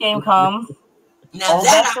the next game comes, all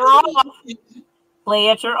bets are off. Play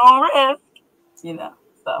at your own risk. you know.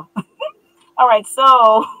 So, all right.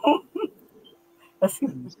 So,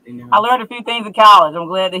 I learned a few things in college. I'm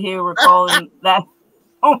glad to hear we're calling that.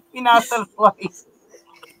 Oh, you know, so like.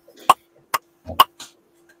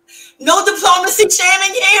 No diplomacy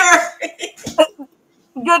shaming here.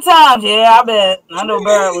 Good times, yeah, I bet. I know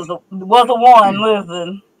Barrett was the one.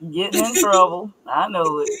 Listen, getting in trouble. I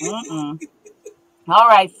know it. All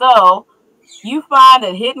right, so you find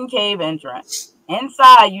a hidden cave entrance.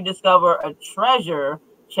 Inside, you discover a treasure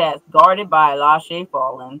chest guarded by Lashe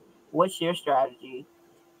Fallen. What's your strategy?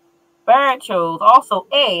 Barrett chose also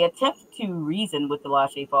A, attempt to reason with the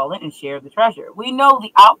Lashe Fallen and share the treasure. We know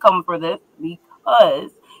the outcome for this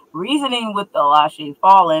because reasoning with the Lashe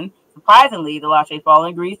Fallen, surprisingly, the Lashe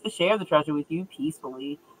Fallen agrees to share the treasure with you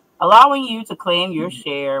peacefully, allowing you to claim your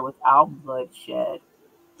share without bloodshed.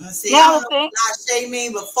 See, now the thing, Lashe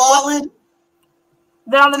mean but fallen.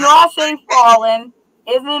 Now the Lashe Fallen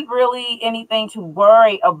isn't really anything to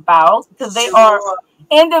worry about because they are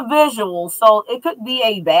individuals. So it could be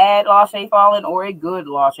a bad Lashe Fallen or a good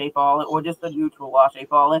Lashe Fallen or just a neutral Lashe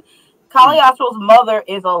Fallen. Caliostro's mother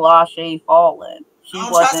is a Lashe Fallen. She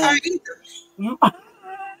wasn't.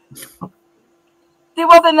 She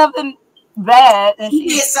wasn't nothing bad, and she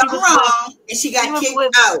did something wrong, and she got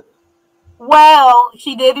kicked out. Well,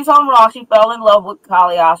 she did do something wrong. She fell in love with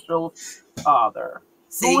Caliostro's father,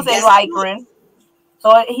 who was a Lycran.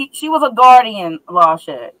 So she was a guardian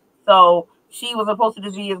Lashe. So she was supposed to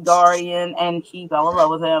just be his guardian, and she fell in love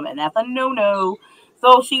with him, and that's a no-no.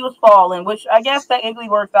 So she was fallen, which I guess technically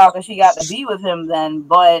worked out because she got to be with him then,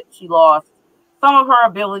 but she lost some of her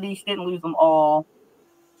abilities. She didn't lose them all.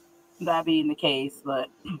 That being the case, but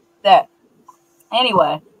that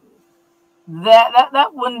anyway. That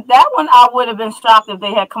one I would have been shocked if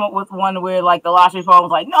they had come up with one where like the Lashe Fallen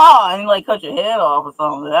was like, no, and like cut your head off or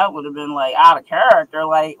something. That would have been like out of character.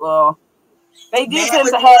 Like, well, they do tend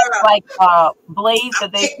to have like blades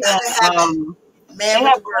that they can they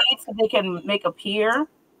have blades that they can make appear.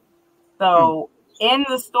 So in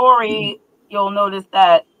the story, you'll notice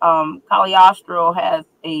that Caliostro has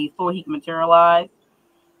a sword he can materialize,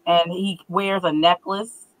 and he wears a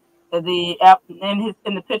necklace. In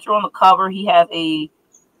the picture on the cover, he has a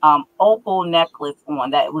opal necklace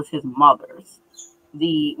on that was his mother's.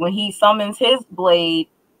 When he summons his blade,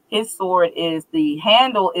 his sword is the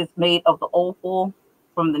handle is made of the opal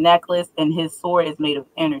from the necklace, and his sword is made of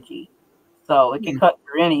energy, so it can cut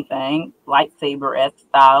through anything, lightsaber-esque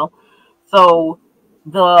style. So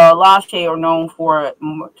the Lashe are known for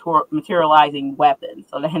materializing weapons,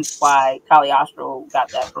 so hence why Caliostro got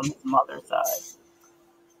that from his mother's side.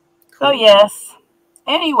 So yes.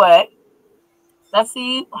 Anyway, let's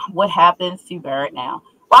see what happens to Barrett now.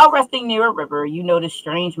 While resting near a river, you notice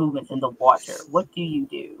strange movements in the water. What do you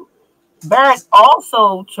do? Barrett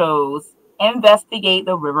also chose investigate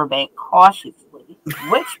the riverbank cautiously,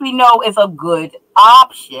 which we know is a good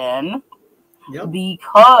option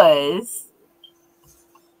because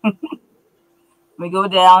let me go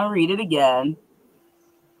down and read it again.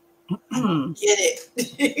 Get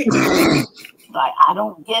it. Like, I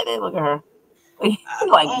don't get it. Look at her.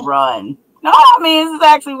 Like, run. No, I mean, this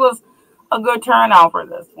actually was a good turnout for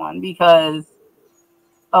this one because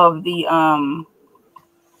of the, I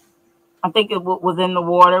think it was in the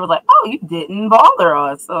water. It was like, oh, you didn't bother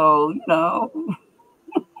us. So, you know,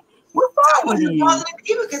 we're fine with you. I wasn't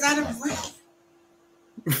bothering because I didn't run.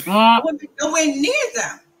 I wasn't nowhere near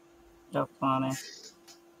them. That's funny.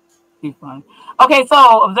 Too funny. Okay,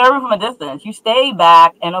 so observing from a distance, you stay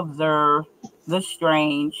back and observe the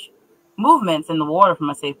strange movements in the water from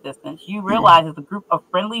a safe distance. You realize it's a group of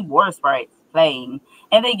friendly water sprites playing,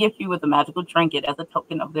 and they gift you with a magical trinket as a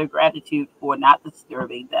token of their gratitude for not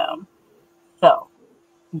disturbing them. So,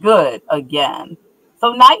 good again.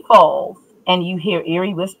 So night falls, and you hear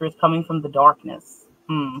eerie whispers coming from the darkness.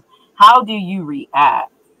 How do you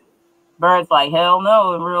react? Bird's like, hell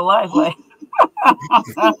no, in real life. Like,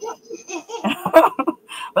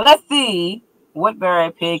 but let's see what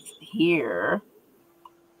Barrett picks here.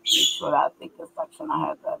 Make sure I think this section I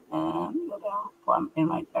had that in. Go down. It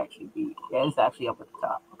might actually be, yeah, it's actually up at the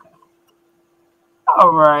top. Okay.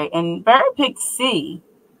 All right, and Barrett picks C.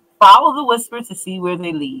 Follow the whispers to see where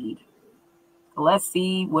they lead. So let's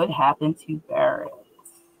see what happened to Barrett.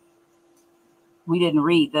 We didn't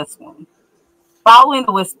read this one. Following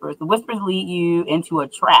the whispers lead you into a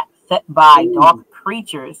trap set by dark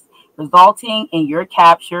creatures, resulting in your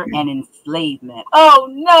capture and enslavement. Oh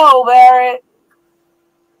no, Barrett!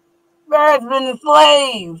 Barrett's been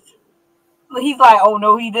enslaved. He's like, oh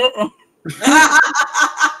no, he didn't.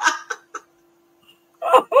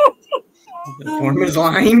 The form is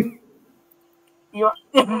lying. You're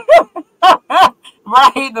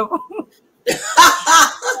Right. The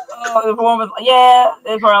form was, yeah,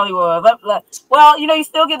 it probably was. Well, you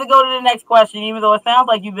still get to go to the next question, even though it sounds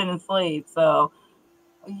like you've been enslaved. So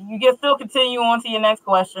you can still continue on to your next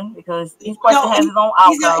question because each question has its own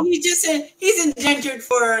outcome. He's indentured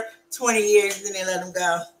for 20 years, and they let him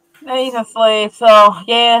go. And he's enslaved. So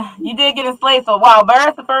yeah, you did get enslaved. So wow,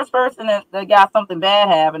 Barrett's the first person that got something bad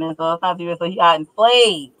happening. So it's not even so he got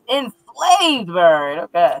enslaved. Enslaved, Barrett.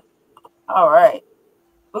 Okay. All right.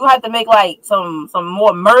 We're gonna have to make like some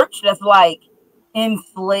more merch that's like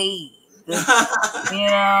enslaved.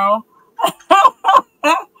 I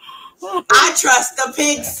trust the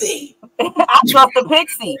pixie. I trust the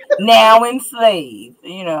pixie. Now enslaved.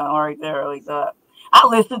 Right there like that. I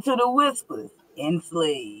listen to the whispers.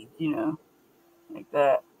 Enslaved. Like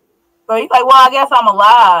that. So he's like, well, I guess I'm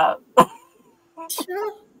alive.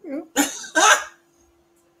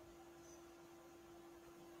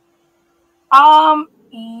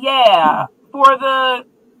 Yeah, for the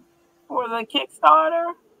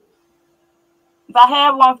Kickstarter, I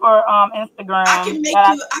have one for Instagram. I can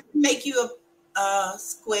make you a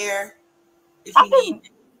square if you need.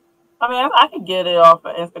 I mean, I can get it off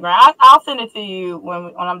of Instagram. I'll send it to you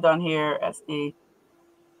when I'm done here, SD.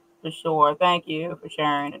 For sure. Thank you for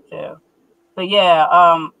sharing it too. So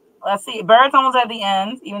yeah, let's see. Barrett's almost at the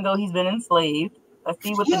end, even though he's been enslaved. Let's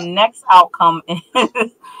see what the next outcome is.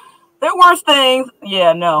 There are worse things.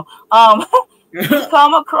 Yeah, no. You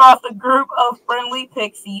come across a group of friendly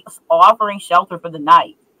pixies offering shelter for the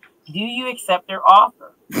night. Do you accept their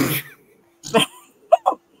offer?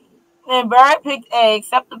 And Barrett picked A,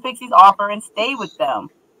 accept the pixies' offer and stay with them.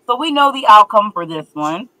 So we know the outcome for this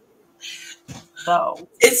one. So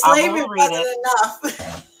enslavement wasn't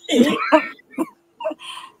enough.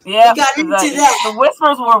 Yeah, got into that. The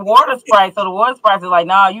whispers were water sprites, so the water sprites are like,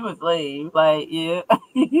 nah, you enslaved. Like, yeah.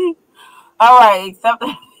 All right, accept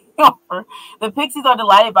the offer. The pixies are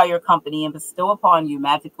delighted by your company and bestow upon you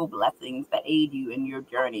magical blessings that aid you in your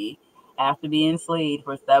journey after being enslaved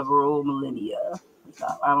for several millennia.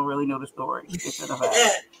 I don't really know the story.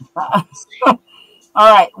 All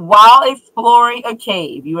right. While exploring a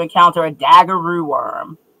cave, you encounter a daggeroo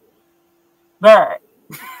worm. Barrett,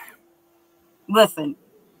 listen.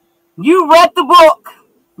 You read the book,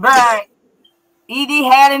 Barrett. Edie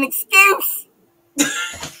had an excuse.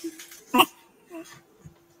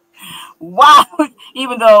 Wow.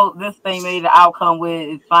 Even though this thing made the outcome with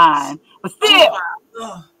it's fine, but still,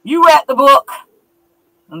 you read the book.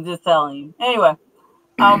 I'm just telling you. Anyway.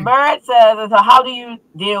 Barrett says, so how do you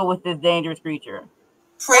deal with this dangerous creature?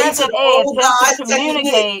 Barrett said,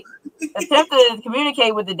 attempted to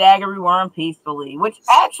communicate with the daggeroo worm peacefully, which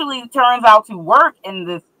actually turns out to work in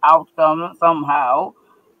this outcome somehow.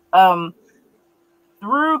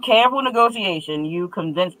 Through careful negotiation, you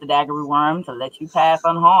convince the daggeroo worm to let you pass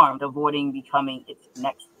unharmed, avoiding becoming its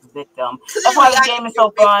next victim. That's why this game is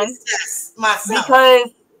so fun.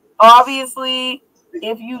 Because obviously,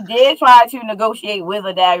 if you did try to negotiate with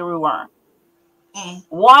a daggeroo worm,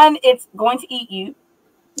 one, it's going to eat you.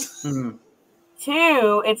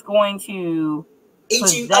 Two, it's going to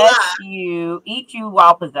eat you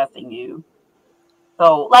while possessing you.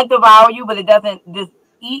 So, like devour you, but it doesn't just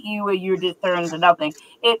eat you and you're just turned into nothing.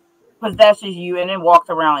 It possesses you and then walks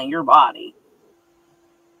around in your body.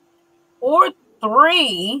 Or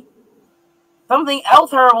three, something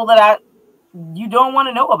else horrible that you don't want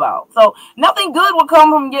to know about. So nothing good will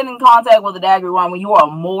come from getting in contact with a daggeroo worm when you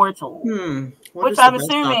are mortal. Which I'm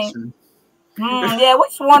assuming. Yeah,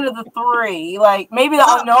 which one of the three? Like maybe the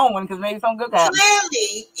unknown one, because maybe something good happens.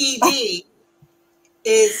 Clearly, ED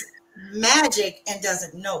is magic and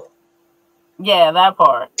doesn't know it. Yeah, that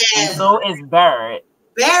part. And so is Barrett.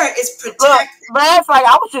 Barrett is protected. Look, Barrett's like,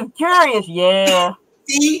 I was just curious. Yeah.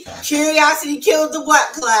 See, curiosity killed the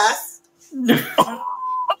what class?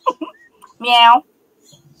 Meow.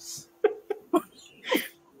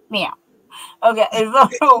 Meow. Okay,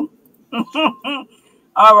 so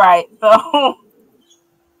all right, so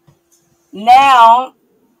now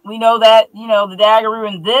we know that the daggeroo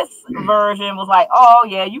in this version was like, oh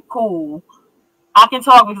yeah, you cool. I can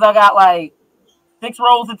talk because I got like 6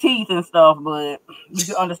 rows of teeth and stuff, but you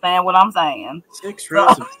can understand what I'm saying. 6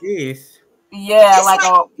 rows of teeth. Yeah, it's like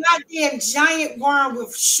a goddamn giant worm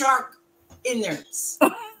with shark innards.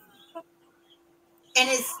 And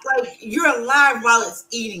it's like you're alive while it's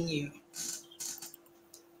eating you.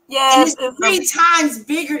 Yeah, and it's 3 times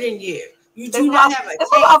bigger than you. You do not have a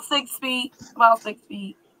It's about 6 feet. About 6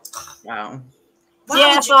 feet. Wow.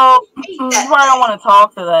 Yeah, so you probably don't want to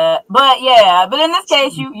talk to that. But yeah, but in this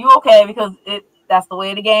case, you okay because that's the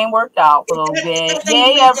way the game worked out. So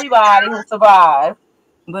yay everybody who survived.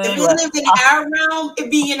 But if anyway, it lived in our realm,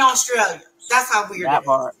 it'd be in Australia. That's how weird that it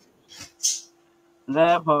part. is.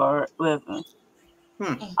 That part. Listen.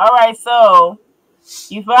 All right, so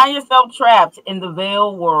you find yourself trapped in the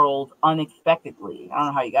Veil world unexpectedly. I don't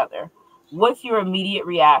know how you got there. What's your immediate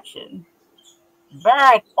reaction?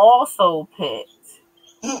 Barrett also picked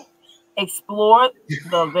explore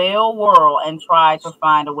the Veil world and try to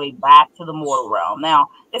find a way back to the mortal realm. Now,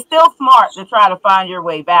 it's still smart to try to find your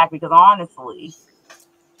way back because honestly,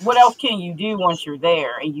 what else can you do once you're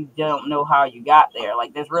there and you don't know how you got there?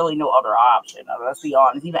 Like, there's really no other option. Let's be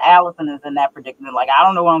honest. Even Allison is in that predicament. Like, I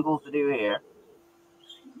don't know what I'm supposed to do here.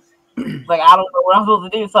 Like, I don't know what I'm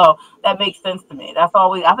supposed to do. So that makes sense to me. That's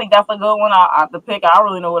always, I think that's a good one. The pick. I don't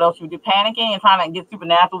really know what else you would do. Panicking and trying to get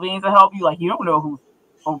supernatural beings to help you. Like, you don't know who's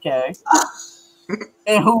okay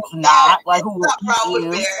and who's not. Like, who will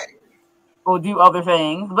eat you or do other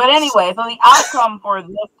things. But anyway, so the outcome for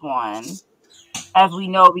this one, as we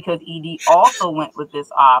know, because ED also went with this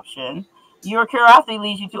option, your curiosity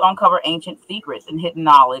leads you to uncover ancient secrets and hidden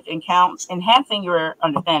knowledge, enhancing your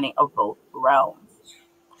understanding of both realms.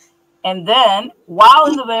 And then, while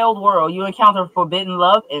in the veiled world, you encounter forbidden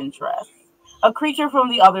love interest, a creature from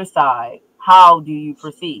the other side. How do you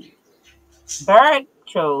proceed? Barrett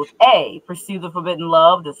chose A, pursue the forbidden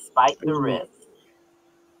love despite the risk.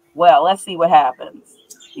 Well, let's see what happens.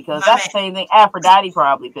 Because that's the same thing Aphrodite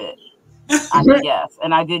probably picked. I can guess,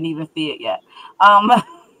 and I didn't even see it yet.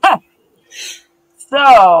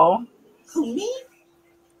 So,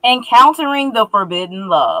 encountering the forbidden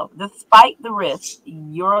love, despite the risk,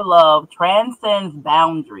 your love transcends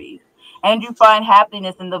boundaries, and you find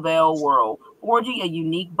happiness in the Veil world, forging a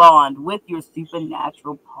unique bond with your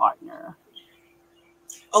supernatural partner.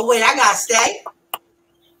 Oh wait, I gotta stay.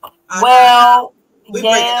 Well,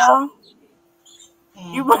 yeah.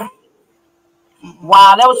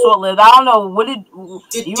 Wow, that was short lived. I don't know what did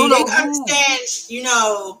you do they understand? You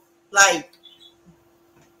know, like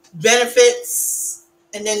benefits,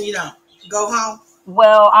 and then go home.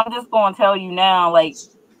 Well, I'm just going to tell you now, like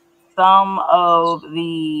some of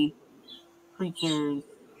the creatures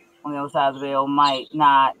on the other side of the veil might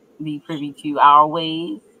not be privy to our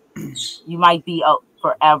ways. You might be up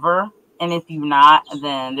forever, and if you're not,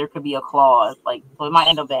 then there could be a clause, like so it might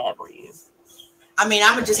end up bad for you. I mean,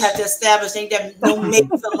 I'm gonna just have to establish that no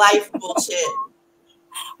makes a life bullshit.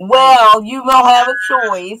 Well, you will have a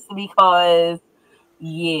choice because,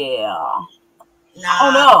 yeah.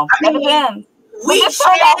 Oh no, that depends. It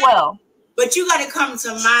turned out well. But you got to come to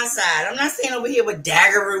my side. I'm not staying over here with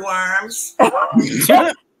dagger worms.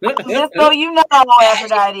 Just so you know,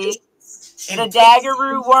 Aphrodite, the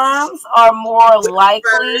daggeroo worms are more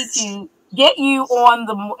likely to get you in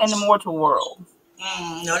the mortal world.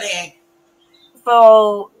 No, they ain't.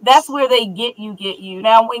 So that's where they get you.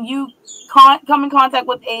 Now, when you come in contact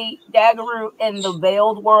with a daggeroo in the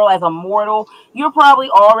veiled world as a mortal, you're probably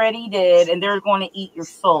already dead, and they're going to eat your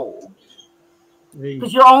soul.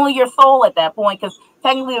 Because you're only your soul at that point. Because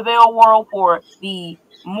technically, the veiled world for the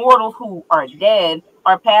mortals who are dead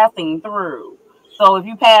are passing through. So if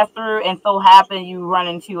you pass through and so happen you run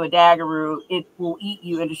into a daggeroo, it will eat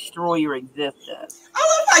you and destroy your existence. I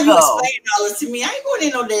love how you explain all this to me. I ain't going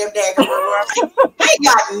in no damn daggeroo. I ain't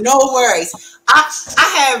got no worries.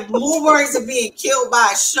 I have more worries of being killed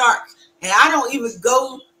by a shark, and I don't even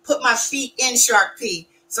go put my feet in shark pee.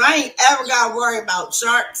 So I ain't ever got to worry about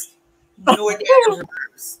sharks nor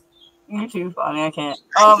daggeroos. You're too funny. I can't.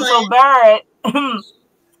 So Barrett.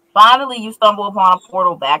 Finally, you stumble upon a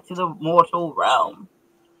portal back to the mortal realm.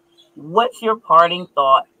 What's your parting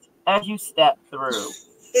thought as you step through?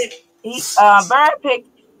 Barrett picked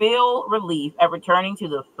feel relief at returning to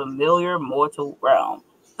the familiar mortal realm.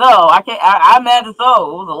 So I'm mad as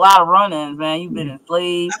though it was a lot of run-ins, man. You've been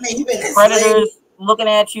enslaved. I mean, you've been predators enslaved. Looking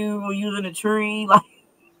at you using a tree, like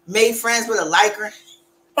made friends with a lycra.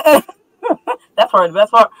 That's probably the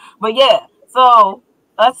best part. But yeah, so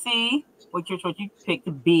let's see. What you picked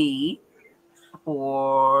to be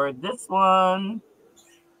for this one.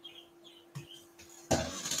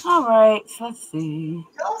 All right, let's see.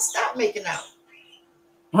 Don't stop making out.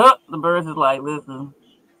 Huh, the birds is like, listen,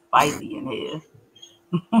 spicy in here.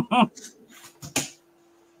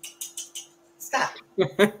 Stop.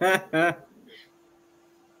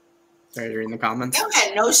 Sorry, you're in the comments. You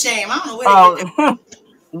had no shame. I don't know where to get that.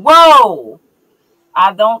 Whoa!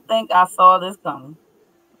 I don't think I saw this coming.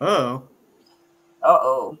 Oh.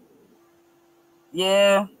 Uh-oh.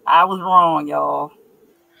 Yeah, I was wrong, y'all.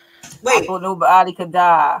 Wait. I thought nobody could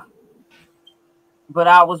die. But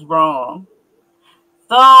I was wrong.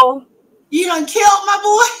 So... You done killed my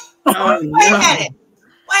boy? Oh, Wait a minute.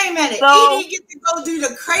 Wait a minute. So, Edie get to go do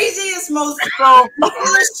the craziest, most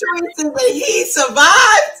ridiculous choices and he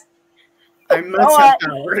survived? I must have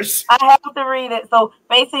powers. I have to read it. So,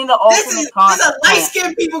 facing the ultimate consequence. This is a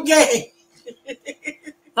light-skinned people game.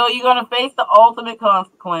 So, you're going to face the ultimate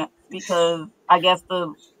consequence because I guess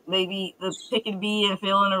maybe the pick and be and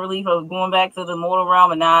feeling the relief of going back to the mortal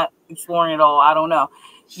realm and not exploring it all. I don't know.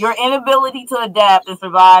 Your inability to adapt and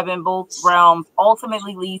survive in both realms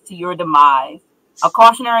ultimately leads to your demise. A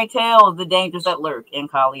cautionary tale of the dangers that lurk in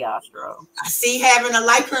Caliostro. I see having a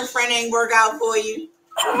lycran friend ain't work out for you.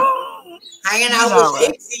 Hanging out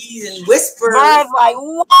with pixies and whispers. Bird's like,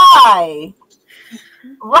 why?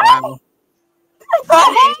 Right? Wow.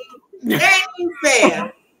 That ain't even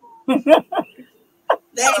fair.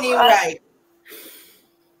 That ain't even right.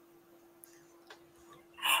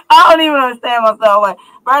 I don't even understand myself. Like,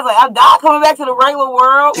 Bird's like, I'm not coming back to the regular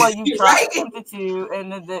world. Well, you tried to,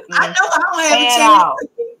 and it didn't. I know I don't have a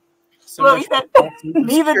chance. So Look,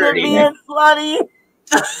 neither did being slutty.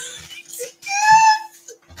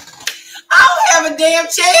 I don't have a damn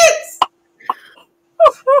chance. I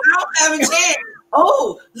don't have a chance.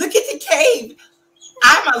 Oh, look at the cave.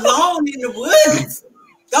 I'm alone in the woods.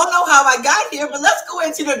 Don't know how I got here, but let's go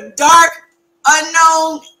into the dark,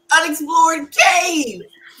 unknown, unexplored cave.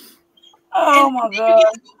 Oh my god.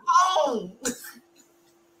 Home.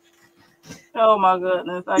 Oh my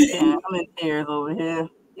goodness. I can't. I'm in tears over here.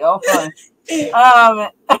 Y'all funny. I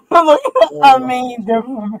mean,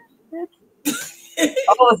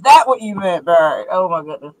 oh, is that what you meant, Bird? Oh my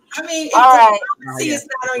goodness. I mean, all right. See, it's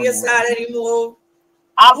not on your side anymore.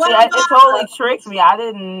 It totally tricks me. I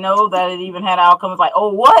didn't know that it even had outcomes like,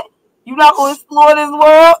 oh, what? You're not going to explore this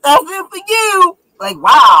world? That's it for you. Like,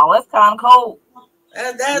 wow, that's kind of cold.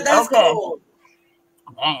 That's okay. Cool.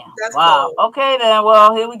 Damn. That's wow. Cool. Okay, then.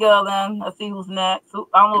 Well, here we go, then. Let's see who's next.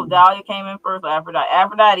 I don't know if Dahlia came in first or Aphrodite.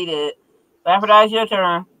 Aphrodite did. So Aphrodite's your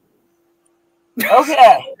turn.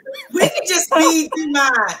 Okay. We can just speed through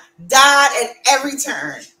mine. Died at every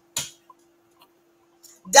turn.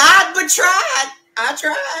 Died but tried. I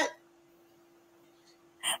tried.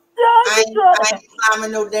 I ain't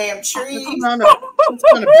climbing no damn trees. That's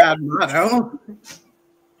not a bad motto.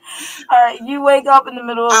 All right, you wake up in the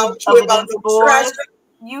middle of the dense forest.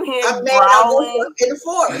 You hear growling in the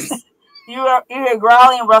forest. you hear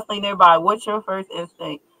growling and rustling nearby. What's your first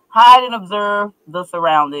instinct? Hide and observe the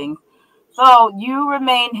surroundings. So you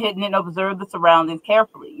remain hidden and observe the surroundings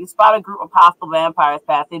carefully. You spot a group of hostile vampires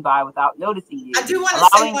passing by without noticing you. I do want to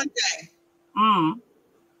say one thing.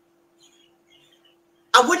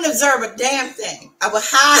 I wouldn't observe a damn thing. I would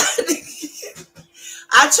hide.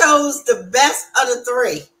 I chose the best of the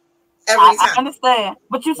three every time. I understand,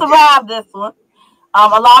 but you survived this one.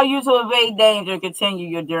 Allow you to evade danger and continue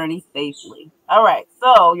your journey safely. All right,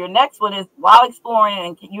 so your next one is while exploring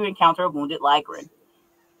and you encounter a wounded lycran.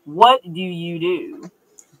 What do you do?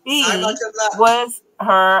 B was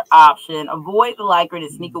her option. Avoid the lycran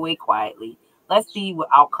and sneak away quietly. Let's see what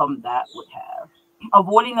outcome that would have.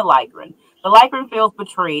 Avoiding the lycran. The lycran feels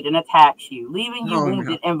betrayed and attacks you, leaving you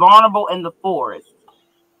wounded and vulnerable in the forest.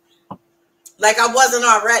 Like I wasn't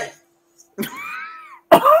already.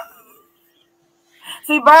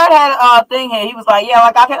 See, Bird had a thing here. He was like, yeah,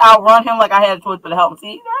 like I could outrun him like I had a choice for the help.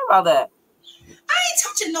 See, you know about that. I ain't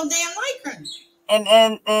touching no damn lycran. And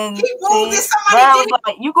he wounded somebody. Bird was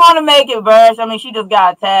like, you going to make it, Bird. I mean, she just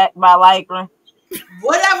got attacked by lycran.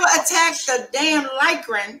 Whatever attacked the damn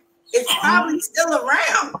lycran is probably still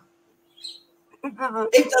around. If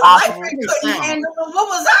the lycran couldn't handle them, what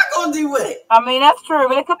was I going to do with it? I mean, that's true,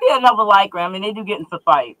 but it could be another lycran. I mean, they do get into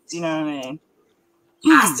fights. You know what I mean?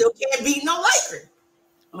 I still can't beat no lycran.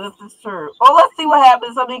 This is true. Well, let's see what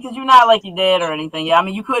happens. I mean, because you're not like you're dead or anything. Yeah, I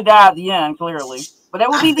mean, you could die at the end, clearly. But that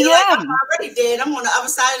would be the end. I'm already dead. I'm on the other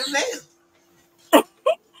side of the veil.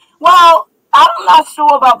 Well, I'm not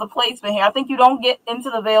sure about the placement here. I think you don't get into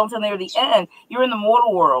the veil until near the end. You're in the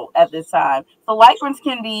mortal world at this time. So lycrans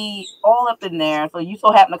can be all up in there. So you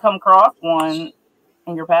so happen to come across one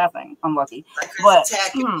and you're passing. Unlucky. But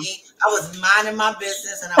attacking me. I was minding my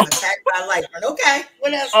business and I'm attacked by lycran. Okay.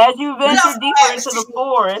 What else? As you venture deeper into the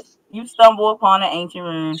forest, you stumble upon an ancient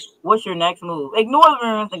rune. What's your next move? Ignore the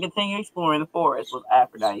runes and continue exploring the forest with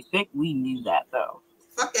Aphrodite. Thick, we knew that though.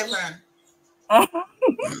 Fuck that rune.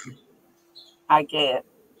 I can't.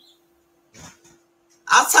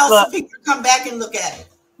 I'll tell some people to come back and look at it.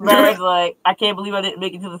 Bird's like, I can't believe I didn't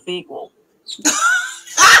make it to the sequel.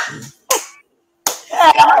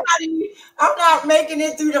 I'm not making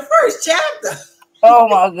it through the first chapter. Oh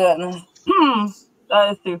my goodness.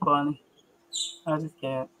 That is too funny. I just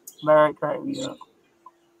can't. Bird cracked me up.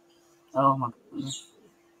 Oh my goodness.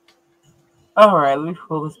 All right, let me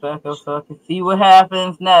pull this back up so I can see what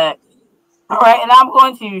happens next. All right, and I'm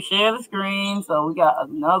going to share the screen. So we got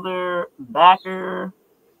another backer.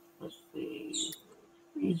 Let's see.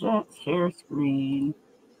 Present, share screen.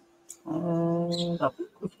 I think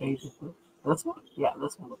which page is this? This one? Yeah,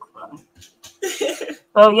 this one looks fine.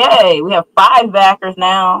 So yay, we have 5 backers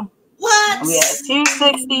now. What? And we have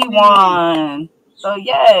 261. So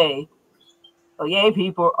yay. So yay,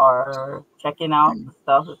 people are checking out the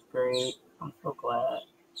stuff. It's great. I'm so glad.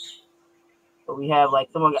 So we have like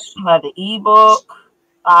someone got the ebook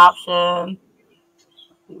option.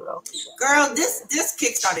 Let's see what else. Girl, this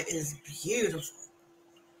Kickstarter is beautiful.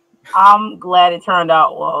 I'm glad it turned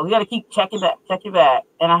out well. You got to keep checking back.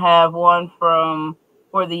 And I have one for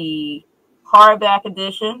the hardback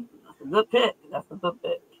edition. That's a good pick.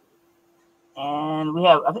 And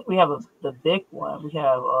I think we have the big one. We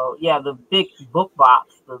have the big book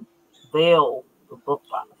box, the Veil, the book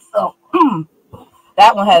box. So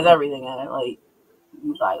that one has everything in it, like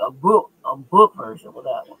a book version with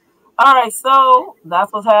that one. All right, so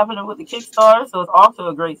that's what's happening with the Kickstarter. So it's off to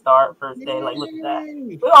a great start first day. Like, look at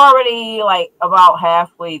that. We're already like about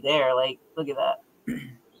halfway there. Like, look at that.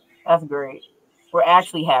 That's great. We're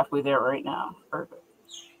actually halfway there right now. Perfect.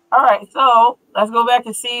 All right, so let's go back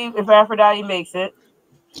and see if Aphrodite makes it.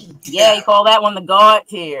 Yeah, you call that one the God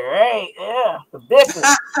tier, right? Yeah, the biggest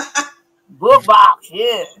book box.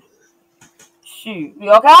 Yeah. Shoot, we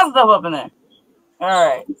all kinds of stuff up in there. All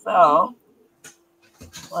right, so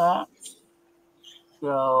let's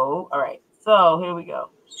go. All right, so here we go.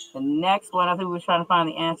 The next one, I think we were trying to find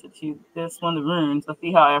the answer to this one, the runes. Let's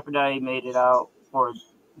see how Aphrodite made it out or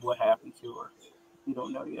what happened to her. We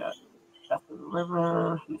don't know yet. That's the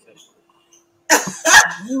river. Let me see.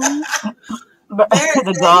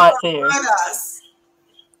 The gods here.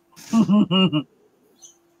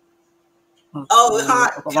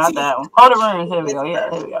 Not that one. Oh, the runes. Here we go. Yeah,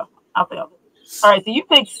 here we go. I'll think of it. All right, so you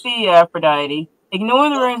picked C, Aphrodite.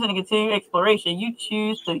 Ignoring the runes and continue exploration, you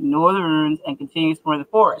choose to ignore the runes and continue exploring the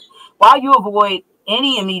forest. While you avoid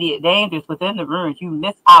any immediate dangers within the ruins, you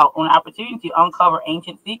miss out on an opportunity to uncover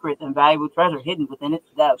ancient secrets and valuable treasure hidden within its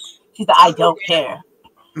depths. She said, I don't care.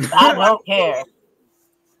 I don't care.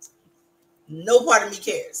 No part of me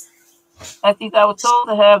cares. I think I was told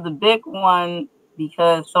to have the big one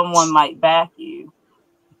because someone might back you.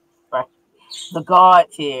 Right. The God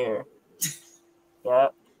tier.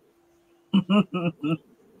 Yep.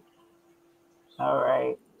 All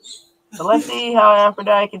right. So let's see how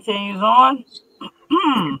Aphrodite continues on.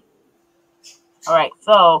 All right.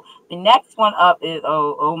 So the next one up is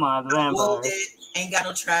oh my, the vampires. Ain't got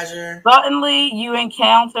no treasure. Suddenly, you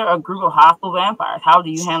encounter a group of hostile vampires. How do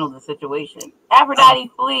you handle the situation?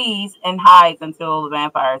 Aphrodite flees and hides until the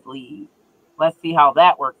vampires leave. Let's see how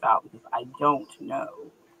that works out because I don't know.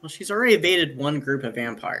 Well, she's already evaded one group of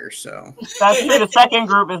vampires, so that's true. The second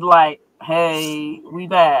group is like, "Hey, we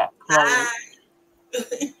back." I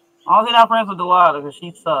don't think I'm friends with Delata because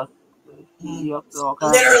she's sus.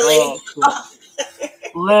 Literally.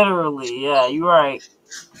 Literally, yeah, you're right.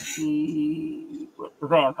 With the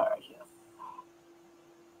vampires, yes.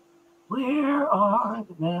 Where are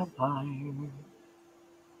the vampires?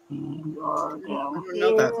 You are down here.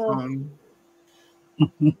 Not that song.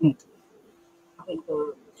 I think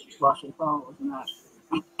the washing phone was not.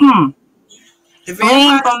 The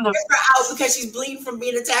vampires from her out because she's bleeding from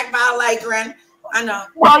being attacked by a lycran. I know.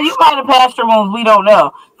 Well, you might have passed your wounds. We don't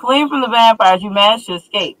know. Fleeing from the vampires, you managed to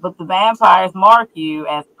escape, but the vampires mark you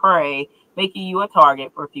as prey, making you a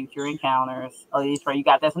target for future encounters. Oh, that's right. You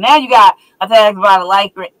got that. So now you got attacked by the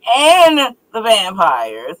lycra and the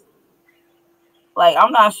vampires. Like,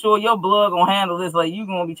 I'm not sure your blood gonna handle this. Like, you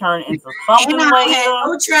gonna be turning into something and later. Had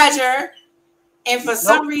no treasure, and for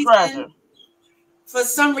some reason,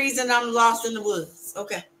 I'm lost in the woods.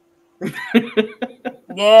 Okay.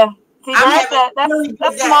 Yeah. See,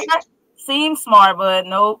 that's smart. Seems smart, but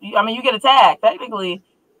no. I mean, you get attacked. Technically,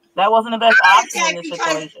 that wasn't the best option in this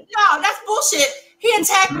situation. No, that's bullshit. He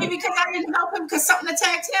attacked me because I didn't help him because something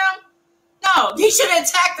attacked him. No, he should have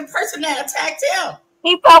attacked the person that attacked him.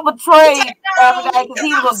 He felt betrayed because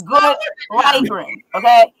he was a good lycran.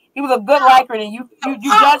 Okay, he was a good lycran, and you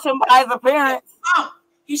judge him by his appearance.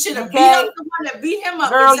 He should have beat up the one that beat him up.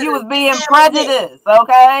 Girl, you was being prejudiced.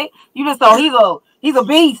 Okay, you just thought he's a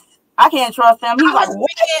beast. I can't trust him. He's like, what?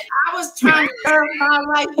 I was trying to earn my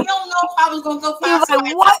life. You don't know if I was gonna go find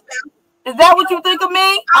somebody. Like, what? Is that what you think of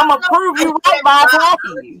me? I'm gonna prove you right by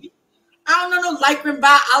attacking you. I don't know no lycran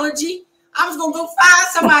biology. I was gonna go find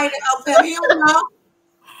somebody to help him. He don't know.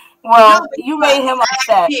 Well, you made him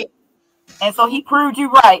upset, and so he proved you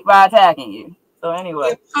right by attacking you. So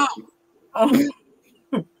anyway.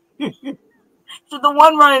 Should the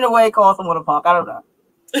one running away call someone a punk? I don't know.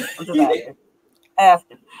 I'm just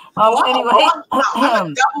asking. Anyway,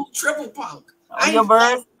 I'm a double, triple punk. Your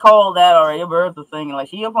birds called that already. Your birds are singing like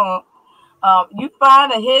she a punk. You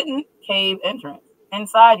find a hidden cave entrance.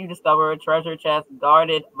 Inside, you discover a treasure chest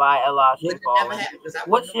guarded by a Lashe fallen.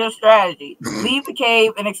 What's your strategy? Leave the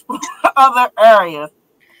cave and explore other areas.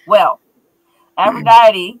 Well,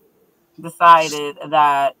 Aphrodite decided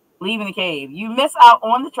that leaving the cave, you miss out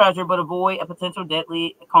on the treasure, but avoid a potential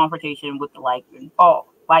deadly confrontation with the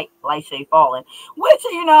Lashe fallen. Which,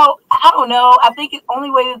 you know, I don't know. I think the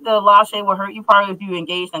only way that the Lashe will hurt you probably if you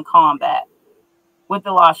engage in combat with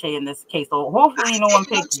the Lashe in this case. So hopefully no one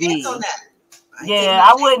picks B. Yeah,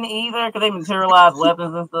 I wouldn't either because they materialize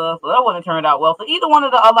weapons and stuff. So that wouldn't have turned out well. So either one of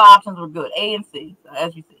the other options were good, A and C,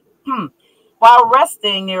 as you see. While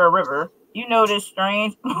resting near a river, you notice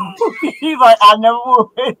strange. He's like, I never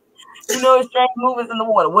would. You notice strange movements in the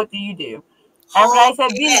water. What do you do? Aphrodite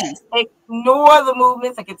said B. Ignore the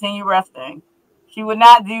movements and continue resting. She would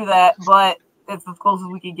not do that, but it's as close as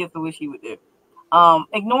we can get to what she would do.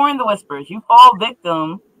 Ignoring the whispers, you fall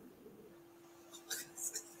victim.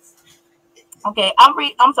 Okay, I'm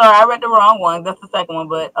sorry, I read the wrong one. That's the second one,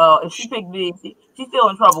 but if she picked B, she's still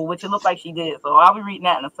in trouble, which it looked like she did. So I'll be reading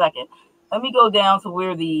that in a second. Let me go down to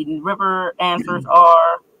where the river answers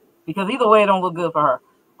are, because either way, it don't look good for her.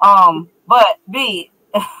 But B,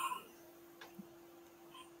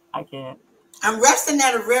 I can't. I'm resting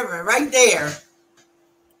at a river right there.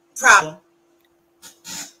 Problem.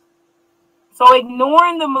 So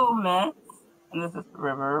ignoring the movements, and this is the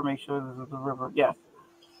river. Make sure this is the river. Yes.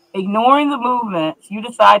 Ignoring the movements, you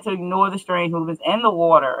decide to ignore the strange movements in the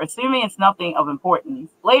water, assuming it's nothing of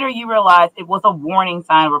importance. Later, you realize it was a warning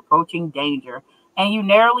sign of approaching danger, and you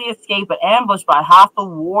narrowly escape an ambush by hostile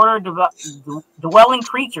water-dwelling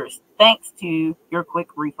creatures, thanks to your quick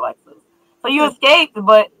reflexes. So you escaped,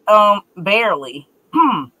 but barely.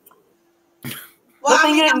 Well, Good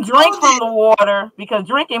thing you didn't drink from the water, because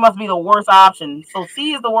drinking must be the worst option. So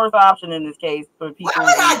C is the worst option in this case for people. Why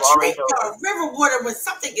would I drink the river water when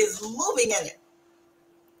something is moving in it?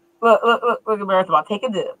 Look at Barrett's about take a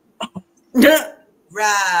dip.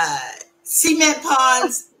 Right. Cement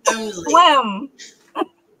ponds only. Swim.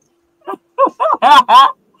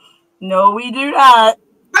 No, we do not.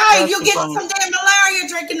 Right, That's you get funny. some damn malaria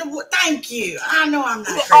drinking the water. Thank you. I know I'm not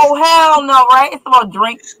crazy. Oh, hell no, right? It's about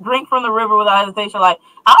drink from the river without hesitation. Like,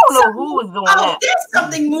 I don't know who was doing that. There's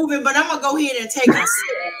something moving, but I'm going to go ahead and take a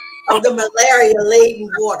sip of the malaria-laden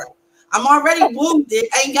water. I'm already wounded.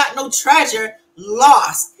 Ain't got no treasure.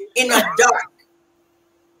 Lost in the dark.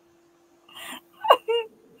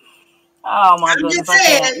 Oh, my goodness. I'm just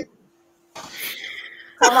saying.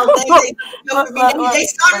 Come on, they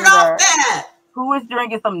started off bad. Who is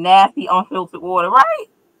drinking some nasty, unfiltered water, right?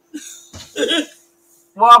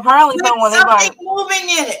 Well, apparently someone is like moving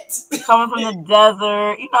in it. Coming from the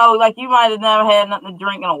desert, you know, like you might have never had nothing to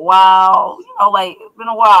drink in a while. You know, like it's been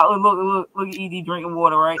a while. Look at Edie drinking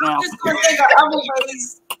water right now. I'm just gonna think of other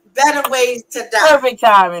ways, better ways to die. Perfect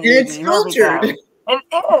timing. It's filtered. It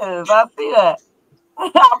is. I see that.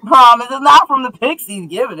 I promise it's not from the pixies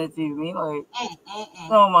giving it to me. Like,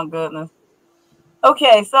 oh my goodness.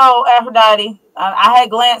 Okay, so Aphrodite, I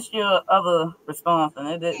had glanced your other response and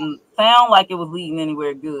it didn't sound like it was leading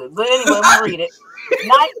anywhere good. But anyway, I'm gonna read it.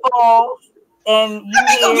 Night falls and you Let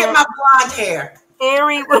me go get my blonde hair.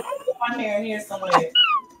 Airy blonde hair in here somewhere.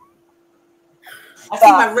 I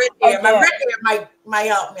see my red hair. Okay. My red hair might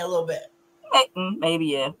help me a little bit. Maybe,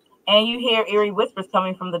 yeah. And you hear eerie whispers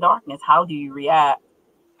coming from the darkness. How do you react?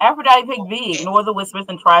 Aphrodite picked B, ignore the whispers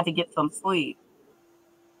and try to get some sleep.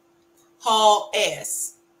 Haul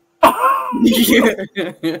S. So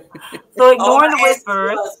ignoring the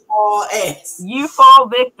whispers, you fall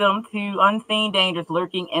victim to unseen dangers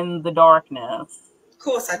lurking in the darkness. Of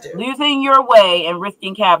course I do. Losing your way and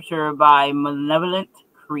risking capture by malevolent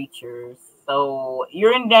creatures. So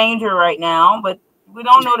you're in danger right now, but we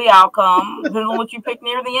don't know the outcome. Depends on what you pick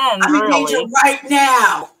near the end. I'm in danger right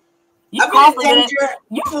now. I've been in danger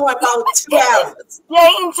for about 2 hours.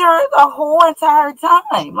 Danger the whole entire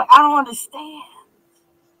time. Like, I don't understand.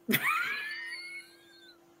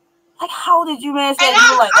 Like, how did you manage that?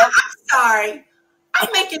 I'm sorry. I'm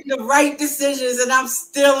making the right decisions and I'm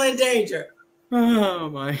still in danger. Oh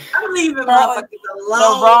my! I'm leaving motherfuckers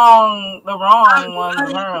alone. The wrong one,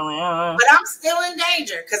 apparently. But I'm still in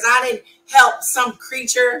danger because I didn't help some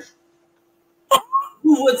creature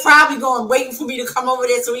who was probably going waiting for me to come over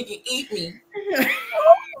there so he can eat me.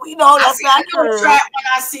 We know that's not true.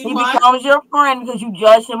 He becomes your friend because you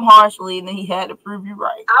judged him harshly, and then he had to prove you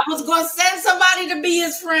right. I was going to send somebody to be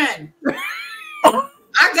his friend.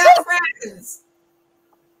 I I got friends.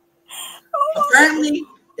 Apparently,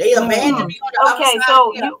 they abandoned me on the Okay, other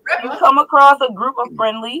so side you come across a group of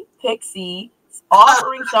friendly pixies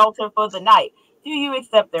offering shelter for the night. Do you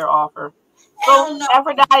accept their offer? So no.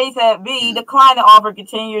 Aphrodite said, B, decline the offer,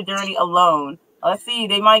 continue your journey alone. Let's see,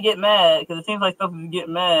 they might get mad because it seems like stuff is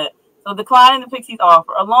getting mad. So declining the pixies'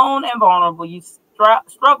 offer. Alone and vulnerable, you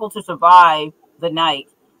struggle to survive the night,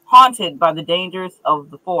 haunted by the dangers of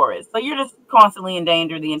the forest. So you're just constantly in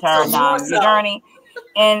danger the entire time of your journey.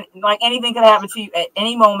 And like anything could happen to you at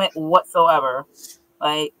any moment whatsoever.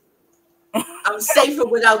 Like I'm safer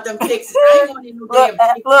without them pixies. I ain't gonna need no damn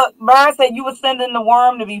pixies. Look, Brian said you were sending the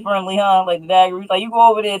worm to be friendly, huh? Like the dagger. He's like, you go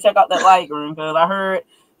over there and check out that light room because I heard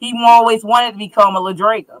he always wanted to become a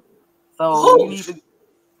Ladraka. So you need to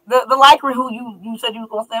the light room who you said you was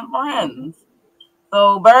gonna send friends.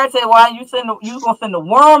 So Bird said, why you was gonna send the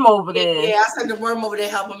worm over there? Yeah, I sent the worm over there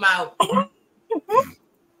to help him out.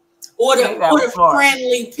 or the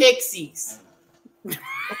friendly pixies.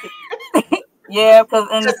 Yeah, because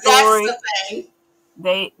in the story,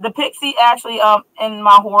 the pixie actually in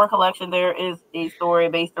my horror collection there is a story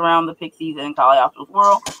based around the pixies in Caliostro's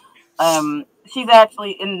world. She's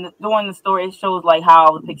actually doing the story. It shows like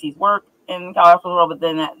how the pixies work in Caliostro's world, but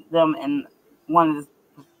then them in one of this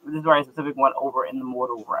very specific one over in the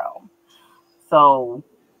mortal realm. So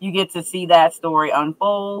you get to see that story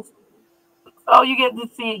unfold. So you get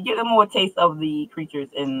to get a more taste of the creatures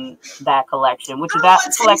in that collection, which is that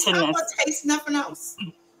collection is. I don't want to taste nothing else.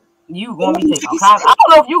 You gonna be taking all kinds. I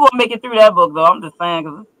don't know if you gonna make it through that book though. I'm just saying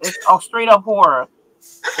because it's all straight up horror.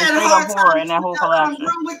 I had a hard time in that whole collection.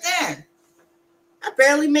 With that. I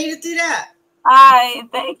barely made it through that. Hi,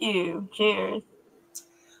 thank you. Cheers.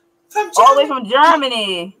 All the way from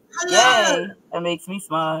Germany. Hello. Yay! That makes me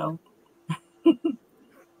smile.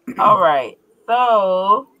 All right,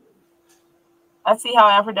 so let's see how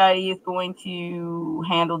Aphrodite is going to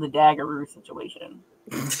handle the daggeroo situation.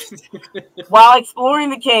 While exploring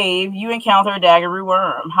the cave, you encounter a daggeroo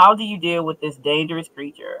worm. How do you deal with this dangerous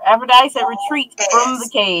creature? Aphrodite said retreat from the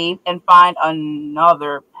cave and find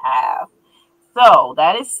another path. So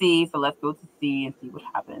that is C. So let's go to C and see what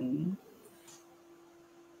happens.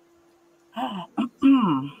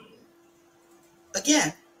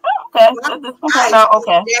 Again. Okay. This one turned out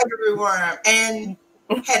okay. Daggeroo worm and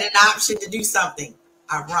had an option to do something.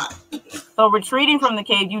 I run. So retreating from the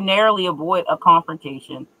cave, you narrowly avoid a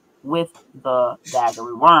confrontation with the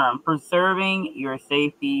daggeroo worm, preserving your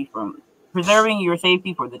safety for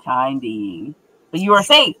the time being. So you are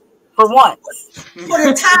safe for once. For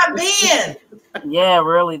the time being. Yeah,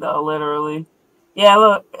 really though, literally. Yeah,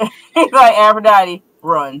 look, it's like Aphrodite,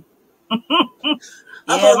 run.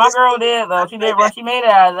 Yeah, my girl did though. She did run. She made it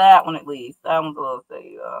out of that one at least. That one's a little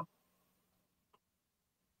silly though.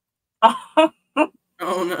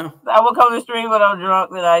 Oh no! I will come to stream, but I'm drunk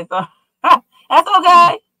tonight. So that's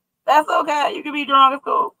okay. That's okay. You can be drunk. It's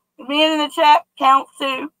cool. Being in the chat counts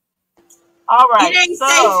too. All right. It ain't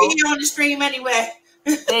safe here on the stream anyway.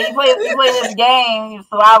 Yeah, you play this game,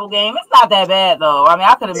 survival game. It's not that bad though. I mean,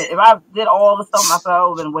 I could have if I did all the stuff myself, it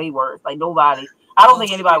would have been way worse. Like nobody. I don't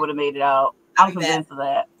think anybody would have made it out. I'm convinced of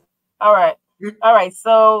that. All right. All right.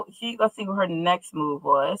 So let's see what her next move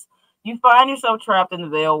was. You find yourself trapped in the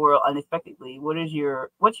Veil world unexpectedly. What's your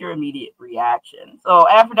immediate reaction? So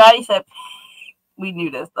Aphrodite said, we knew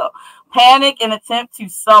this though. Panic and attempt to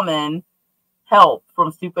summon help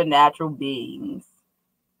from supernatural beings.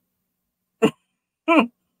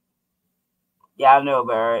 Yeah, I know,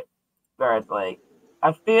 Barrett. Barrett's like,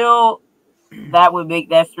 I feel that would make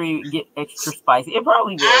that stream get extra spicy. It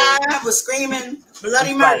probably did. I was screaming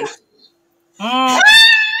bloody murder.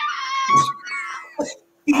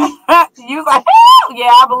 You was like, hell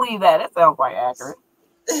yeah, I believe that. That sounds quite accurate.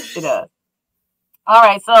 It does. All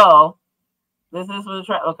right, so this is for the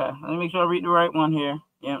track. Okay, let me make sure I read the right one here.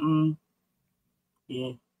 Yeah.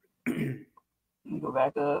 Yeah. Let me go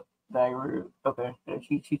back up. Okay.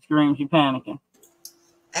 She screams. She panicking.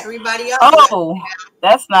 Everybody else. Oh,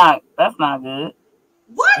 that's not good.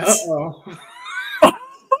 What? Uh-oh.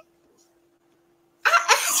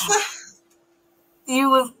 You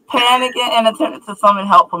was panicking and attempting to summon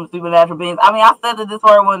help from supernatural beings. I mean, I said that this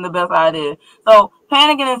word wasn't the best idea. So,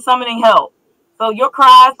 panicking and summoning help. So, your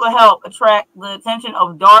cries for help attract the attention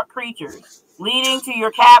of dark creatures, leading to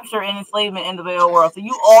your capture and enslavement in the Veil world. So,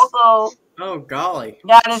 you also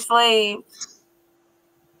got enslaved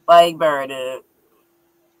like Barry did.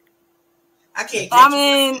 I can't. I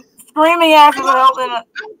mean, screaming after help. I'm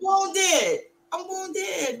wounded.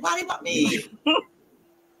 Why they want me?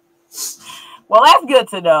 Well, that's good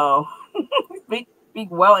to know. speak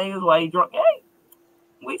well English while you're drunk. Hey,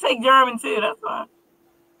 we take German too. That's fine.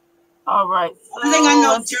 All right. So, the thing I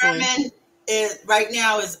know German is right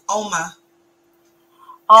now is Oma.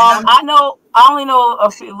 I only know a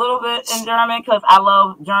little bit in German because I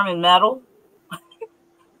love German metal.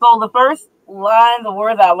 So the first lines of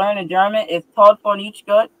words I learned in German is "Tod von nicht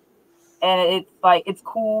gut," and it's like it's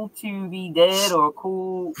cool to be dead or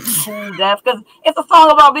cool death because it's a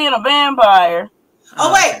song about being a vampire.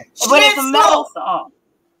 Oh wait, but it's a metal song.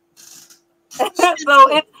 So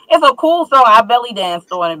it's a cool song. I belly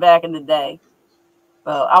danced on it back in the day.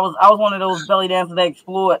 So I was one of those belly dancers that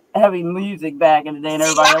explored heavy music back in the day, and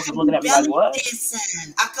everybody else was looking at me like, "What?"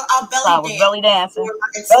 I was belly dancing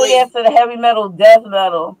to the heavy metal, death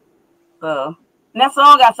metal. So and that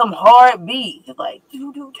song got some hard beats, just like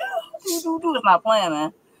do do do do do do. It's not playing,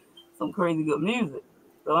 man. Some crazy good music.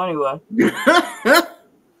 So anyway,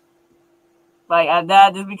 like I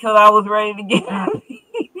died just because I was ready to get.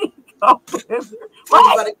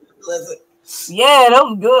 Right. Yeah, that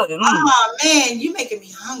was good. Oh man, you making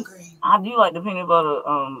me hungry. I do like the peanut butter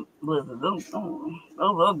blizzards. Those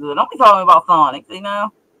are good. Don't be talking about Sonic, see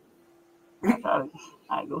now.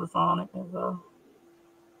 I go to Sonic as well.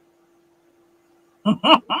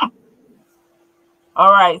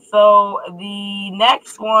 All right, so the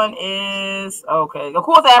next one is okay. Of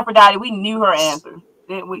course, Aphrodite. We knew her answer,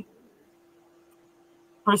 didn't we?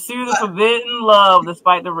 Pursue the forbidden love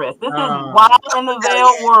despite the risk. This is while in the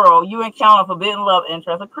veiled world, you encounter forbidden love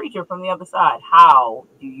interest, a creature from the other side. How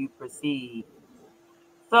do you proceed?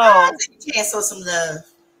 So, cancel some love.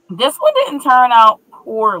 This one didn't turn out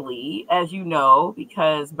poorly, as you know,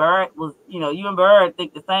 because Barrett was, you and Barrett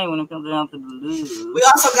think the same when it comes down to the lose. We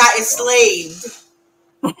also got enslaved.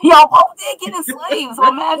 Y'all both did get enslaved, so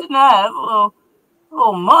imagine that. It's a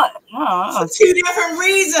little much. For 2 different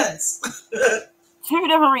reasons. 2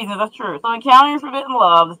 different reasons, that's true. So encountering forbidden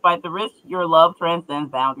love, despite the risk, your love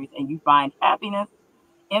transcends boundaries and you find happiness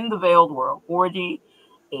in the veiled world, forging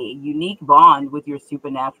a unique bond with your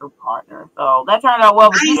supernatural partner. So that turned out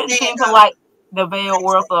well, but you didn't seem to like the veiled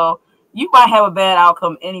world, so you might have a bad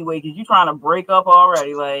outcome anyway because you're trying to break up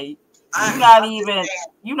already. Like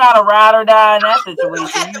you're not a ride or die in that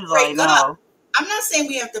situation. You like, no. I'm not saying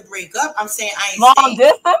we have to break up. I'm saying I ain't long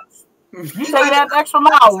distance. You take that extra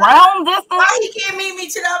mile round distance. Why he can't meet me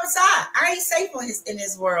to the other side? I ain't safe in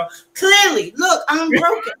this world. Clearly, look, I'm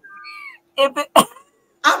broken. I've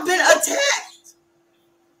been attacked.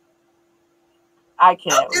 I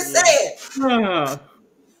can't. I'm just saying.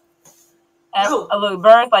 Look,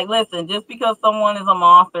 Bird's like, listen, just because someone is a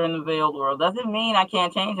monster in the veiled world doesn't mean I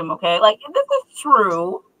can't change him, okay? Like, this is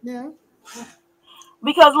true. Yeah.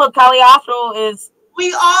 Because, look, Caliostro is...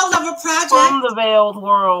 We all have a project. From the veiled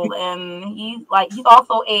world, and he's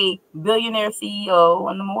also a billionaire CEO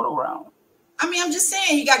in the mortal realm. I mean, I'm just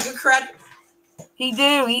saying, he got good credit. He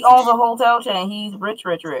do. He owns a hotel chain. He's rich,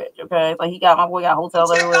 okay? Like, my boy got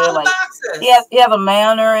hotels everywhere. Like, he has a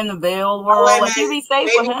manor in the veiled world. Like, you be safe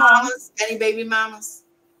with him. Any baby mamas?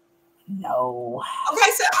 No.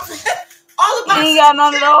 Okay, so all the boxes. He ain't got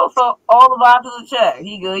none of those, so all the boxes are checked.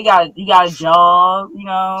 He good. He got a job,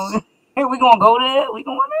 Hey, we gonna go there. We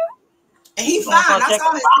going there. And he's fine. I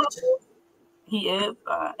saw his picture. He is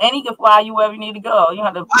fine, and he can fly you wherever you need to go. You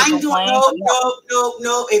have to. I ain't doing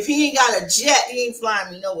no. If he ain't got a jet, he ain't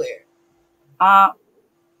flying me nowhere.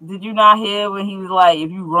 Did you not hear when he was like,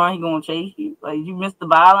 "If you run, he gonna chase you"? Like you missed the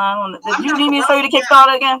byline on the. Did you need me to show you the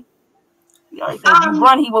Kickstarter again? You already said if you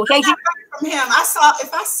run, he will chase you. From him,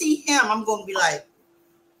 if I see him, I'm gonna be like,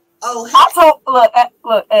 oh. Hey. I told look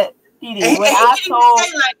at PD. When I told.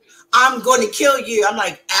 I'm going to kill you. I'm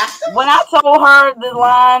like, after? When I told her that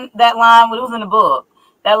line, it was in the book.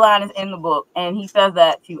 That line is in the book. And he says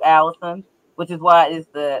that to Allison, which is why it's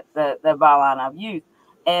the byline I've used.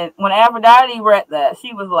 And when Aphrodite read that,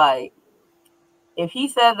 she was like, if he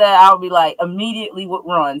said that, I would be like, immediately would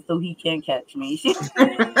run so he can't catch me.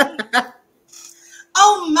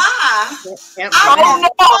 Oh, my. I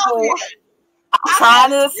know. I'm trying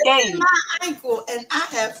to escape. My ankle and I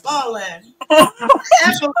have fallen.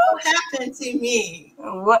 Whatever will happen to me?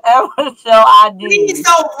 Whatever shall I do? Please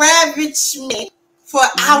don't ravage me for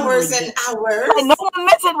hours and hours. Like, no one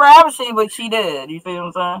mentioned ravishing, but she did. You see what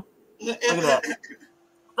I'm saying? Look at that.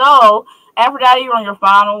 So, Aphrodite, you're on your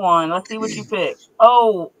final one. Let's see what you pick.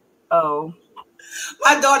 Oh.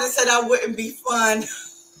 My daughter said I wouldn't be fun.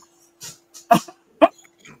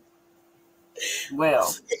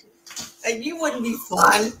 Well. And you wouldn't be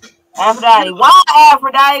fun. Aphrodite. Why,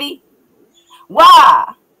 Aphrodite?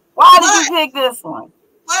 Why? Why did you pick this one?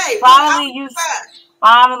 Wait.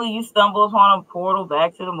 Finally, you stumble upon a portal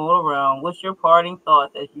back to the mortal realm. What's your parting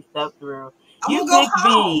thoughts as you step through? You pick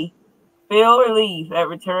B. Feel relief at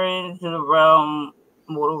returning to the realm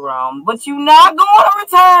mortal realm, but you're not going to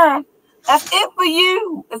return. That's it for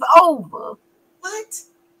you. It's over. What?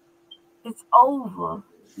 It's over.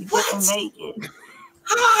 You didn't make it.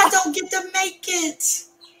 How I don't get to make it?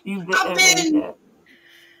 You didn't make it.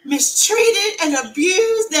 Mistreated and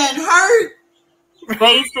abused and hurt.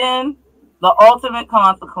 Facing the ultimate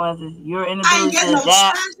consequences. Your inability to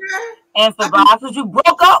adapt and survive because you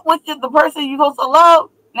broke up with the person you're supposed to love.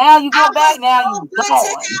 Now you go back. Now you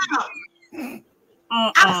gone.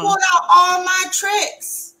 I pulled out all my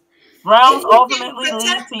tricks. Realms ultimately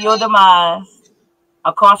lead to your demise.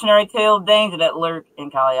 A cautionary tale of danger that lurk in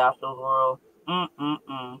Caliostro's world. And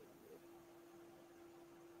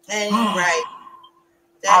you're right.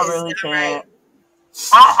 I really can't. Right.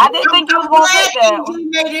 I didn't think you was going to take that. You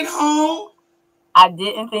made it home. I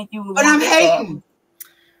didn't think you was going to take that. But I'm hating.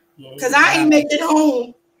 Because I ain't made it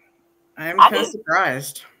home. I'm kind of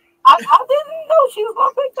surprised. I didn't know she was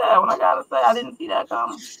going to pick that one. I got to say, I didn't see that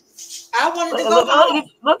coming. I wanted to go home.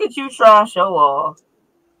 Look at you trying to show off.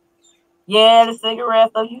 Yeah, the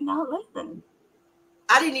cigarette stuff. You're not listening.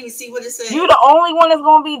 I didn't even see what it said. You're the only one that's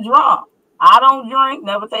going to be drunk. I don't drink.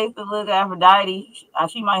 Never tasted little Aphrodite.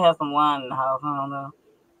 She might have some wine in the house. I don't know.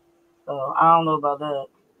 So I don't know about that.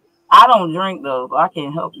 I don't drink though. So I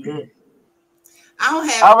can't help you. I don't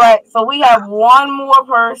have. All right. So we have one more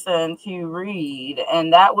person to read,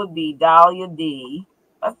 and that would be Dahlia D.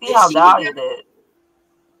 Let's see how Dahlia did.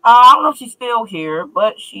 I don't know if she's still here,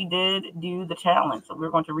 but she did do the challenge. So we're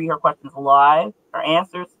going to read her questions live, her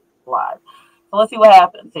answers live. So let's see what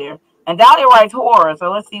happens here. And Dahlia writes horror, so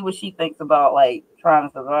let's see what she thinks about, like, trying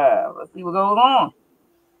to survive. Let's see what goes on.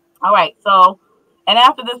 All right, so, and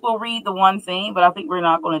after this, we'll read the one scene, but I think we're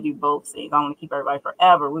not going to do both scenes. I want to keep everybody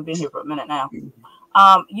forever. We've been here for a minute now.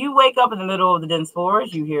 You wake up in the middle of the dense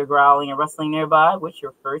forest. You hear growling and rustling nearby. What's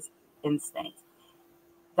your first instinct?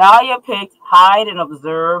 Dahlia picked hide and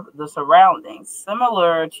observe the surroundings,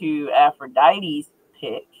 similar to Aphrodite's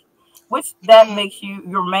pick, which that makes you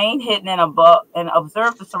remain hidden and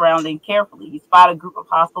observe the surrounding carefully. You spot a group of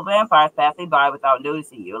hostile vampires passing by without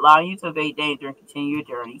noticing you, allowing you to evade danger and continue your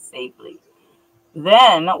journey safely.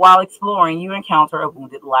 Then, while exploring, you encounter a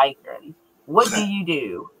wounded Lycran. What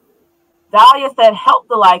do? Dahlia said, help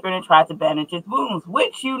the Lycran and try to bandage his wounds,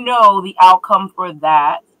 which you know the outcome for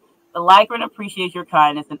that. The Lycran appreciates your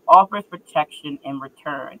kindness and offers protection in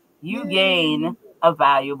return. You gain a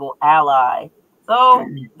valuable ally. So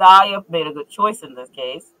Dahlia made a good choice in this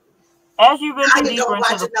case. As you venture deeper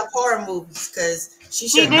into the horror movies, because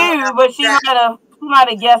she do, but she might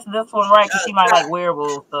have guessed this one right because she might like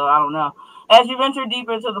werewolves. So I don't know. As you venture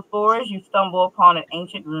deeper into the forest, you stumble upon an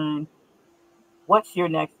ancient rune. What's your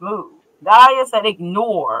next move? Dahlia said,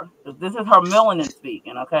 ignore. This is her melanin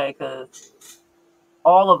speaking, okay? Because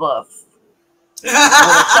all of us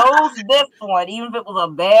chose this one, even if it was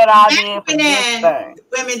a bad idea for this thing.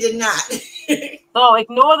 Women did not. So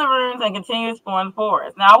ignore the runes and continue exploring the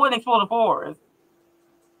forest. Now I wouldn't explore the forest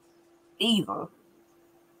either.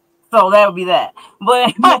 So that would be that.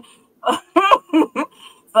 But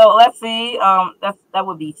so let's see. That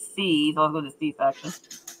would be C. So let's go to C section.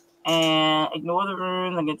 And ignore the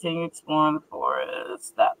runes and continue exploring the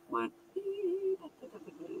forest. That would be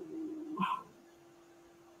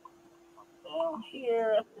down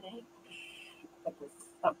here, I think.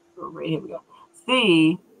 Right here we go.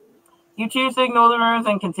 C. You choose to ignore the runes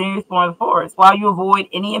and continue exploring the forest. While you avoid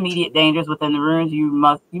any immediate dangers within the runes, you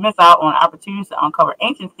miss out on opportunities to uncover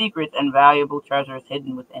ancient secrets and valuable treasures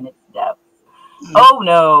hidden within its depths. Oh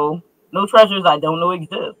no, no treasures I don't know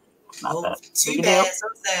exist. Too bad, so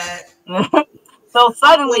sad. So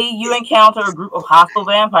suddenly you encounter a group of hostile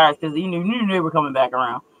vampires because you knew they were coming back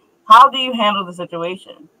around. How do you handle the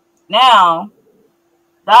situation? Now,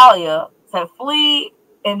 Dahlia said, flee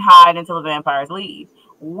and hide until the vampires leave,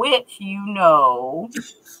 which you know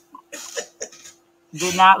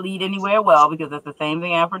did not lead anywhere well because that's the same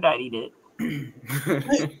thing Aphrodite did.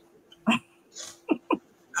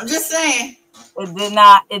 I'm just saying. It did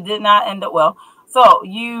not end up well. So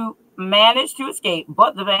you managed to escape,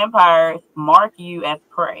 but the vampires mark you as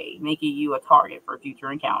prey, making you a target for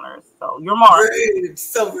future encounters. So you're marked. Rude.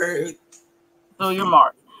 So rude. So you're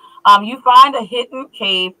marked. You find a hidden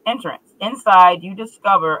cave entrance. Inside, you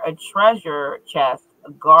discover a treasure chest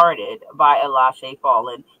guarded by a Lache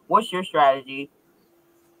Fallen. What's your strategy?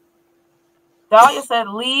 Dahlia said,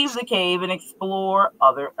 leave the cave and explore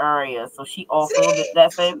other areas. So she also did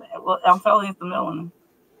that same. Well, I'm telling you, it's the melanin.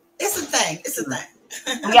 It's a thing. It's a thing.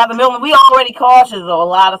 We got the melanin. We already cautious of a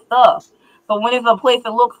lot of stuff. So when it's a place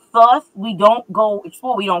that looks sus, we don't go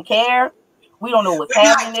explore. We don't care. We don't know what's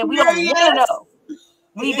happening there. We don't want to know.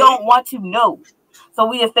 We don't want to know. So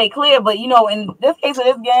we just stay clear. But, you know, in this case of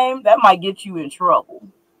this game, that might get you in trouble.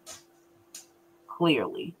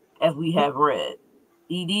 Clearly, as we have read.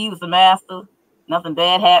 ED was the master. Nothing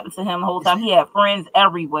bad happened to him the whole time. He had friends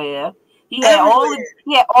everywhere. He had all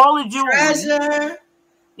the jewelry. Treasure.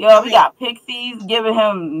 Yo, he got pixies giving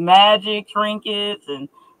him magic trinkets, and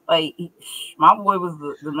like my boy was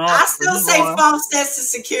the master. I still say false sense of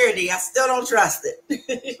security. I still don't trust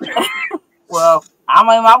it. Well, I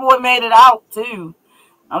mean, my boy made it out too.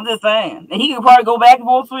 I'm just saying, and he could probably go back and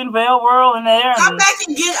forth between the Veil World and there. Come back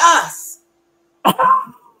and get us.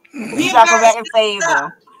 You gotta come back and save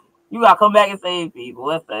them. You gotta come back and save people.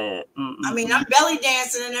 That's it. I mean, I'm belly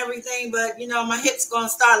dancing and everything, but you know, my hips gonna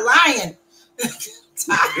start lying.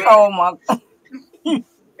 Oh my!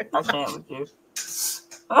 I can't with you.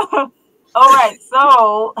 All right,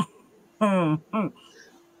 so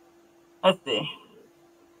let's see.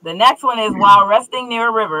 The next one is while resting near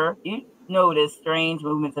a river, you notice strange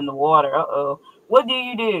movements in the water. What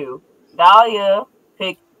do? Dahlia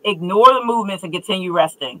picked ignore the movements and continue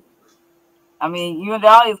resting. I mean, you and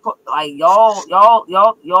Dahlia, like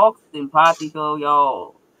y'all simpatico,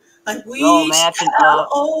 y'all. Like y'all matching up.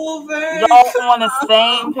 Y'all on the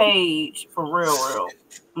same page for real.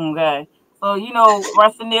 Okay. So, you know,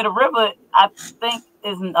 resting near the river, I think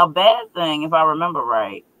isn't a bad thing if I remember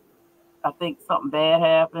right. I think something bad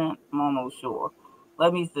happened. I'm almost sure.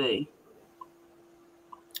 Let me see.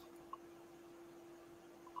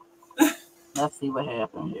 Let's see what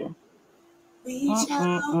happened here. We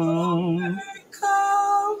shall overcome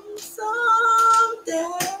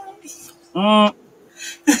someday. All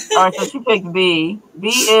right, so she picked B. B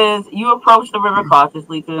is you approach the river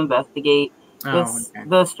cautiously to investigate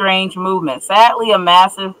the strange movement. Sadly, a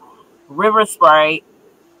massive river sprite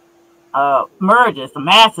merges. A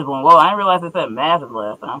massive one. Whoa, I didn't realize it said massive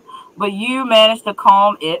last time. But you managed to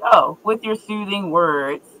calm it with your soothing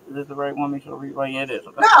words. Is this the right one? Make sure I read right. Yeah, it is.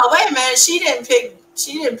 Okay. No, wait a minute. She didn't pick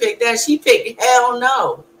that. She picked hell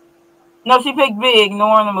no. No, she picked B,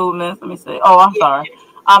 ignoring the movements. Let me see. Oh, I'm sorry.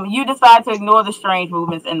 You decide to ignore the strange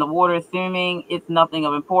movements in the water, assuming it's nothing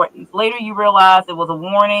of importance. Later, you realize it was a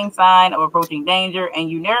warning sign of approaching danger, and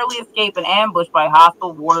you narrowly escape an ambush by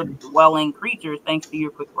hostile water-dwelling creatures thanks to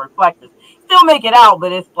your quick reflexes. Still make it out,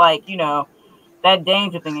 but it's like, you know, that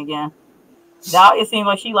danger thing again. Dahlia seems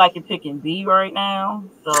like she like it picking B right now,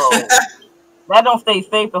 so that don't stay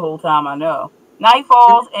safe the whole time, I know. Night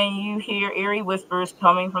falls, and you hear eerie whispers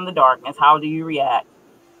coming from the darkness. How do you react?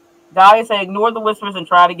 Dahlia said, ignore the whispers and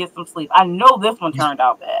try to get some sleep. I know this one turned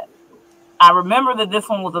out bad. I remember that this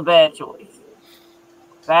one was a bad choice.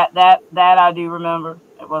 That I do remember.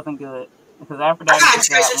 It wasn't good. Because after that, I got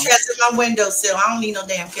treasure chests in my windowsill. I don't need no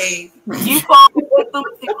damn cave. You fall victim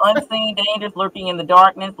to unseen dangers lurking in the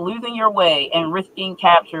darkness, losing your way and risking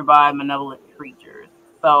capture by malevolent creatures.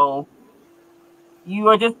 So you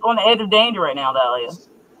are just on the edge of danger right now, Dahlia.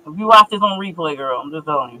 If you watch this on replay, girl, I'm just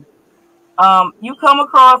telling you. You come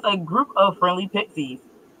across a group of friendly pixies.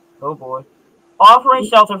 Oh boy. Offering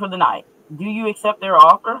shelter for the night. Do you accept their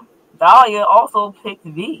offer? Dahlia also picked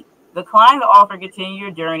V. Decline the offer, continue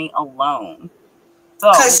your journey alone. So,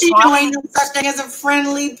 because she doing no such thing as a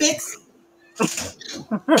friendly pixie.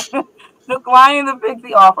 Declining the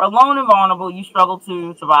pixie offer. Alone and vulnerable, you struggle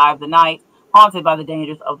to survive the night, haunted by the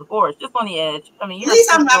dangers of the forest. Just on the edge. I mean, at least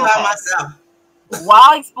I'm not by myself.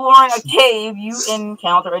 While exploring a cave, you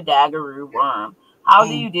encounter a daggeroo worm. How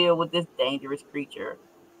do you deal with this dangerous creature?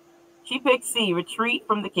 She picked C, retreat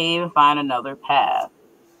from the cave and find another path.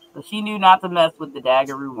 So she knew not to mess with the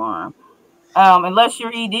daggeroo worm. Unless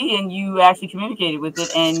you're ED and you actually communicated with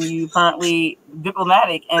it and you apparently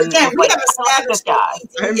diplomatic and again, we have established this guy.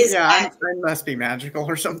 I must be magical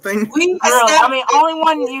or something. No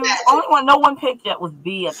one picked yet was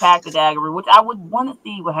B, attack the daggeroo, which I would want to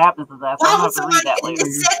see what happens to that. So I'm have to read that later.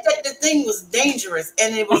 It said that the thing was dangerous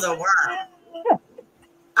and it was a worm.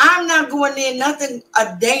 I'm not going near nothing.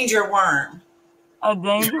 A danger worm. A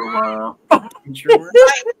danger worm.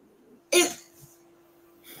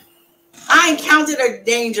 I encountered a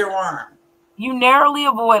danger worm. You narrowly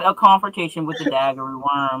avoid a confrontation with the daggeroo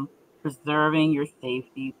worm, preserving your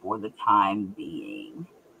safety for the time being.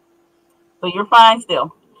 So you're fine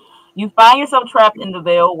still. You find yourself trapped in the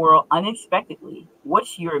Veil world unexpectedly.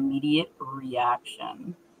 What's your immediate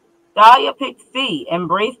reaction? Dahlia picked C,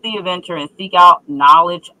 embrace the adventure and seek out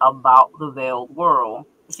knowledge about the Veiled world.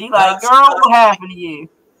 She like, girl, what happened to you?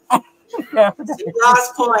 She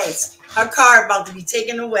lost points. Her car about to be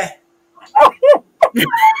taken away.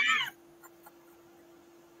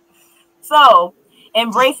 So,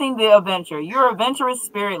 Embracing the adventure. Your adventurous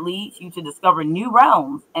spirit leads you to discover new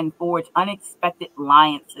realms and forge unexpected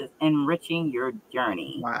alliances, enriching your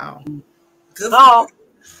journey. Wow. Good So,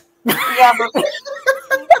 yeah,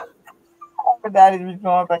 that is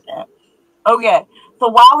going back in. Okay, so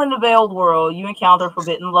while in the veiled world, you encounter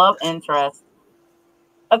forbidden love interest,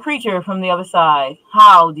 a creature from the other side.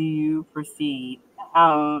 How do you proceed?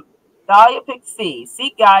 Dahlia picked C.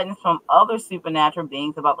 Seek guidance from other supernatural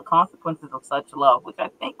beings about the consequences of such love, which I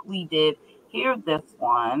think we did hear this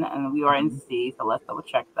one, and we are in C, so let's double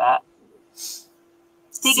check that.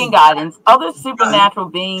 Seeking guidance. Other supernatural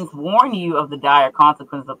beings warn you of the dire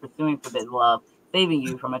consequences of pursuing forbidden love, saving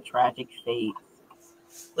you from a tragic fate.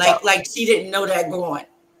 Like she didn't know that going.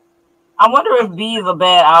 I wonder if B is a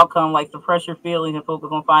bad outcome, like suppress your feelings and focus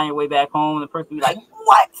on finding your way back home. And the person be like,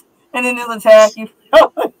 what? And then they'll attack you.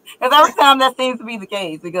 Because every time that seems to be the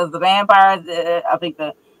case, because the vampires, I think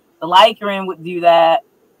the Lycran would do that.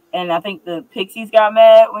 And I think the Pixies got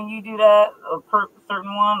mad when you do that, a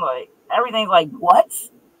certain one. Like, everything's like, what?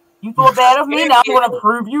 You thought bad of me? Now I'm going to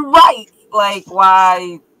prove you right. Like, why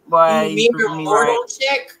You mean proving me mortal right?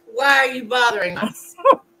 chick? Why are you bothering us?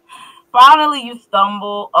 Finally, you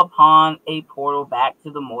stumble upon a portal back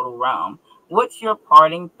to the mortal realm. What's your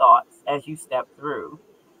parting thoughts as you step through?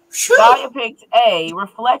 Dahlia picked A.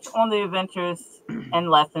 Reflect on the adventures and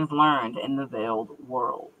lessons learned in the veiled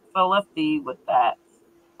world. So let's see what that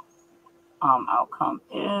outcome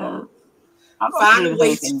is. Find a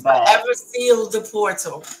way to forever seal the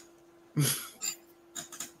portal.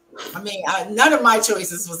 I mean, none of my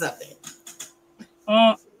choices was up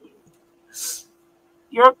there.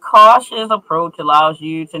 Your cautious approach allows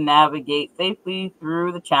you to navigate safely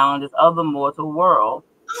through the challenges of the mortal world,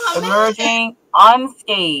 emerging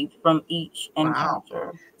unscathed from each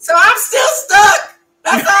encounter. So I'm still stuck.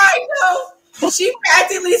 That's all I know. She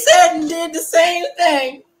practically said and did the same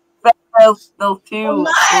thing. Those two,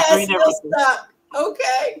 my ass still stuck.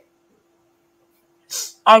 Okay.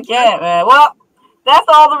 I can't, man. Well, that's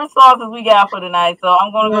all the responses we got for tonight. So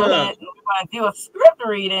I'm going to go ahead and we're going to do a script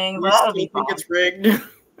reading. That'll be fun. It's rigged.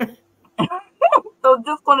 So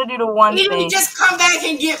just going to do the one thing. Just come back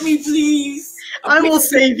and get me, please. I will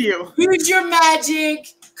save you. Use your magic.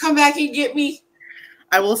 Come back and get me.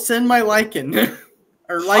 I will send my Lycan.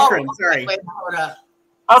 Or Lycran, sorry. Wait, hold up.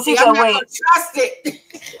 Oh, see, I'm not wait. going to trust it.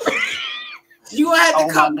 You will have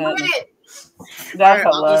to come with it. That's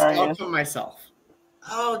hilarious. hilarious. I'll come myself.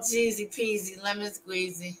 Oh, jeezy peasy, lemon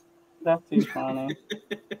squeezy. That's too funny.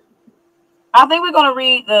 I think we're going to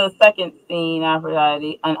read the second scene after that,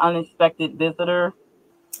 an unexpected visitor.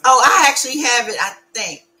 Oh, I actually have it, I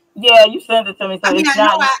think. Yeah, you sent it to me. So I mean, I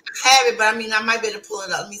know I have it, but I mean, I might be able to pull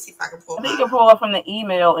it up. Let me see if I can pull it up. I think you can pull it from the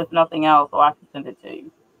email, if nothing else, so I can send it to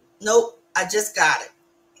you. Nope, I just got it.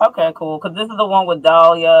 Okay, cool. Because this is the one with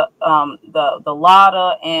Dahlia, the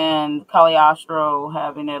Lotta and Caliostro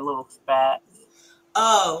having their little spats.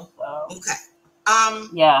 Oh, so, okay.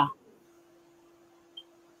 Yeah.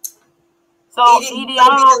 So, Edie,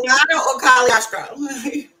 Lotta or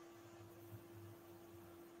Caliostro?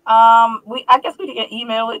 I guess we can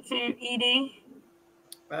email it to Edie.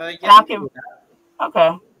 Yeah.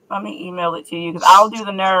 Okay, let me email it to you because I'll do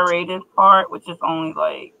the narrative part, which is only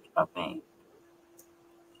like I think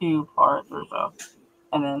 2 parts or so,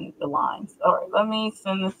 and then the lines. All right, let me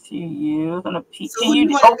send this to you. So can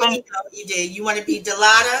you open? You want to be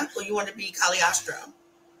Delata or you want to be Caliostro?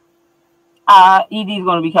 Edie's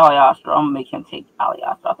going to be Caliostro. I'm gonna make him take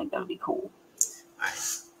Caliostro. I think that would be cool. All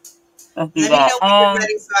right. Let's do Let that. me know when you're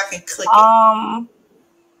ready so I can click it.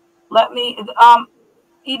 Let me.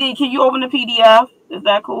 Edie, can you open the PDF? Is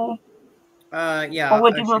that cool? Yeah. Or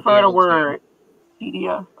would you prefer the Word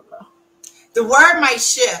PDF? Okay. The Word might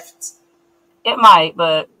shift. It might,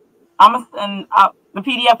 but I'm gonna send out the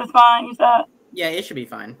PDF is fine. You said? Yeah, it should be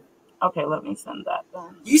fine. Okay, let me send that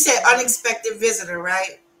then. You said unexpected visitor,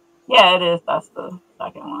 right? Yeah, it is. That's the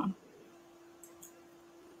second one.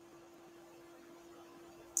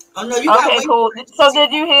 Oh no, you got okay, cool. So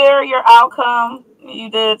did you hear your outcome? You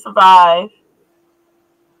did survive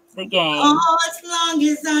the game. Oh, as long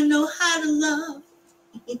as I know how to love.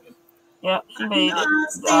 Yep, she made it.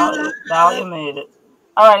 Dahlia made it.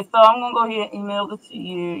 All right, so I'm gonna go ahead and email it to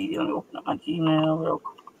you. Let me open up my Gmail real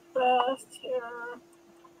fast here.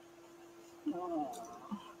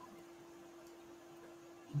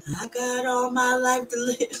 I got all my life to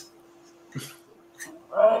live.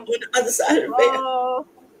 Right. On the other side of the bed.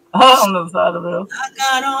 On the other side of the bed. I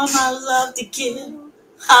got all my love to give.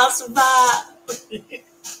 I'll survive.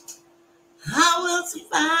 I will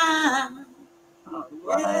survive. All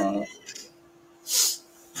right.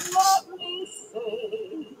 Let me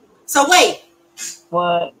see. So wait.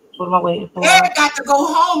 What? What am I waiting for? Eric got to go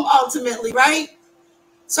home ultimately, right?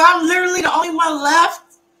 So I'm literally the only one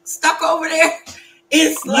left, stuck over there,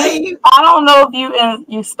 enslaved. I don't know if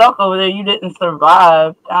you stuck over there. You didn't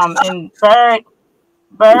survive. And Bird,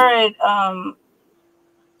 I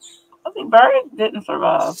think Bird didn't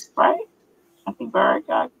survive, right? I think Bird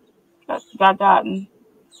got gotten.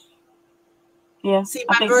 Yeah. See,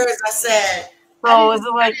 my birds, I said. So is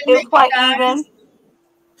it like it's quite even?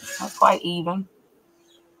 That's quite even.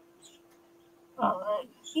 All right.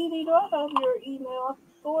 Edie, do I have your email? I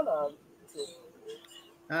thought I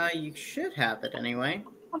did. You should have it anyway.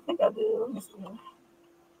 I think I do. Let me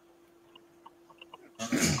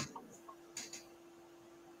see.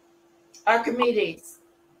 Archimedes,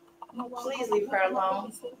 please leave her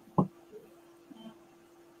alone.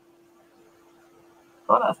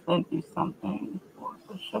 Thought I sent you something.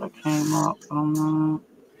 It should have came up, but I'm not.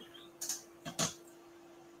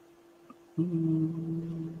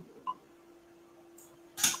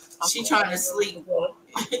 She trying to sleep.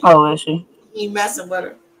 Oh, is she? He messing with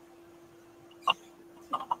her.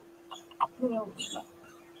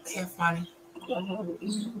 Can't funny. I have it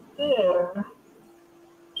there.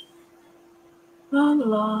 La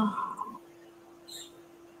la.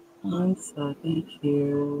 1 second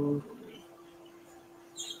here.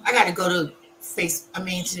 I gotta go to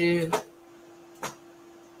to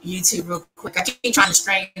YouTube real quick. I keep trying to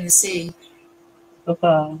strain to see.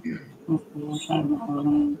 Okay.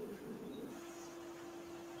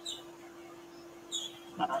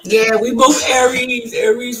 Yeah, we both Aries.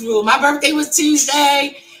 Aries rule. My birthday was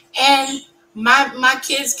Tuesday, and my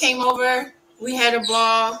kids came over. We had a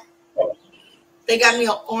ball. They got me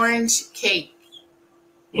an orange cake.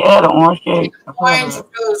 Yeah, the orange cake. Orange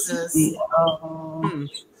roses. Yeah.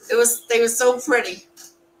 They were so pretty.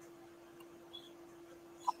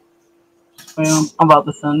 Well, I'm about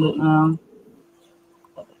to send it now.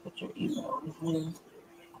 Put your email here.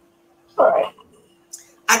 All right.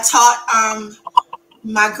 I taught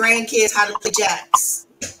my grandkids how to play jacks.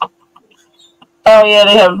 Oh yeah,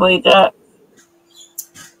 they haven't played jacks.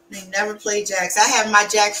 They never played jacks. I have my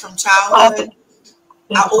jacks from childhood.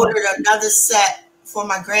 I ordered another set for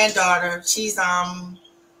my granddaughter. She's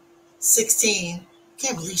 16.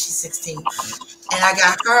 Can't believe she's 16. And I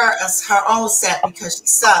got her own set because she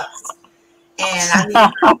sucks. And I need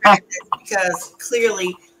her to practice because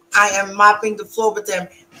clearly I am mopping the floor with them.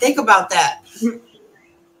 Think about that.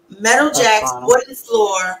 Metal jacks, wooden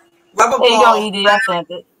floor, rubber ball,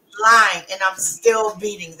 line, and I'm still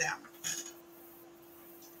beating them.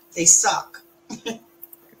 They suck.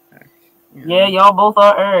 Yeah, y'all both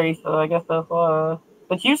are Aries, so I guess that's why.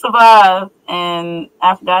 But you survived, and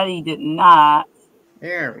Aphrodite did not.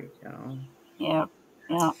 There we go. Yeah.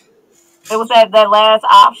 It was that last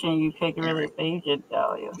option you picked really saved you,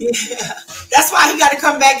 tell you. Yeah, that's why he got to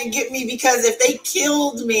come back and get me, because if they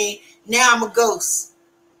killed me, now I'm a ghost.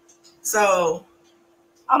 So.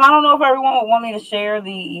 I don't know if everyone would want me to share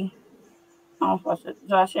the. I don't know if I should.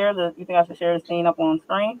 Should I share the? You think I should share the scene up on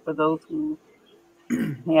screen for those who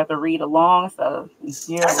you have to read along instead of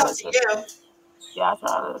here? That's up to you. Yeah, I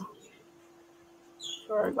try to.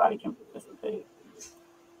 So everybody can participate.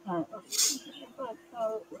 All right.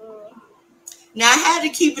 Now I had to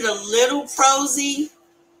keep it a little prosy.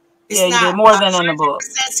 It's yeah, you not did more than in the book.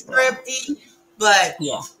 Scripty, but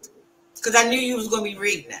yeah, because I knew you was going to be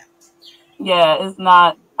reading that. Yeah, it's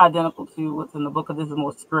not identical to what's in the book, because this is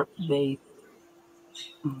more script based.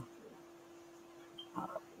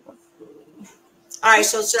 All right,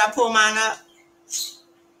 so should I pull mine up?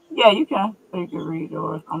 Yeah, you can. So you can read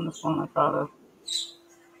yours. I'm just going to try to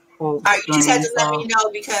pull. All right, you just have to let me know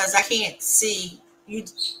because I can't see you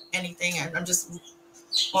anything. I'm just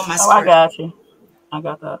on my screen. I got you. I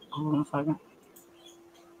got that. Hold on a second.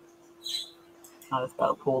 I just got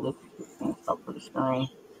to pull this up for the screen.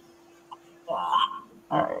 Yeah.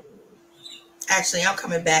 All right. Actually, I'm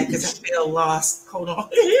coming back because I feel lost. Hold on.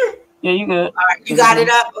 Yeah, you good. All right, you got it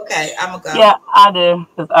up? Okay, I'm going to go. Yeah, I do,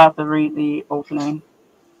 because I have to read the opening.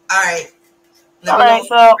 All right. All right,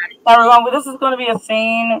 so everyone, this is going to be a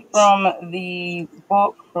scene from the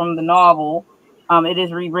book, from the novel. It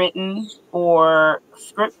is rewritten for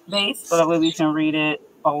script-based, so that way we can read it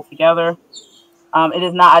all together. It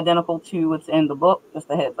is not identical to what's in the book, just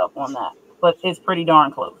a heads up on that. But it's pretty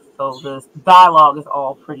darn close. So the dialogue is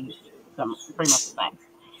all pretty much the same.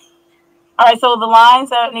 All right, so the lines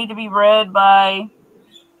that need to be read by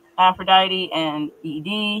Aphrodite and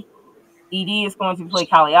ED. ED is going to play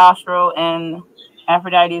Caliostro, and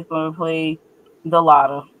Aphrodite is going to play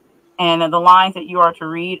Delata. And the lines that you are to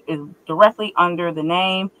read is directly under the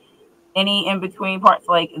name. Any in-between parts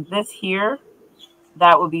like this here,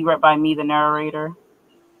 that would be read by me, the narrator.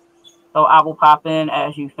 So I will pop in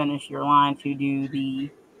as you finish your line to do the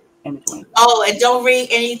in between. Oh, and don't read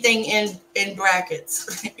anything in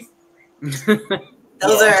brackets.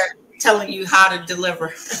 Those are telling you how to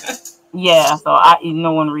deliver. Yeah, so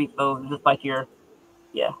no one reads those, just like your,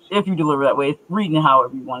 if you deliver that way, reading it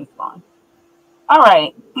however you want is fine. All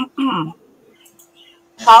right.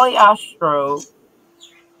 Caliostro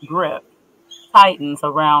grip tightens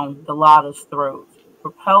around Delata's throat,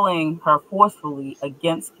 propelling her forcefully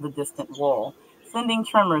against the distant wall, sending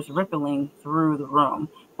tremors rippling through the room.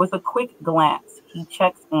 With a quick glance, he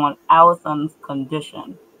checks on Allison's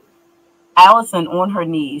condition. Allison on her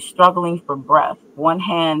knees, struggling for breath, one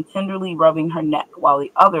hand tenderly rubbing her neck while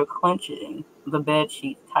the other clenching the bed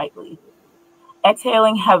sheets tightly.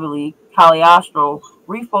 Exhaling heavily, Caliostro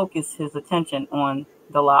refocuses his attention on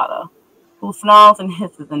Delata, who snarls and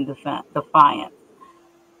hisses in defiance.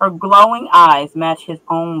 Her glowing eyes match his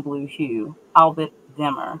own blue hue, albeit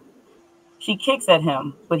dimmer. She kicks at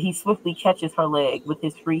him, but he swiftly catches her leg with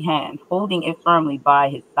his free hand, holding it firmly by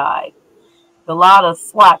his side. Delata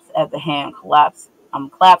swats at the hand,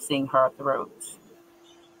 collapsing her throat.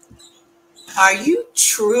 Are you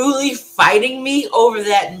truly fighting me over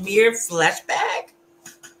that mere flesh bag?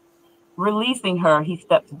 Releasing her, he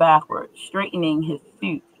steps backward, straightening his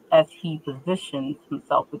suit as he positions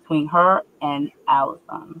himself between her and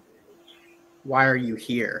Allison. Why are you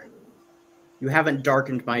here? You haven't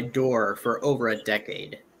darkened my door for over a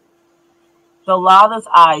decade. Delata's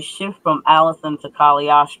eyes shift from Allison to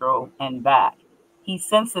Caliostro and back. He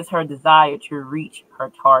senses her desire to reach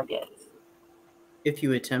her target. If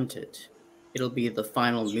you attempt it, it'll be the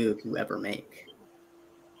final move you ever make.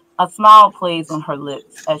 A smile plays on her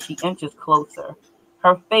lips as she inches closer,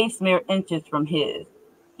 her face mere inches from his.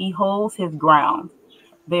 He holds his ground,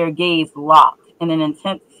 their gaze locked in an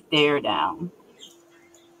intense stare down.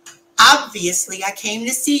 Obviously, I came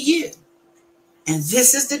to see you. And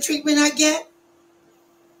this is the treatment I get?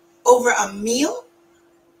 Over a meal?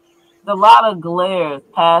 Delata glares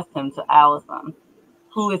past him to Allison,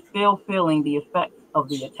 who is still feeling the effects of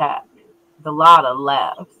the attack. Delata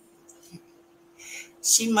laughs.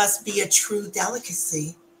 She must be a true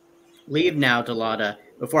delicacy. Leave now, Delata,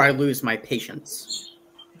 before I lose my patience.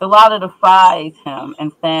 Delata defies him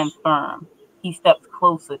and stands firm. He steps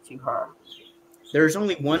closer to her. There's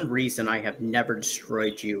only one reason I have never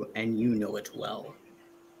destroyed you, and you know it well.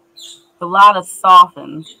 Delata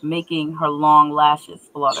softens, making her long lashes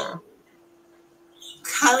flutter.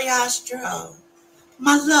 Caliostro,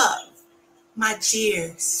 my love, my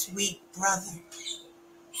dear, sweet brother.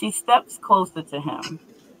 She steps closer to him.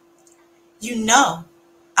 You know,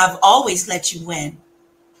 I've always let you win.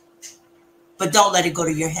 But don't let it go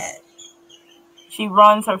to your head. She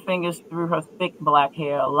runs her fingers through her thick black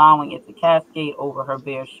hair, allowing it to cascade over her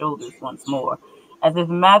bare shoulders once more, as if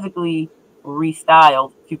magically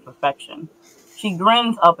restyled to perfection. She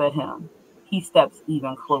grins up at him. He steps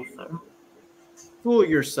even closer. Fool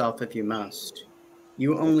yourself if you must.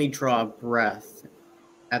 You only draw breath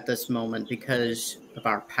at this moment because of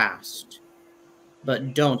our past.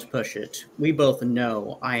 But don't push it. We both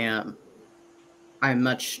know I'm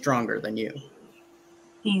much stronger than you.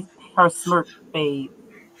 Her smirk fades.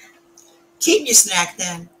 Keep your snack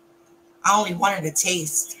then. I only wanted a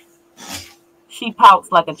taste. She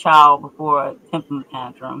pouts like a child before a temper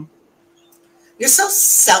tantrum. You're so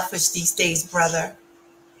selfish these days, brother.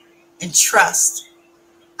 And trust,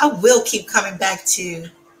 I will keep coming back to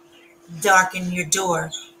darken your door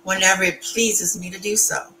whenever it pleases me to do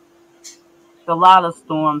so. Delata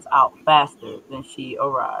storms out faster than she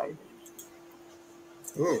arrived.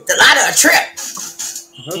 Delata, a trip.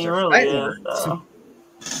 She really is.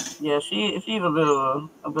 Yeah, she's a bit of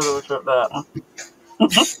a trip, that one.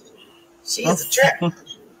 She is a trip.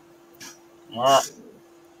 Yeah.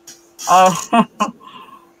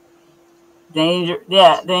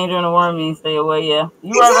 Danger in the worm means stay away. Yeah,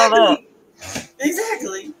 you right about that.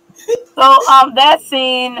 Exactly. So that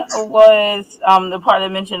scene was the part I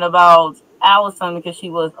mentioned about Allison, because she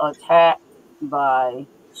was attacked by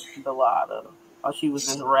Delata. Or she was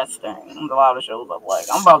just resting. Delata shows up like,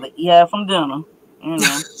 I'm about to have some dinner. You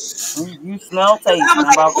know, you smell taste. I'm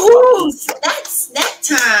like, ooh, snack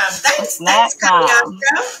time. Thanks, snack time.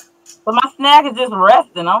 But my snack is just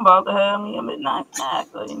resting. I'm about to have me a midnight snack.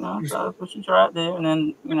 So, you know, so that's what she tried there. And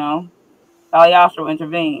then, you know, Caliostro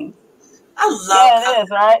intervenes. I love it is,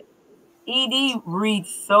 right? ED reads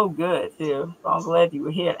so good, too. So I'm glad you were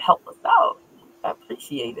here to help us out. I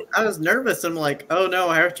appreciate it. I was nervous. I'm like, oh no,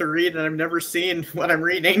 I have to read and I've never seen what I'm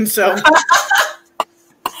reading. So,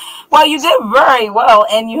 well, you did very well,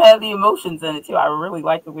 and you had the emotions in it too. I really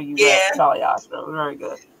liked the way you read Caliostro. Very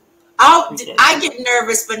good. I get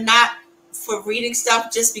nervous, but not for reading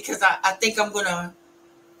stuff just because I think I'm gonna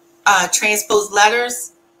transpose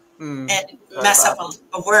letters and mess up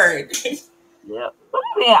a word. Yeah. But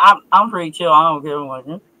I mean, I'm pretty chill. I don't care what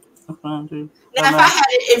that's fine too. Now, if I had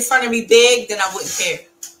it in front of me big, then I wouldn't care.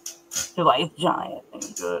 It's like it's giant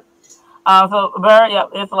and good. So very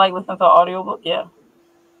it's like listening to an audiobook. Yeah,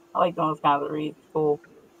 I like those kinds of reads. It's cool.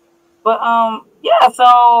 But yeah.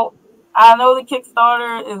 So I know the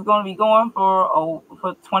Kickstarter is going to be going for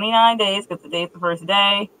 29 days because today's the first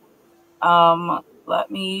day.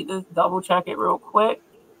 Let me just double check it real quick,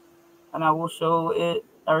 and I will show it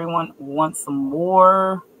everyone once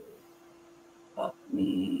more. Let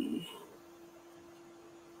me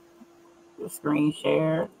the screen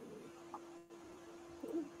share.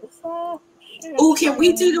 Oh, can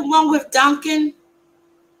we do the one with Duncan?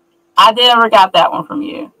 I never got that one from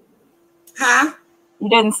you. Huh? You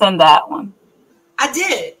didn't send that one. I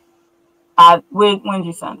did. When did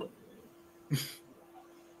you send it?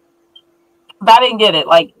 But I didn't get it.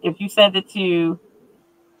 Like, if you sent it to,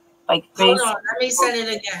 like, Facebook. Hold on, let me send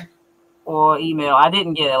it again. Or email. I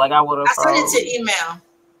didn't get it. Like, I would have. I sent it to email.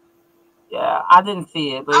 Yeah, I didn't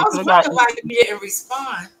see it. But I was wondering why you didn't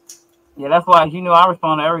respond. Yeah, that's why, you know, I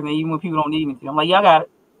respond to everything, even when people don't need me to. I'm like, y'all got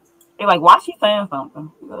it. They're like, why is she saying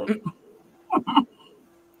something? Like,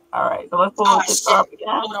 all right, so let's pull this up again.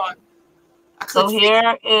 Hold on. So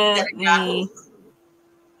here is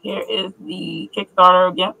the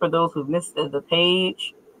Kickstarter again for those who missed the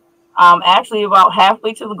page. Actually about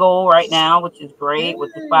halfway to the goal right now, which is great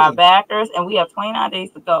with the 5 backers, and we have 29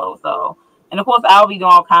 days to go. So, and of course, I'll be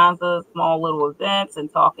doing all kinds of small little events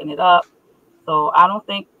and talking it up. So I don't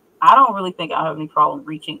really think I have any problem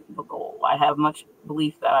reaching the goal. I have much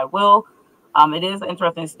belief that I will. It is an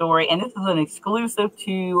interesting story, and this is an exclusive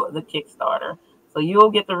to the Kickstarter. So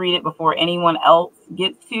you'll get to read it before anyone else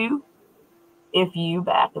gets to if you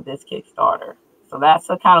back this Kickstarter. So that's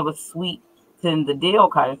a kind of a sweet in the deal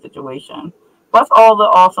kind of situation. Plus all the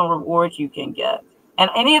awesome rewards you can get.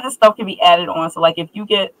 And any of the stuff can be added on. So like if you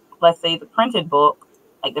get, let's say, the printed book,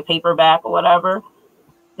 like the paperback or whatever,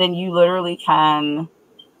 then you literally can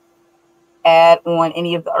add on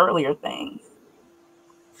any of the earlier things.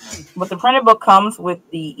 But the printed book comes with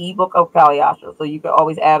the ebook of Caliostro. So you can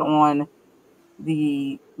always add on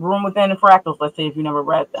the Room Within the Fractals, let's say, if you never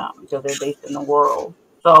read them, because they're based in the world.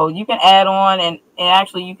 So you can add on, and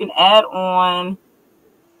actually you can add on,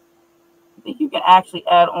 I think you can actually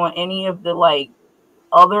add on any of the like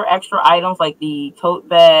other extra items like the tote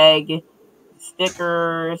bag,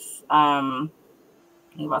 stickers. I'm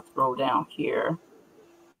about to scroll down here.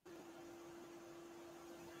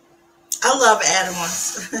 I love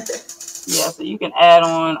add-ons. Yeah, so you can add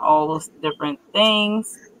on all those different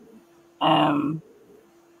things. Yeah,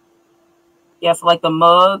 so like the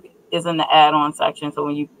mug is in the add-on section. So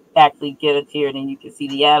when you actually get a tier, then you can see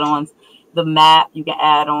the add-ons. The map, you can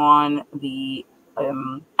add on the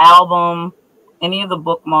album, any of the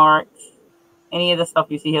bookmarks, any of the stuff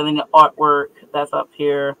you see here, then the artwork that's up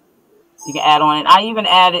here, you can add on. And I even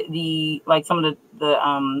added the like some of the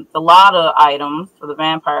Lotta items for the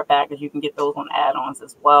vampire package. You can get those on add-ons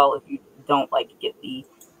as well if you don't like to get the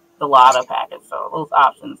Lotta package. So those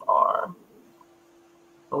are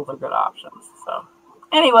good options. So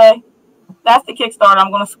anyway, that's the Kickstarter.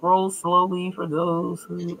 I'm going to scroll slowly for those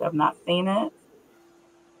who have not seen it.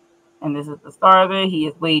 And this is the start of it. He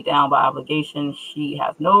is weighed down by obligation. She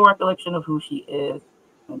has no recollection of who she is.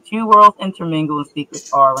 When 2 worlds intermingle and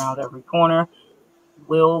secrets are around every corner,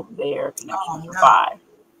 will their connection survive?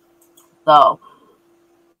 So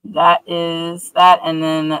that is that. And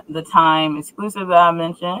then the time exclusive that I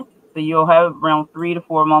mentioned. So you'll have around 3 to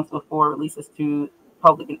 4 months before it releases to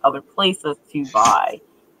public and other places to buy.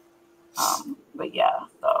 But yeah,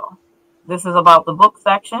 so this is about the book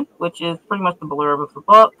section, which is pretty much the blurb of the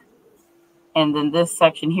book. And then this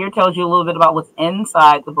section here tells you a little bit about what's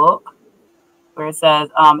inside the book, where it says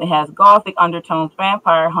it has gothic undertones,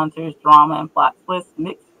 vampire hunters, drama and plot twists,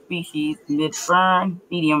 mixed species, mid-burn,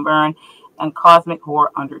 medium burn, and cosmic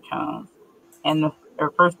horror undertones. And the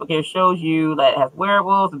first book here shows you that it has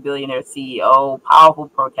werewolves, a billionaire CEO, powerful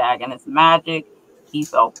protagonist, magic, he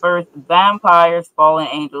fell first, vampires, fallen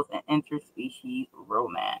angels, and interspecies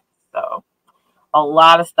romance. So a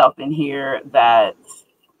lot of stuff in here that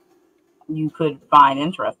you could find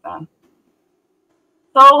interesting.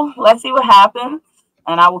 So let's see what happens.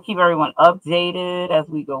 And I will keep everyone updated as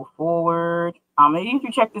we go forward. Maybe if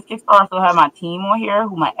you check this Kickstarter, I still have my team on here,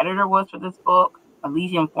 who my editor was for this book.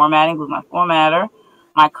 Elysium Formatting was my formatter,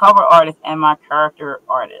 my cover artist, and my character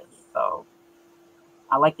artist. So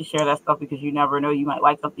I like to share that stuff because you never know. You might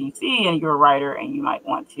like something you see and you're a writer and you might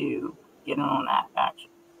want to get in on that action.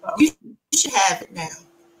 So. have it now.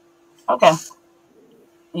 Okay.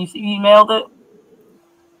 You emailed it?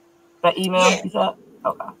 That email Yeah. you said?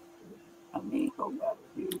 Okay. Let me go back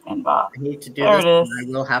to inbox. I hate to do there this, it is. I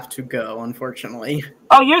will have to go, unfortunately.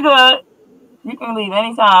 Oh, you're good. You can leave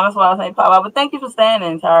anytime. That's why I was saying pop out. But thank you for staying the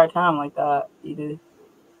entire time like that. You did.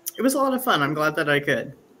 It was a lot of fun. I'm glad that I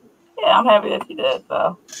could. Yeah, I'm happy that you did.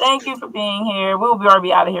 So thank you for being here. We'll be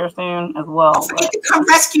already out of here soon as well. Don't forget to come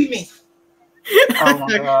rescue me. Oh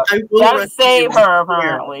my God. I will Gotta save her,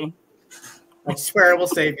 apparently. I swear I will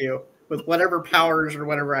save you with whatever powers or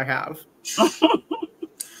whatever I have.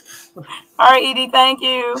 All right, Edie, thank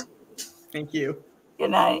you. Thank you.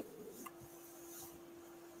 Good night.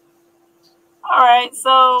 All right,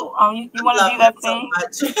 so you want to do that thing?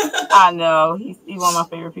 So much. I know he's one of my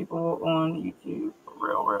favorite people on YouTube,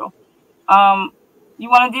 real. You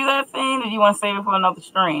want to do that thing, or do you want to save it for another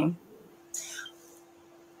stream?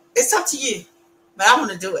 It's up to you, but I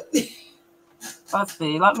want to do it. Let's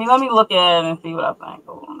see. Let me look at it and see what I think.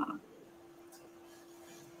 Hold on.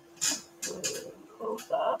 Close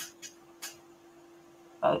that.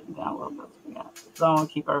 Download this. Yeah. So I want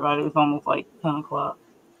to keep everybody. It's almost like 10 o'clock.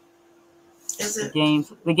 Is it?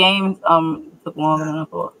 The games took longer than I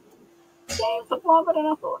thought.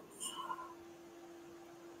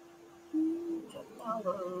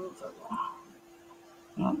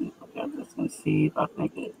 Let me look at this and see if I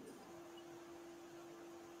think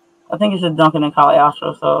it's a Duncan and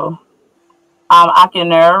Caliostro, so I can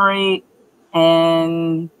narrate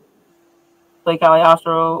and play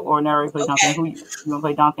Caliostro or narrate play Duncan. Who you want to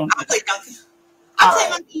play Duncan? I'll play Duncan.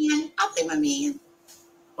 I'll play my man.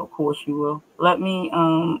 Of course you will. Let me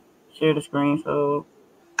share the screen so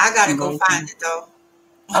I gotta go find it though.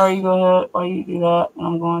 All right, you go ahead while you do that, and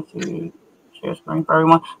I'm going to share screen for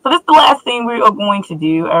everyone. So this is the last thing we are going to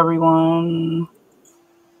do, everyone.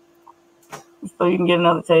 So you can get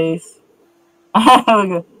another taste.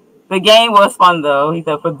 The game was fun though. He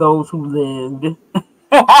said for those who lived.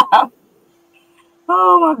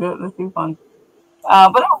 Oh my goodness, too fun.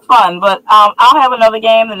 But it was fun. But I'll have another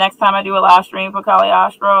game the next time I do a live stream for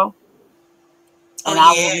Caliostro. And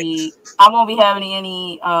I won't be having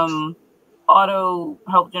any auto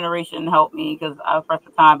help generation help me because I press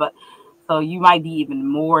the time. But so you might be even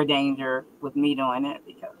more danger with me doing it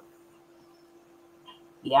because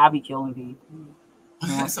I'll be killing people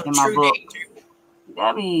in my book.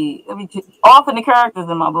 That'd be often the characters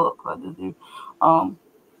in my book. I just do.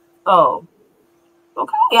 So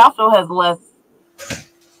Caliostro has less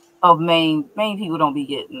of main people don't be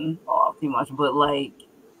getting off too much, but like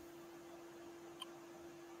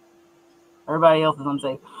everybody else is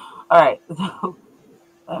unsafe. All right, so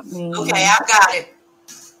let me. Okay, I got it.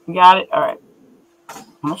 You got it. All right, I'm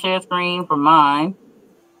gonna share a screen for mine.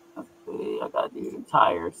 Let's see. I gotta do the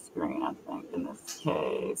entire screen. I think in this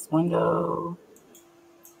case, window.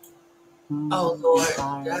 Oh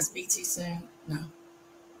Lord, did I speak too soon?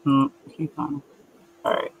 No. Keep on.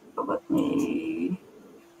 All right, so let me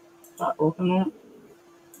open it.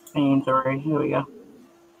 And Tillery, here we go.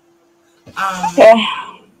 Okay.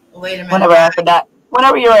 Wait a minute. Whenever after that,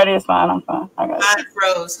 whenever you're ready, it's fine. I'm fine. I got it. Mine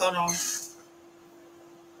froze. Hold on.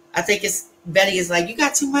 I think Betty is like, you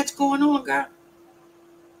got too much going on, girl.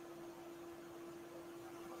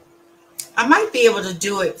 I might be able to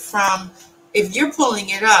do it from if you're pulling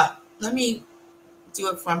it up. Let me do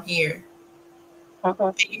it from here.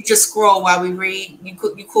 Okay. You just scroll while we read. You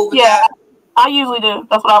cool with that? Yeah, I usually do.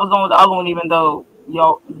 That's what I was doing with the other one, even though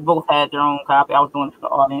y'all both had your own copy. I was doing it for the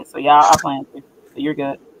audience. So I plan to. So you're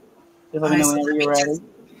good. Just let me know whenever you're ready.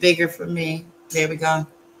 Bigger for me. There we go.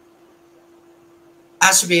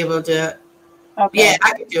 I should be able to do it. Okay. Yeah,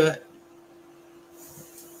 I can do it.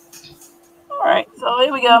 All right. So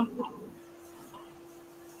here we go.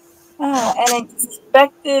 An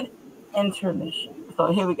expected intermission.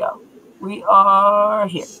 So here we go. We are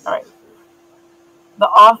here. All right. The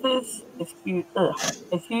office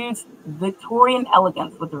exudes Victorian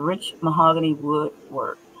elegance with rich mahogany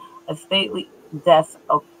woodwork. A stately desk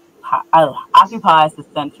occupies the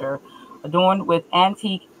center, adorned with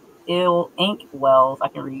antique ink wells. I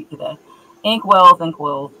can read today. Ink wells and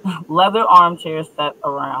quills. Leather armchairs set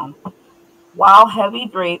around. While heavy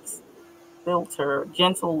drapes filter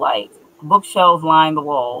gentle light, bookshelves line the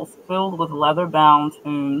walls, filled with leather-bound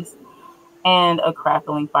tomes, and a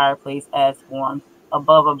crackling fireplace adds warmth.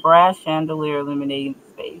 Above a brass chandelier illuminating the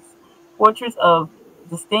space. Portraits of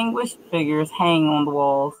distinguished figures hang on the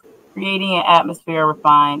walls, creating an atmosphere of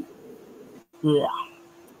refined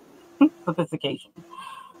sophistication.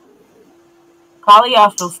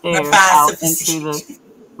 Caliostro stares out into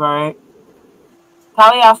the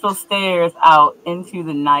Caliostro stares out into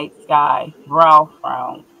the night sky, brow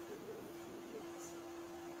frowned.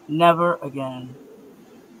 Never again.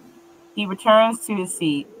 He returns to his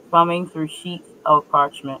seat, thumbing through sheets of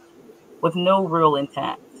parchment, with no real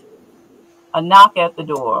intent. A knock at the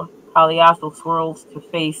door. Caliostro swirls to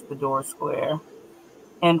face the door square.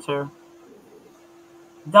 Enter.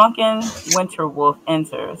 Duncan Winterwolf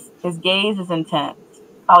enters. His gaze is intense.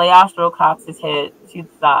 Caliostro cocks his head to the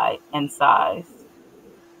side and sighs.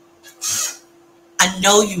 I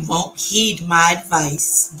know you won't heed my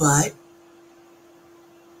advice, but...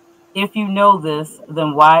 If you know this,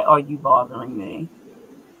 then why are you bothering me?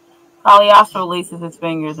 Caliostro laces his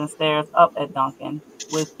fingers and stares up at Duncan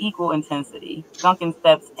with equal intensity. Duncan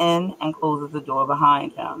steps in and closes the door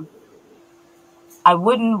behind him. I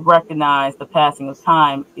wouldn't recognize the passing of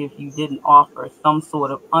time if you didn't offer some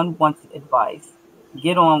sort of unwanted advice.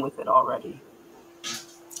 Get on with it already.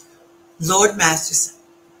 Lord Masterson,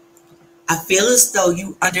 I feel as though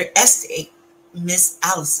you underestimate Miss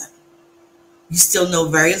Allison. You still know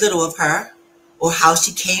very little of her or how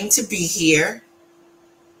she came to be here.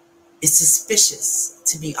 It's suspicious,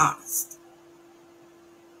 to be honest.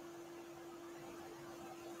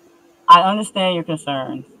 I understand your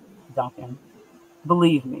concerns, Duncan.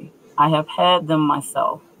 Believe me, I have had them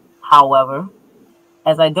myself. However,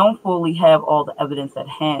 as I don't fully have all the evidence at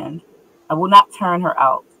hand, I will not turn her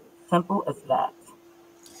out. Simple as that.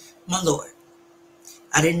 My lord,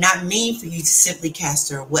 I did not mean for you to simply cast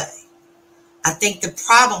her away. I think the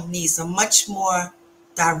problem needs a much more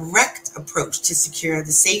direct approach to secure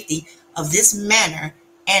the safety of this manor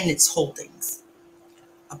and its holdings.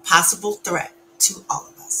 A possible threat to all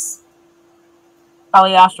of us.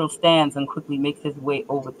 Caliostro stands and quickly makes his way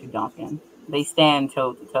over to Duncan. They stand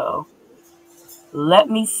toe to toe.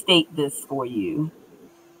 Let me state this for you.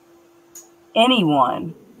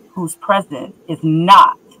 Anyone who's present is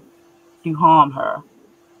not to harm her.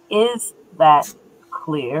 Is that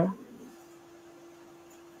clear?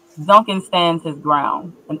 Duncan stands his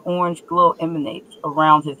ground. An orange glow emanates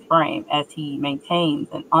around his frame as he maintains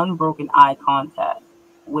an unbroken eye contact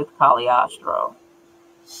with Caliostro.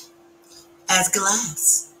 As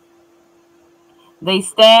glass. They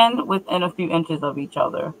stand within a few inches of each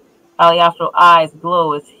other. Caliostro's eyes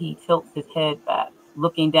glow as he tilts his head back,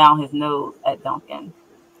 looking down his nose at Duncan.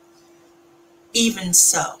 Even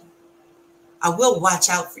so, I will watch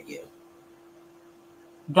out for you.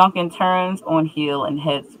 Duncan turns on heel and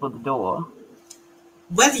heads for the door.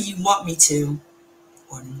 Whether you want me to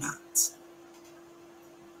or not.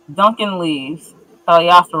 Duncan leaves.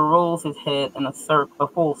 Caliostro rolls his head in a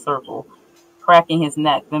full circle, cracking his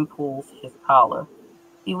neck, then pulls his collar.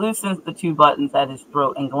 He loosens the two buttons at his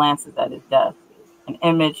throat and glances at his desk. An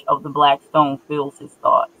image of the black stone fills his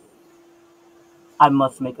thoughts. I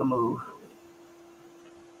must make a move.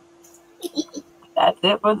 That's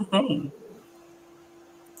it for the scene.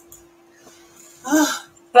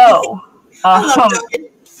 So,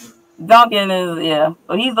 Duncan is,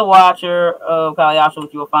 so he's the watcher of Caliostro,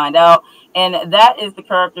 which you will find out. And that is the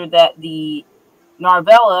character that the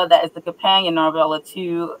Narvella, that is the companion Narvella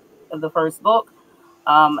to the first book.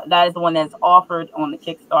 That is the one that's offered on the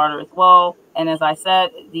Kickstarter as well. And as I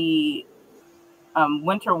said, the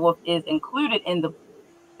Winterwolf is included in the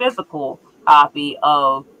physical copy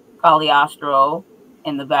of Caliostro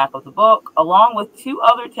in the back of the book, along with two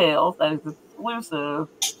other tales that is exclusive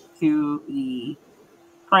to the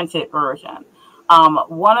printed version.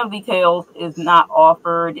 One of the tales is not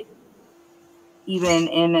offered even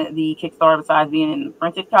in the Kickstarter besides being in the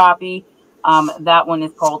printed copy. That one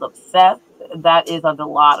is called Obsessed. That is a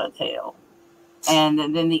Delata tale. And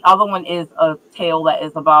then the other one is a tale that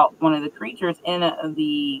is about one of the creatures in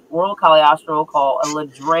the world Caliostro called a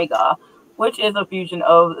Ladraga, which is a fusion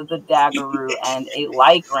of the Daggeroo and a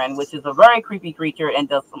Lycran, which is a very creepy creature and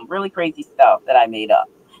does some really crazy stuff that I made up.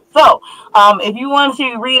 So, if you want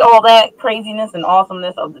to read all that craziness and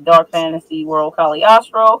awesomeness of the dark fantasy world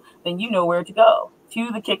Caliostro, then you know where to go.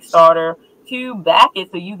 To the Kickstarter, to back it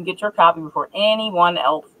so you can get your copy before anyone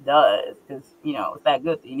else does. Because, it's that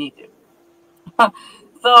good that you need to.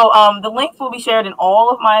 So, the links will be shared in all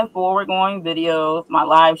of my forward-going videos, my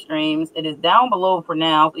live streams. It is down below for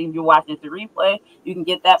now. So if you're watching the replay, you can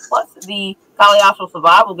get that. Plus the Caliostro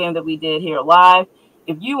survival game that we did here live.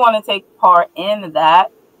 If you want to take part in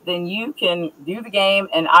that, then you can do the game,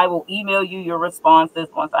 and I will email you your responses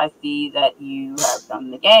once I see that you have done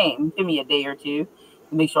the game. Give me a day or two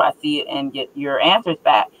to make sure I see it and get your answers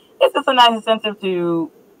back. It's just a nice incentive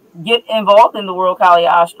to get involved in the world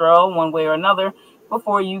Caliostro one way or another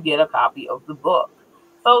before you get a copy of the book.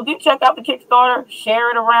 So do check out the Kickstarter, share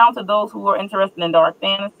it around to those who are interested in dark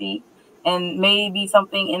fantasy, and maybe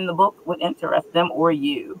something in the book would interest them or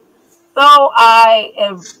you. So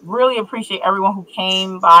I really appreciate everyone who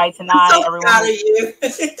came by tonight. I'm so everyone proud of you.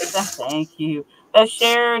 thank you. That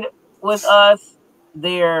shared with us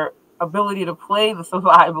their ability to play the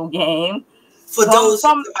survival game. For those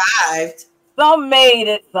who survived. Some made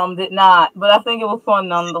it, some did not, but I think it was fun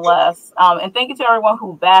nonetheless. And thank you to everyone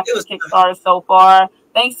who backed the Kickstarter so far.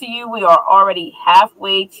 Thanks to you, we are already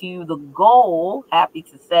halfway to the goal, happy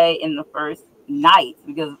to say, in the first night,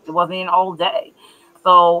 because it wasn't an all day.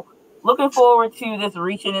 So looking forward to this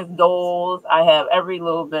reaching its goals. I have every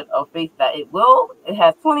little bit of faith that it will. It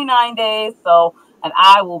has 29 days, so, and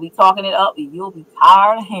I will be talking it up, and you'll be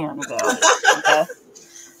tired of hearing about it. Okay?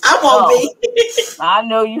 I won't be. I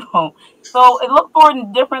know you won't. So look forward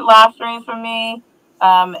to different live streams from me,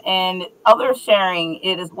 and others sharing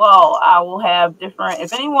it as well. I will have different,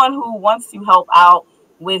 if anyone who wants to help out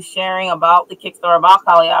with sharing about the Kickstarter, about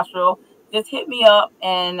Caliostro, just hit me up,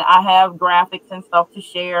 and I have graphics and stuff to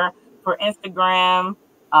share for Instagram,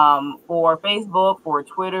 for Facebook, for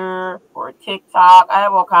Twitter, for TikTok. I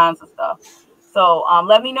have all kinds of stuff. So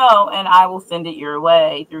let me know, and I will send it your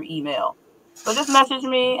way through email. So just message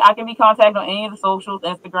me. I can be contacted on any of the socials,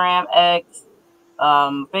 Instagram, X,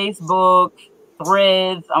 Facebook,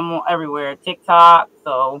 Threads. I'm everywhere, TikTok.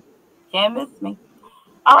 So can't miss me.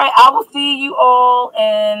 All right, I will see you all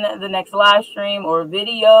in the next live stream or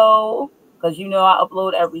video, because you know I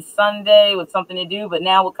upload every Sunday with something to do. But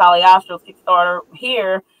now with Caliostro's Kickstarter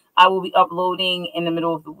here, I will be uploading in the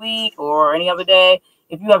middle of the week or any other day.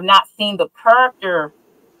 If you have not seen the character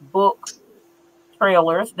book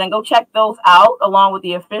trailers, then go check those out along with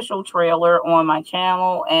the official trailer on my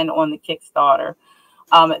channel and on the Kickstarter.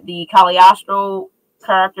 The Caliostro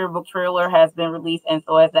character book trailer has been released, and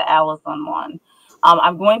so has the Allison one.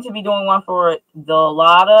 I'm going to be doing one for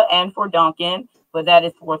Delata and for Duncan, but that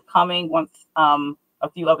is forthcoming once a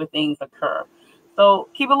few other things occur. So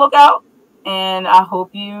keep a lookout, and I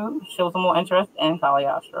hope you show some more interest in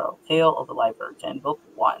Caliostro, Tale of the Light Virgin, Book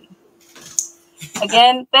 1.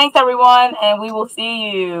 Again, thanks everyone, and we will see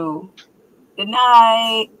you. Good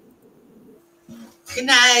night. Good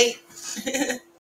night.